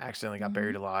someone accidentally got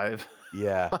buried Mhm. alive.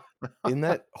 Yeah. Isn't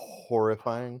that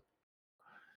horrifying?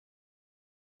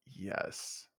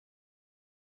 Yes.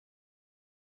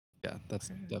 Yeah, that's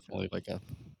Mhm. definitely like a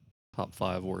top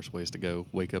 5 worst ways to go.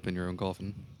 Wake up in your own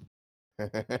coffin.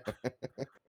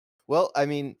 Well, I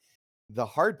mean, the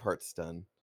hard part's done.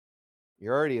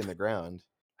 You're already in the ground.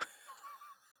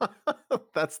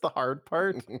 That's the hard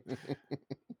part.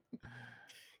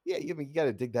 Yeah, I mean, you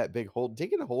gotta dig that big hole.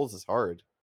 Digging holes is hard.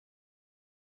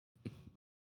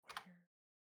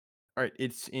 All right,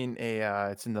 it's in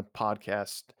the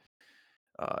podcast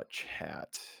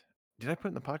chat. Did I put it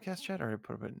in the podcast chat or did I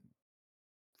put it in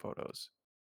photos?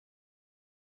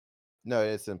 No,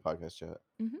 it's in podcast chat.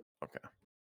 Mhm. Okay.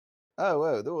 Oh,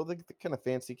 whoa. Well, look at the kind of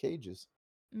fancy cages.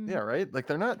 Yeah, Mhm. right? Like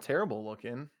they're not terrible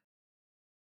looking.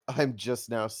 I'm just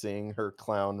now seeing her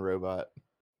clown robot.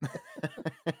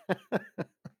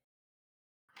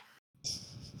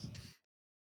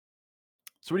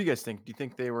 So what do you guys think? Do you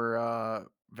think they were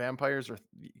vampires or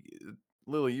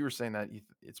Lily, you were saying that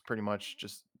it's pretty much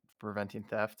just preventing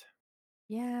theft.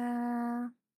 Yeah,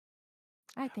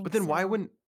 I But think then so.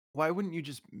 why wouldn't you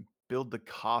just build the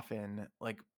coffin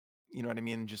like, you know what I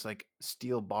mean, just like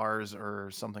steel bars or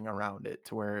something around it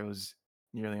to where it was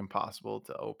nearly impossible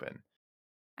to open.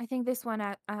 I think this one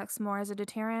acts more as a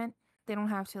deterrent. They don't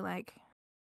have to like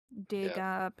dig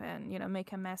Yeah. up and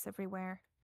make a mess everywhere.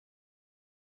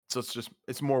 So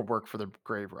it's more work for the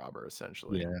grave robber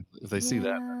essentially. Yeah. If they see that,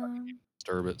 they're not Yeah. gonna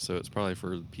disturb it, so it's probably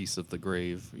for the peace of the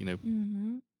grave,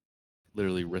 Mhm.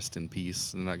 literally rest in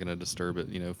peace. They're not gonna disturb it.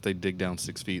 If they dig down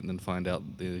 6 feet and then find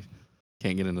out they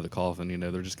can't get into the coffin,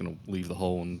 they're just gonna leave the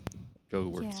hole and go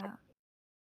where Yeah.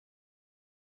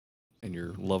 and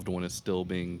your loved one is still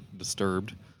being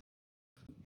disturbed.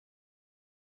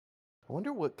 I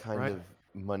wonder what kind Right? of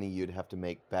money you'd have to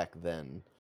make back then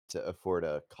to afford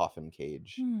a coffin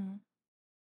cage. Hmm.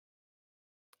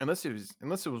 Unless it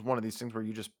was one of these things where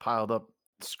you just piled up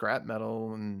scrap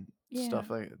metal and Yeah. stuff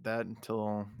like that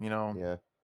until, Yeah.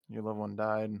 your loved one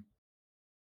died.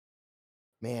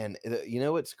 Man, you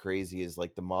know what's crazy is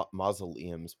like the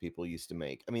mausoleums people used to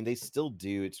make. I mean, they still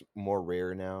do. It's more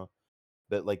rare now,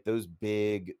 but like those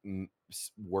big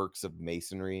works of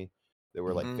masonry There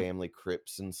were like Mhm. family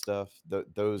crypts and stuff.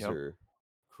 Those Yep. are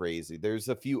crazy. There's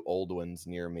a few old ones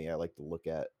near me I like to look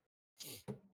at.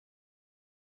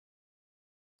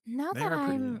 Now They that are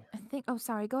pretty. I think, oh,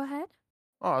 sorry, go ahead.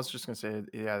 Oh, I was just gonna say,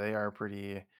 yeah, they are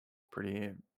pretty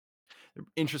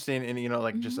interesting, and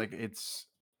like just Hmm. like it's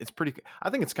pretty. I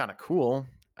think it's kind of cool.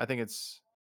 I think it's,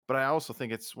 but I also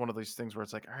think it's one of these things where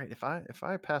it's like, all right, if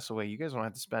I pass away, you guys don't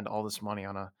have to spend all this money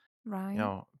on a you Right.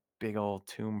 know big old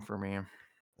tomb for me.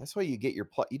 That's why you get your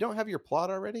plot. You don't have your plot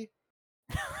already?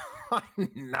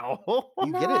 No.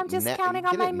 You get No, it I'm just now. You counting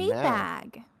on get my it meat now.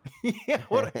 bag. Yeah.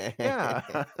 What?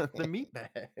 Yeah. The meat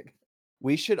bag.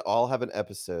 We should all have an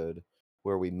episode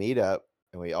where we meet up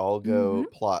and we all Hmm. go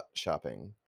plot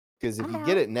shopping. Because if I'm you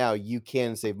get down. it now, you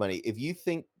can save money. If you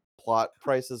think plot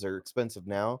prices are expensive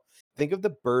now, think of the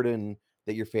burden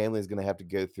that your family is going to have to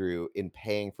go through in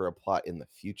paying for a plot in the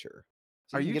future.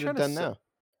 So Are you can you get it trying to done sell?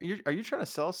 now. Are you trying to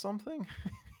sell something?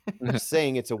 I'm just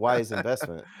saying it's a wise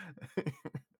investment.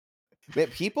 Man,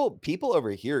 people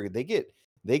over here, they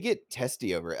get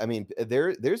testy over it. I mean,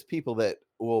 there's people that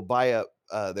will buy up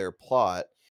their plot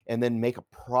and then make a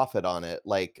profit on it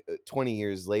like 20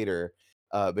 years later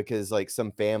because like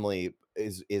some family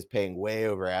is paying way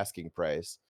over asking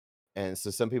price. And so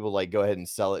some people like go ahead and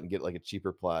sell it and get like a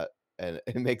cheaper plot and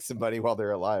make some money while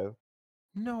they're alive.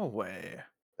 No way.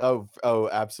 Oh,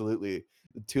 absolutely.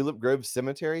 The Tulip Grove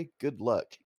Cemetery, good luck.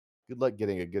 Good luck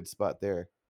getting a good spot there.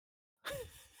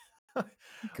 My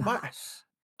Gosh.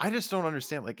 I just don't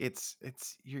understand. Like it's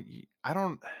I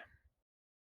don't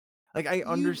like I Are you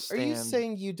understand.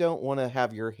 saying you don't wanna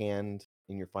have your hand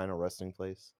in your final resting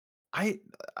place? I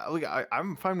like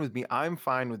I'm fine with me. I'm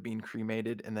fine with being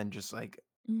cremated and then just like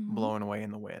Hmm. blown away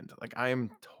in the wind. Like I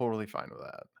am totally fine with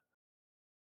that.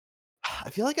 I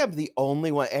feel like I'm the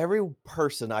only one. Every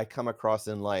person I come across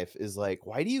in life is like,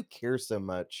 "Why do you care so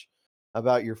much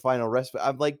about your final rest?"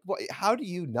 I'm like, "What? How do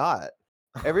you not?"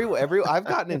 Every I've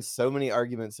gotten in so many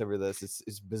arguments over this.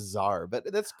 It's bizarre,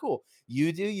 but that's cool.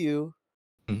 You do you.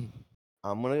 Mhm.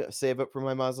 I'm gonna save up for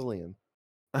my mausoleum.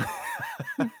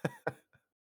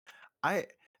 I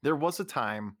There was a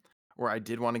time where I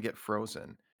did want to get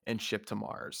frozen and shipped to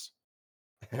Mars.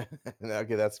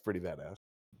 Okay, that's pretty badass.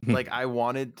 Like I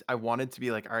wanted to be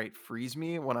like, all right, freeze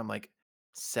me when I'm like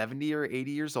 70 or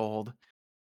 80 years old,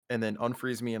 and then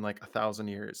unfreeze me in like 1,000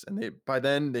 years. And by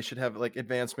then they should have like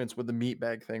advancements with the meat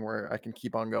bag thing where I can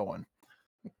keep on going.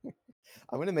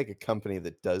 I'm gonna make a company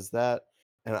that does that,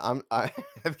 and I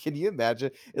can you imagine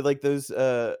it like those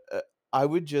I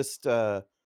would just I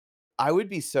would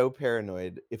be so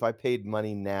paranoid if I paid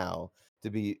money now to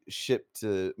be shipped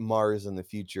to Mars in the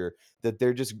future that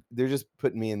they're just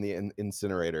putting me in the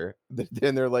incinerator.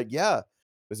 Then they're like, "Yeah, it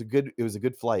was a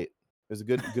good flight. It was a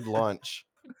good launch."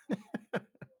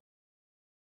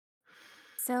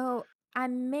 So I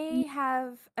may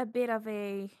have a bit of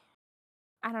a,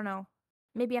 I don't know,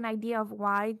 maybe an idea of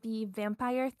why the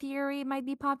vampire theory might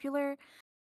be popular.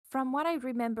 From what I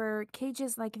remember,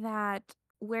 cages like that,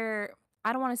 where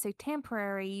I don't want to say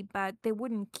temporary, but they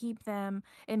wouldn't keep them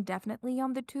indefinitely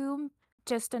on the tomb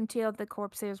just until the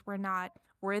corpses were not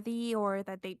worthy or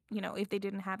that they, if they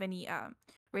didn't have any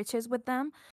riches with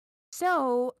them.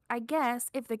 So I guess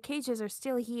if the cages are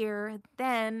still here,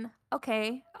 then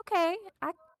okay,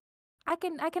 I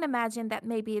can imagine that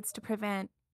maybe it's to prevent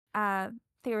a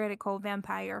theoretical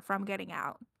vampire from getting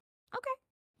out.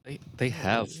 Okay. They Oh,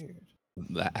 have weird.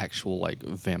 the actual like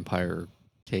vampire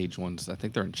cage ones. I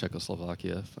think they're in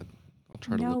Czechoslovakia. I'll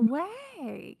try to No look.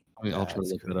 way. I'll try to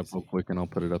That's look that up real crazy. quick, and I'll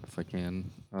put it up if I can.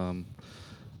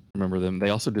 Remember them?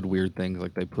 They also did weird things,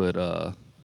 like they put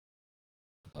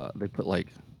like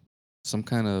some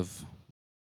kind of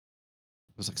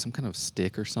it was like some kind of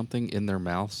stick or something in their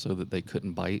mouth so that they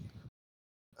couldn't bite.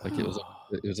 Like it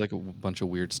was like a bunch of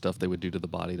weird stuff they would do to the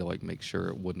body to like make sure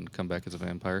it wouldn't come back as a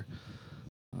vampire.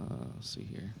 Let's see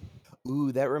here.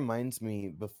 Ooh, that reminds me,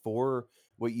 before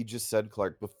what you just said,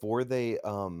 Clark, before they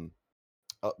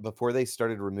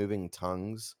started removing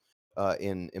tongues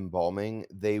in embalming,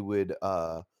 they would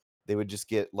just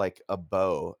get like a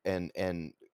bow and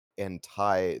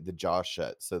tie the jaw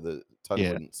shut so the tongue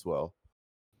Yeah, wouldn't swell.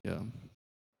 yeah.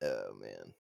 Oh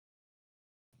man.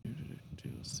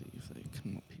 Let's see if they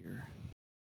come up here.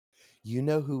 You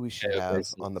know who we should Yeah, okay. have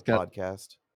So on the it's got.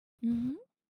 podcast? Mhm.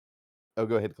 Oh,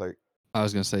 go ahead, Clark. I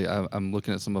was gonna say I'm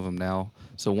looking at some of them now.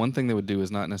 So one thing they would do is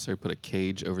not necessarily put a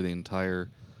cage over the entire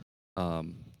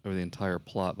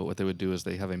plot, but what they would do is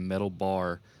they have a metal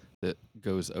bar that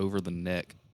goes over the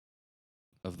neck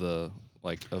of the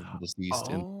deceased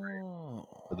in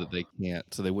so that Oh. they can't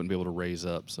so they wouldn't be able to raise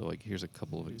up. So like here's a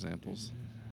couple of examples.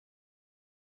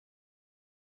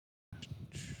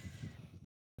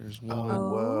 There's Oh, one,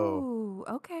 whoa.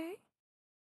 Oh, okay.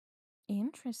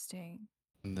 Interesting.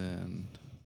 and then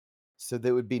So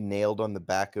they would be nailed on the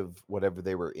back of whatever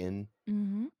they were in?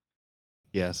 Mm-hmm.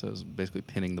 yeah, so it's basically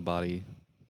pinning the body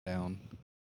down.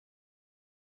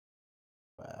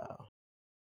 Wow.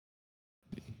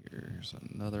 Here's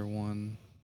another one.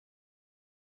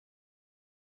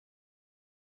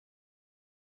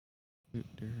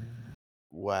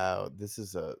 Wow, this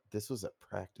was a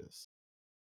practice.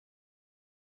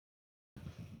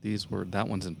 That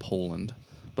one's in Poland,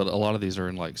 but a lot of these are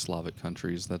in like Slavic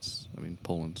countries.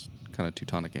 Poland's kind of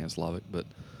Teutonic and Slavic, but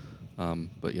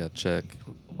yeah, Czech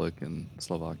Republic and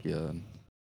Slovakia, and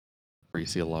where you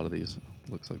see a lot of these.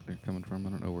 Looks like they're coming from. I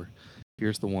don't know where.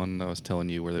 Here's the one I was telling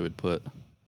you where they would put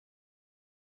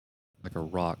like a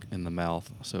rock in the mouth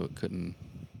so it couldn't.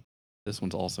 This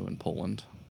one's also in Poland.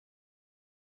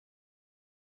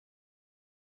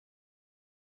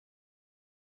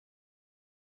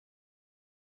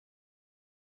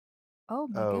 Oh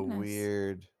my Oh, goodness.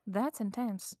 weird. That's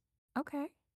intense. Okay.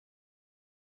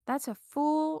 That's a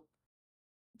full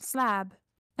slab.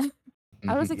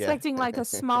 I was Yeah. expecting like a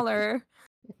smaller,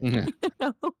 you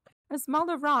know, a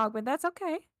smaller rock, but that's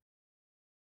okay.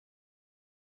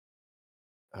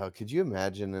 Oh, could you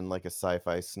imagine in like a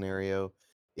sci-fi scenario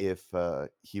if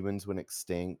humans went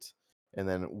extinct and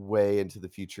then way into the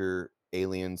future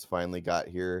aliens finally got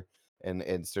here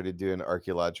and started doing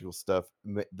archaeological stuff?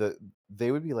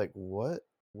 They would be like, What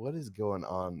is going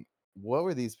on? What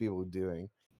were these people doing?"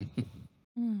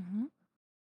 Mm-hmm.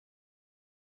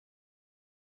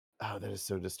 Oh, that is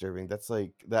so disturbing. That's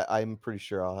like that. I'm pretty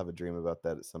sure I'll have a dream about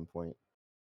that at some point.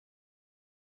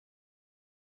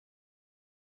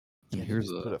 And Yeah, they here's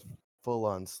just a put a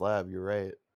full-on slab. You're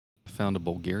right. found a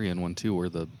Bulgarian one too, where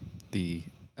the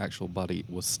actual body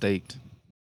was staked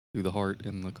through the heart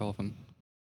in the coffin.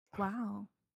 Wow.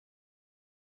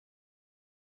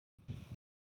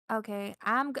 Okay,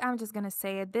 I'm just gonna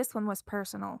say it. This one was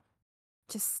personal.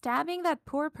 Just stabbing that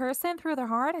poor person through the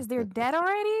heart as they're dead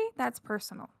already? That's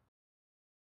personal.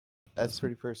 That's This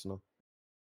pretty personal.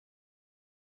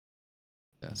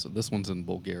 Yeah, so this one's in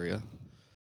Bulgaria.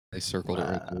 They circled it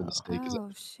right there where the Wow. stake is Oh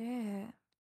at. shit.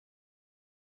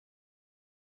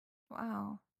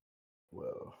 Wow.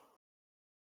 Whoa.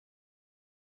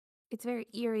 It's very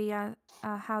eerie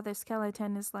how the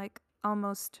skeleton is like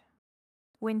almost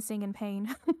wincing in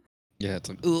pain. Yeah, it's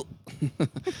like, ugh.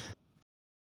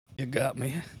 You got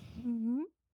me. Hmm.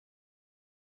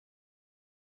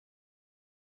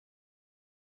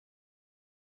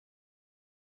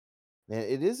 Man,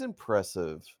 it is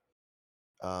impressive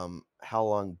how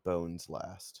long bones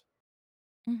last.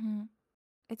 Hmm.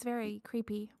 It's very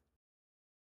creepy.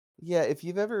 Yeah, if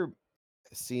you've ever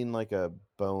seen like a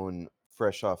bone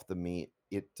fresh off the meat,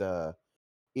 it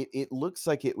looks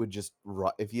like it would just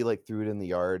rot if you like threw it in the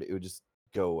yard, it would just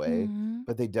go away. Hmm.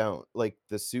 But they don't. Like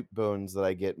the soup bones that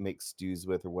I get make stews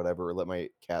with or whatever, or let my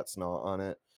cat gnaw on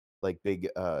it, like big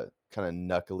kind of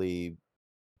knuckly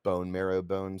bone marrow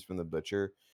bones from the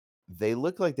butcher. They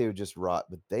look like they would just rot,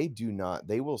 but they do not.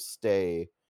 They will stay.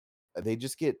 They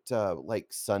just get like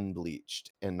sun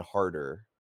bleached and harder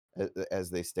as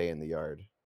they stay in the yard.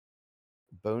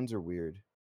 Bones are weird.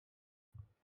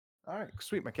 All right,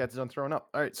 sweet. My cat's done throwing up.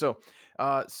 All right, so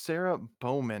Sarah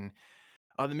Bowman,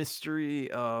 the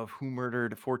mystery of who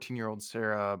murdered 14-year-old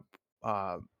Sarah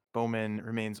Bowman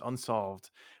remains unsolved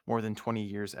more than 20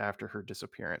 years after her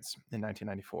disappearance in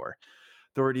 1994.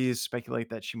 Authorities speculate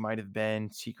that she might have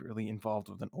been secretly involved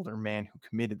with an older man who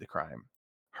committed the crime.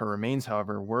 Her remains,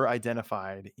 however, were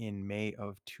identified in May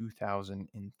of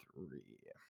 2003.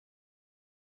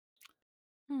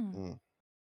 Hmm. Mm,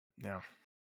 Yeah,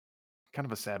 kind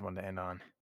of a sad one to end on.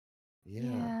 yeah.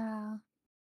 Yeah,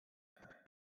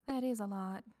 that is a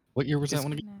lot. What year was that Is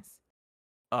one again? Goodness.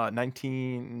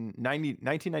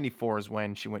 1994 is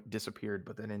when she went disappeared,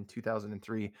 but then in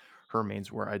 2003, her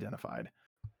remains were identified,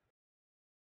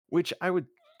 which I would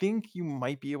think you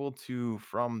might be able to,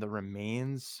 from the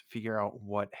remains, figure out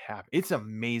what happened. It's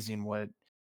amazing what,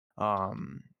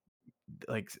 um,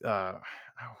 like,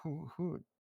 who, who,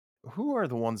 who are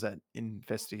the ones that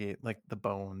investigate like the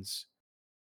bones?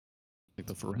 Like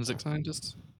the forensic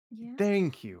scientists? Yeah.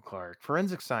 Thank you, Clark.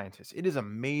 Forensic scientists. It is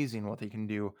amazing what they can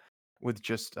do with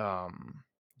just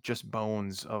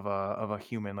bones of a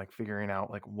human, like figuring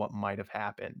out like what might have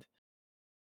happened.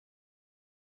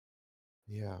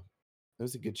 Yeah. It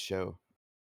was a good show.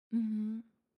 Hmm.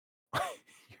 You're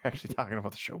actually talking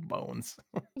about the show Bones.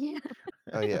 Yeah.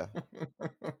 Oh yeah.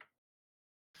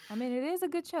 I mean, it is a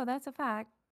good show. That's a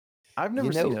fact. I've You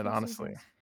never seen First know, it, few honestly. seasons.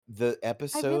 the I really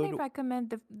episode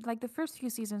recommend the first few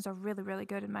seasons are really, really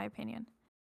good in my opinion.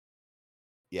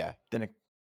 Yeah. then it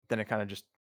kind of just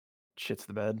shits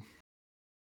the bed.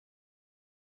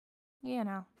 You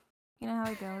know. You know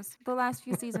how it goes. The last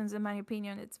few seasons, in my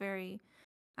opinion, it's very,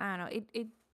 I don't know,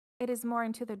 it is more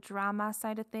into the drama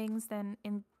side of things than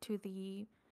into the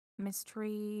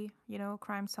mystery,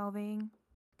 crime solving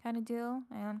kind of deal.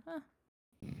 And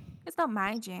it's not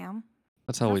my jam.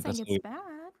 That's I'm how not we saying that's how it's we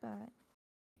bad, but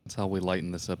that's how we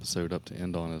lighten this episode up to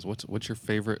end on is what's your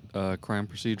favorite crime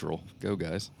procedural? Go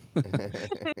guys.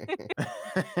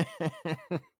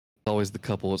 It's always the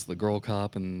couple. It's the girl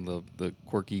cop and the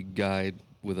quirky guy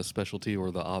with a specialty, or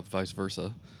the vice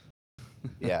versa.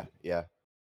 Yeah, yeah.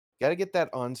 Gotta get that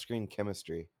on-screen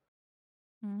chemistry.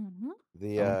 hmm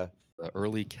The The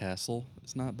early Castle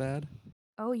is not bad.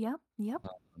 oh, yep, yep.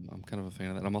 I'm kind of a fan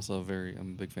of that.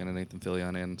 I'm a big fan of Nathan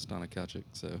Fillion and Stana Kacic.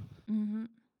 So hmm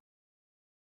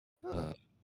huh, uh,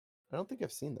 I don't think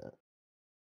I've seen that.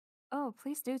 Oh,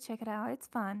 please do check it out. It's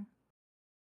fun.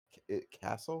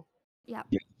 Castle? Yep.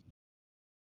 yeah,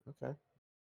 Okay.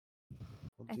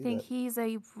 I'll I do think that. he's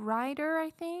a writer, I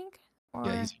think. yeah,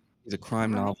 Or, he's a is that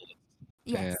crime right? novelist,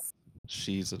 and Yes.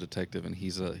 she's a detective, and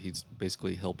he's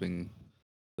basically helping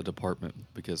the department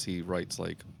because he writes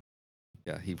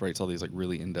all these like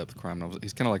really in-depth crime novels.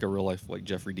 He's kind of like a real life like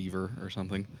Jeffrey Deaver or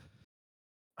something.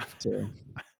 So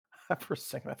For a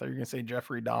second, I thought you were gonna say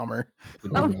Jeffrey Dahmer.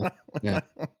 Oh,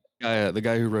 yeah, the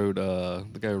guy who wrote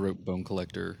Bone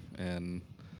Collector and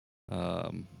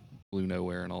um, Blue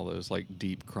Nowhere and all those like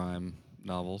deep crime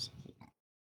novels.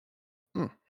 Hmm.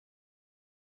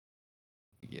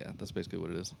 Yeah, that's basically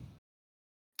what it is.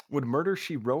 Would Murder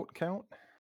She Wrote count?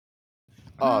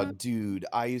 Oh, mm, dude,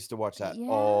 I used to watch that yeah.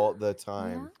 all the Yeah.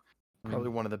 time. I Probably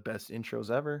mean, one of the best intros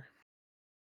ever.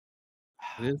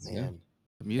 it is. Yeah, Man.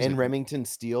 the And music. Remington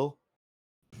Steele.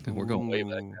 We're going way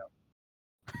back.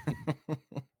 Ooh.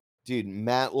 Dude,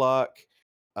 Matlock,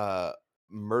 uh,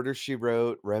 Murder She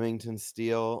Wrote, Remington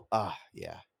Steele. Ah,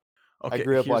 yeah. I Okay,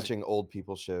 grew up watching old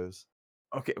people shows.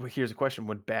 well, here's a question: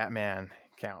 would Batman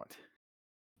count?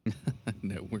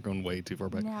 No, we're going way too far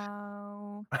back.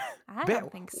 No, I Bat-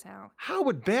 don't think so. How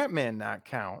would Batman not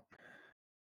count?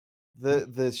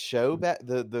 The show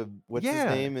the what's his Yeah,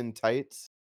 name in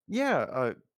tights?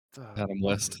 yeah. Adam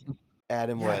What is West. it?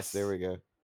 Adam West. There Yes. we go.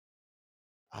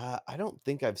 I don't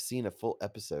think I've seen a full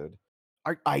episode.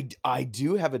 Are I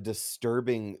do have a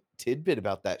disturbing tidbit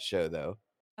about that show though.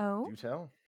 Oh, do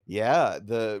tell? Yeah,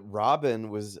 the Robin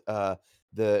was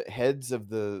the heads of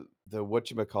the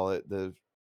whatchamacallit, the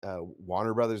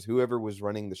Warner Brothers, whoever was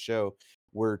running the show,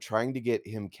 were trying to get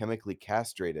him chemically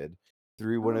castrated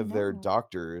through one oh of their no.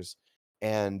 doctors.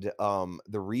 And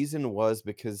the reason was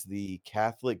because the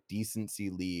Catholic Decency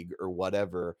League or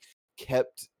whatever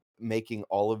kept making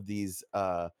all of these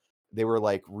they were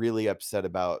like really upset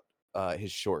about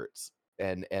his shorts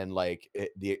and like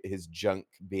his junk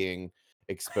being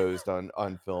exposed on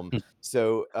film.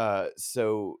 So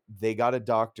they got a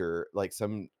doctor, like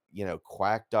some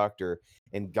quack doctor,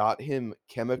 and got him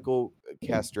chemical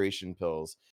castration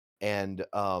pills. And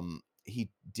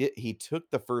he took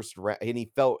the first round, and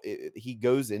he felt he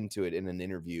goes into it in an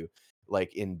interview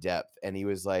like in depth, and he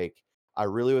was like, I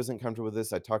really wasn't comfortable with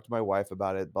this. I talked to my wife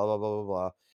about it, blah blah blah blah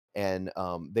blah. And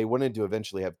they wanted to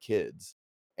eventually have kids,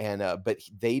 and but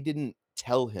they didn't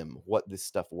tell him what this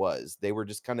stuff was. They were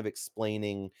just kind of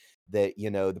explaining that,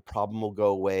 the problem will go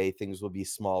away, things will be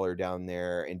smaller down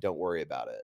there, and don't worry about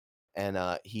it. And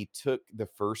he took the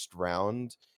first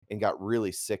round and got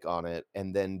really sick on it,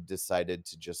 and then decided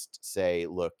to just say,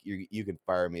 look, you can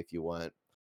fire me if you want,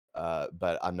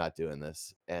 but I'm not doing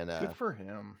this. And Good for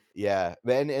him. yeah,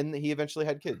 and he eventually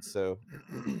had kids, so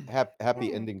happy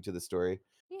Good. ending to the story.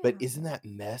 But Yeah, isn't that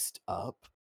messed up?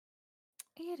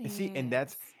 it See,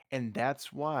 is. and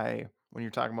that's why when you're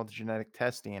talking about the genetic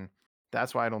testing,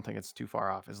 that's why I don't think it's too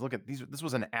far off. Is look at these. This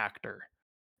was an actor,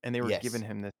 and they were giving Yes.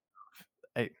 him this.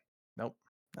 Hey, nope.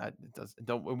 It does.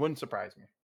 Don't. It wouldn't surprise me.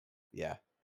 Yeah.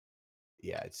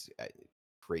 Yeah, it's a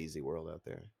crazy world out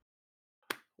there.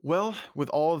 Well, with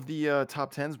all of the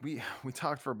top tens, we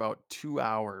talked for about 2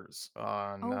 hours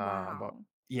on Oh about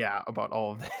wow. about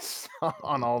all of this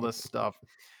on all this stuff.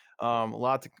 A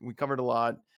lot we covered a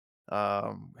lot.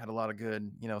 Had a lot of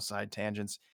good side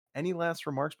tangents. Any last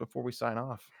remarks before we sign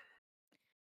off?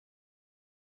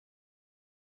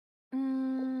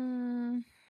 Mm,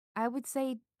 I would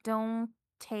say don't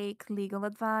take legal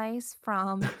advice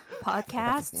from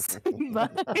podcasts,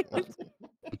 but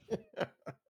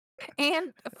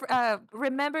and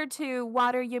remember to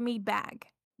water your meat bag.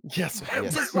 Yes.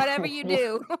 Just Yes. whatever you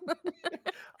do.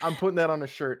 I'm putting that on a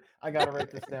shirt. I gotta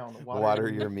write this down. Water your Water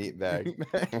meat, your meat bag.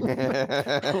 meat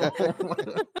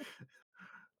bag.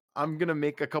 I'm gonna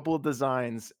make a couple of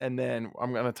designs and then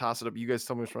I'm gonna toss it up. You guys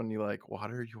tell me which one you like.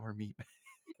 Water your meat.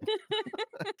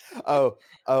 Oh,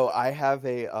 oh, I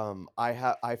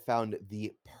found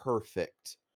the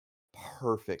perfect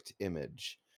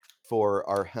image for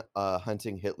our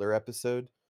hunting Hitler episode,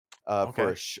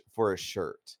 Okay. for a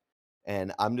shirt.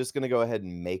 And I'm just gonna go ahead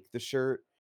and make the shirt,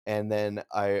 and then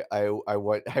I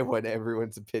want I want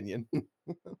everyone's opinion.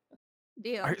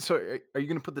 Deal. So are you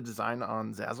gonna put the design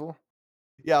on Zazzle?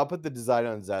 Yeah, I'll put the design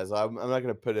on Zazzle. I'm not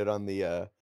gonna put it on the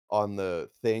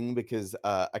thing because,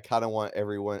 I kinda want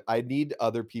everyone I need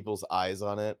other people's eyes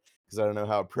on it because I don't know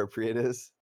how appropriate it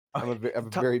is. Okay. I'm a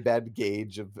To- very bad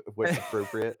gauge of what's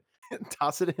appropriate.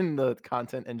 Toss it in the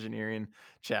content engineering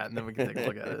chat and then we can take a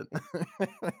look at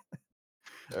it.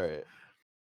 Alright.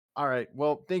 All right.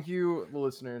 Well, thank you, the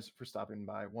listeners, for stopping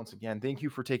by once again. Thank you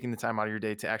for taking the time out of your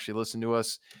day to actually listen to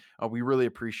us. We really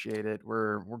appreciate it.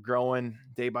 We're growing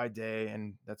day by day,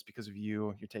 and that's because of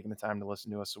you. You're taking the time to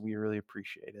listen to us, so we really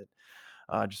appreciate it.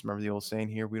 Just remember the old saying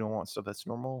here: we don't want stuff that's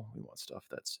normal. We want stuff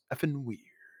that's effing weird.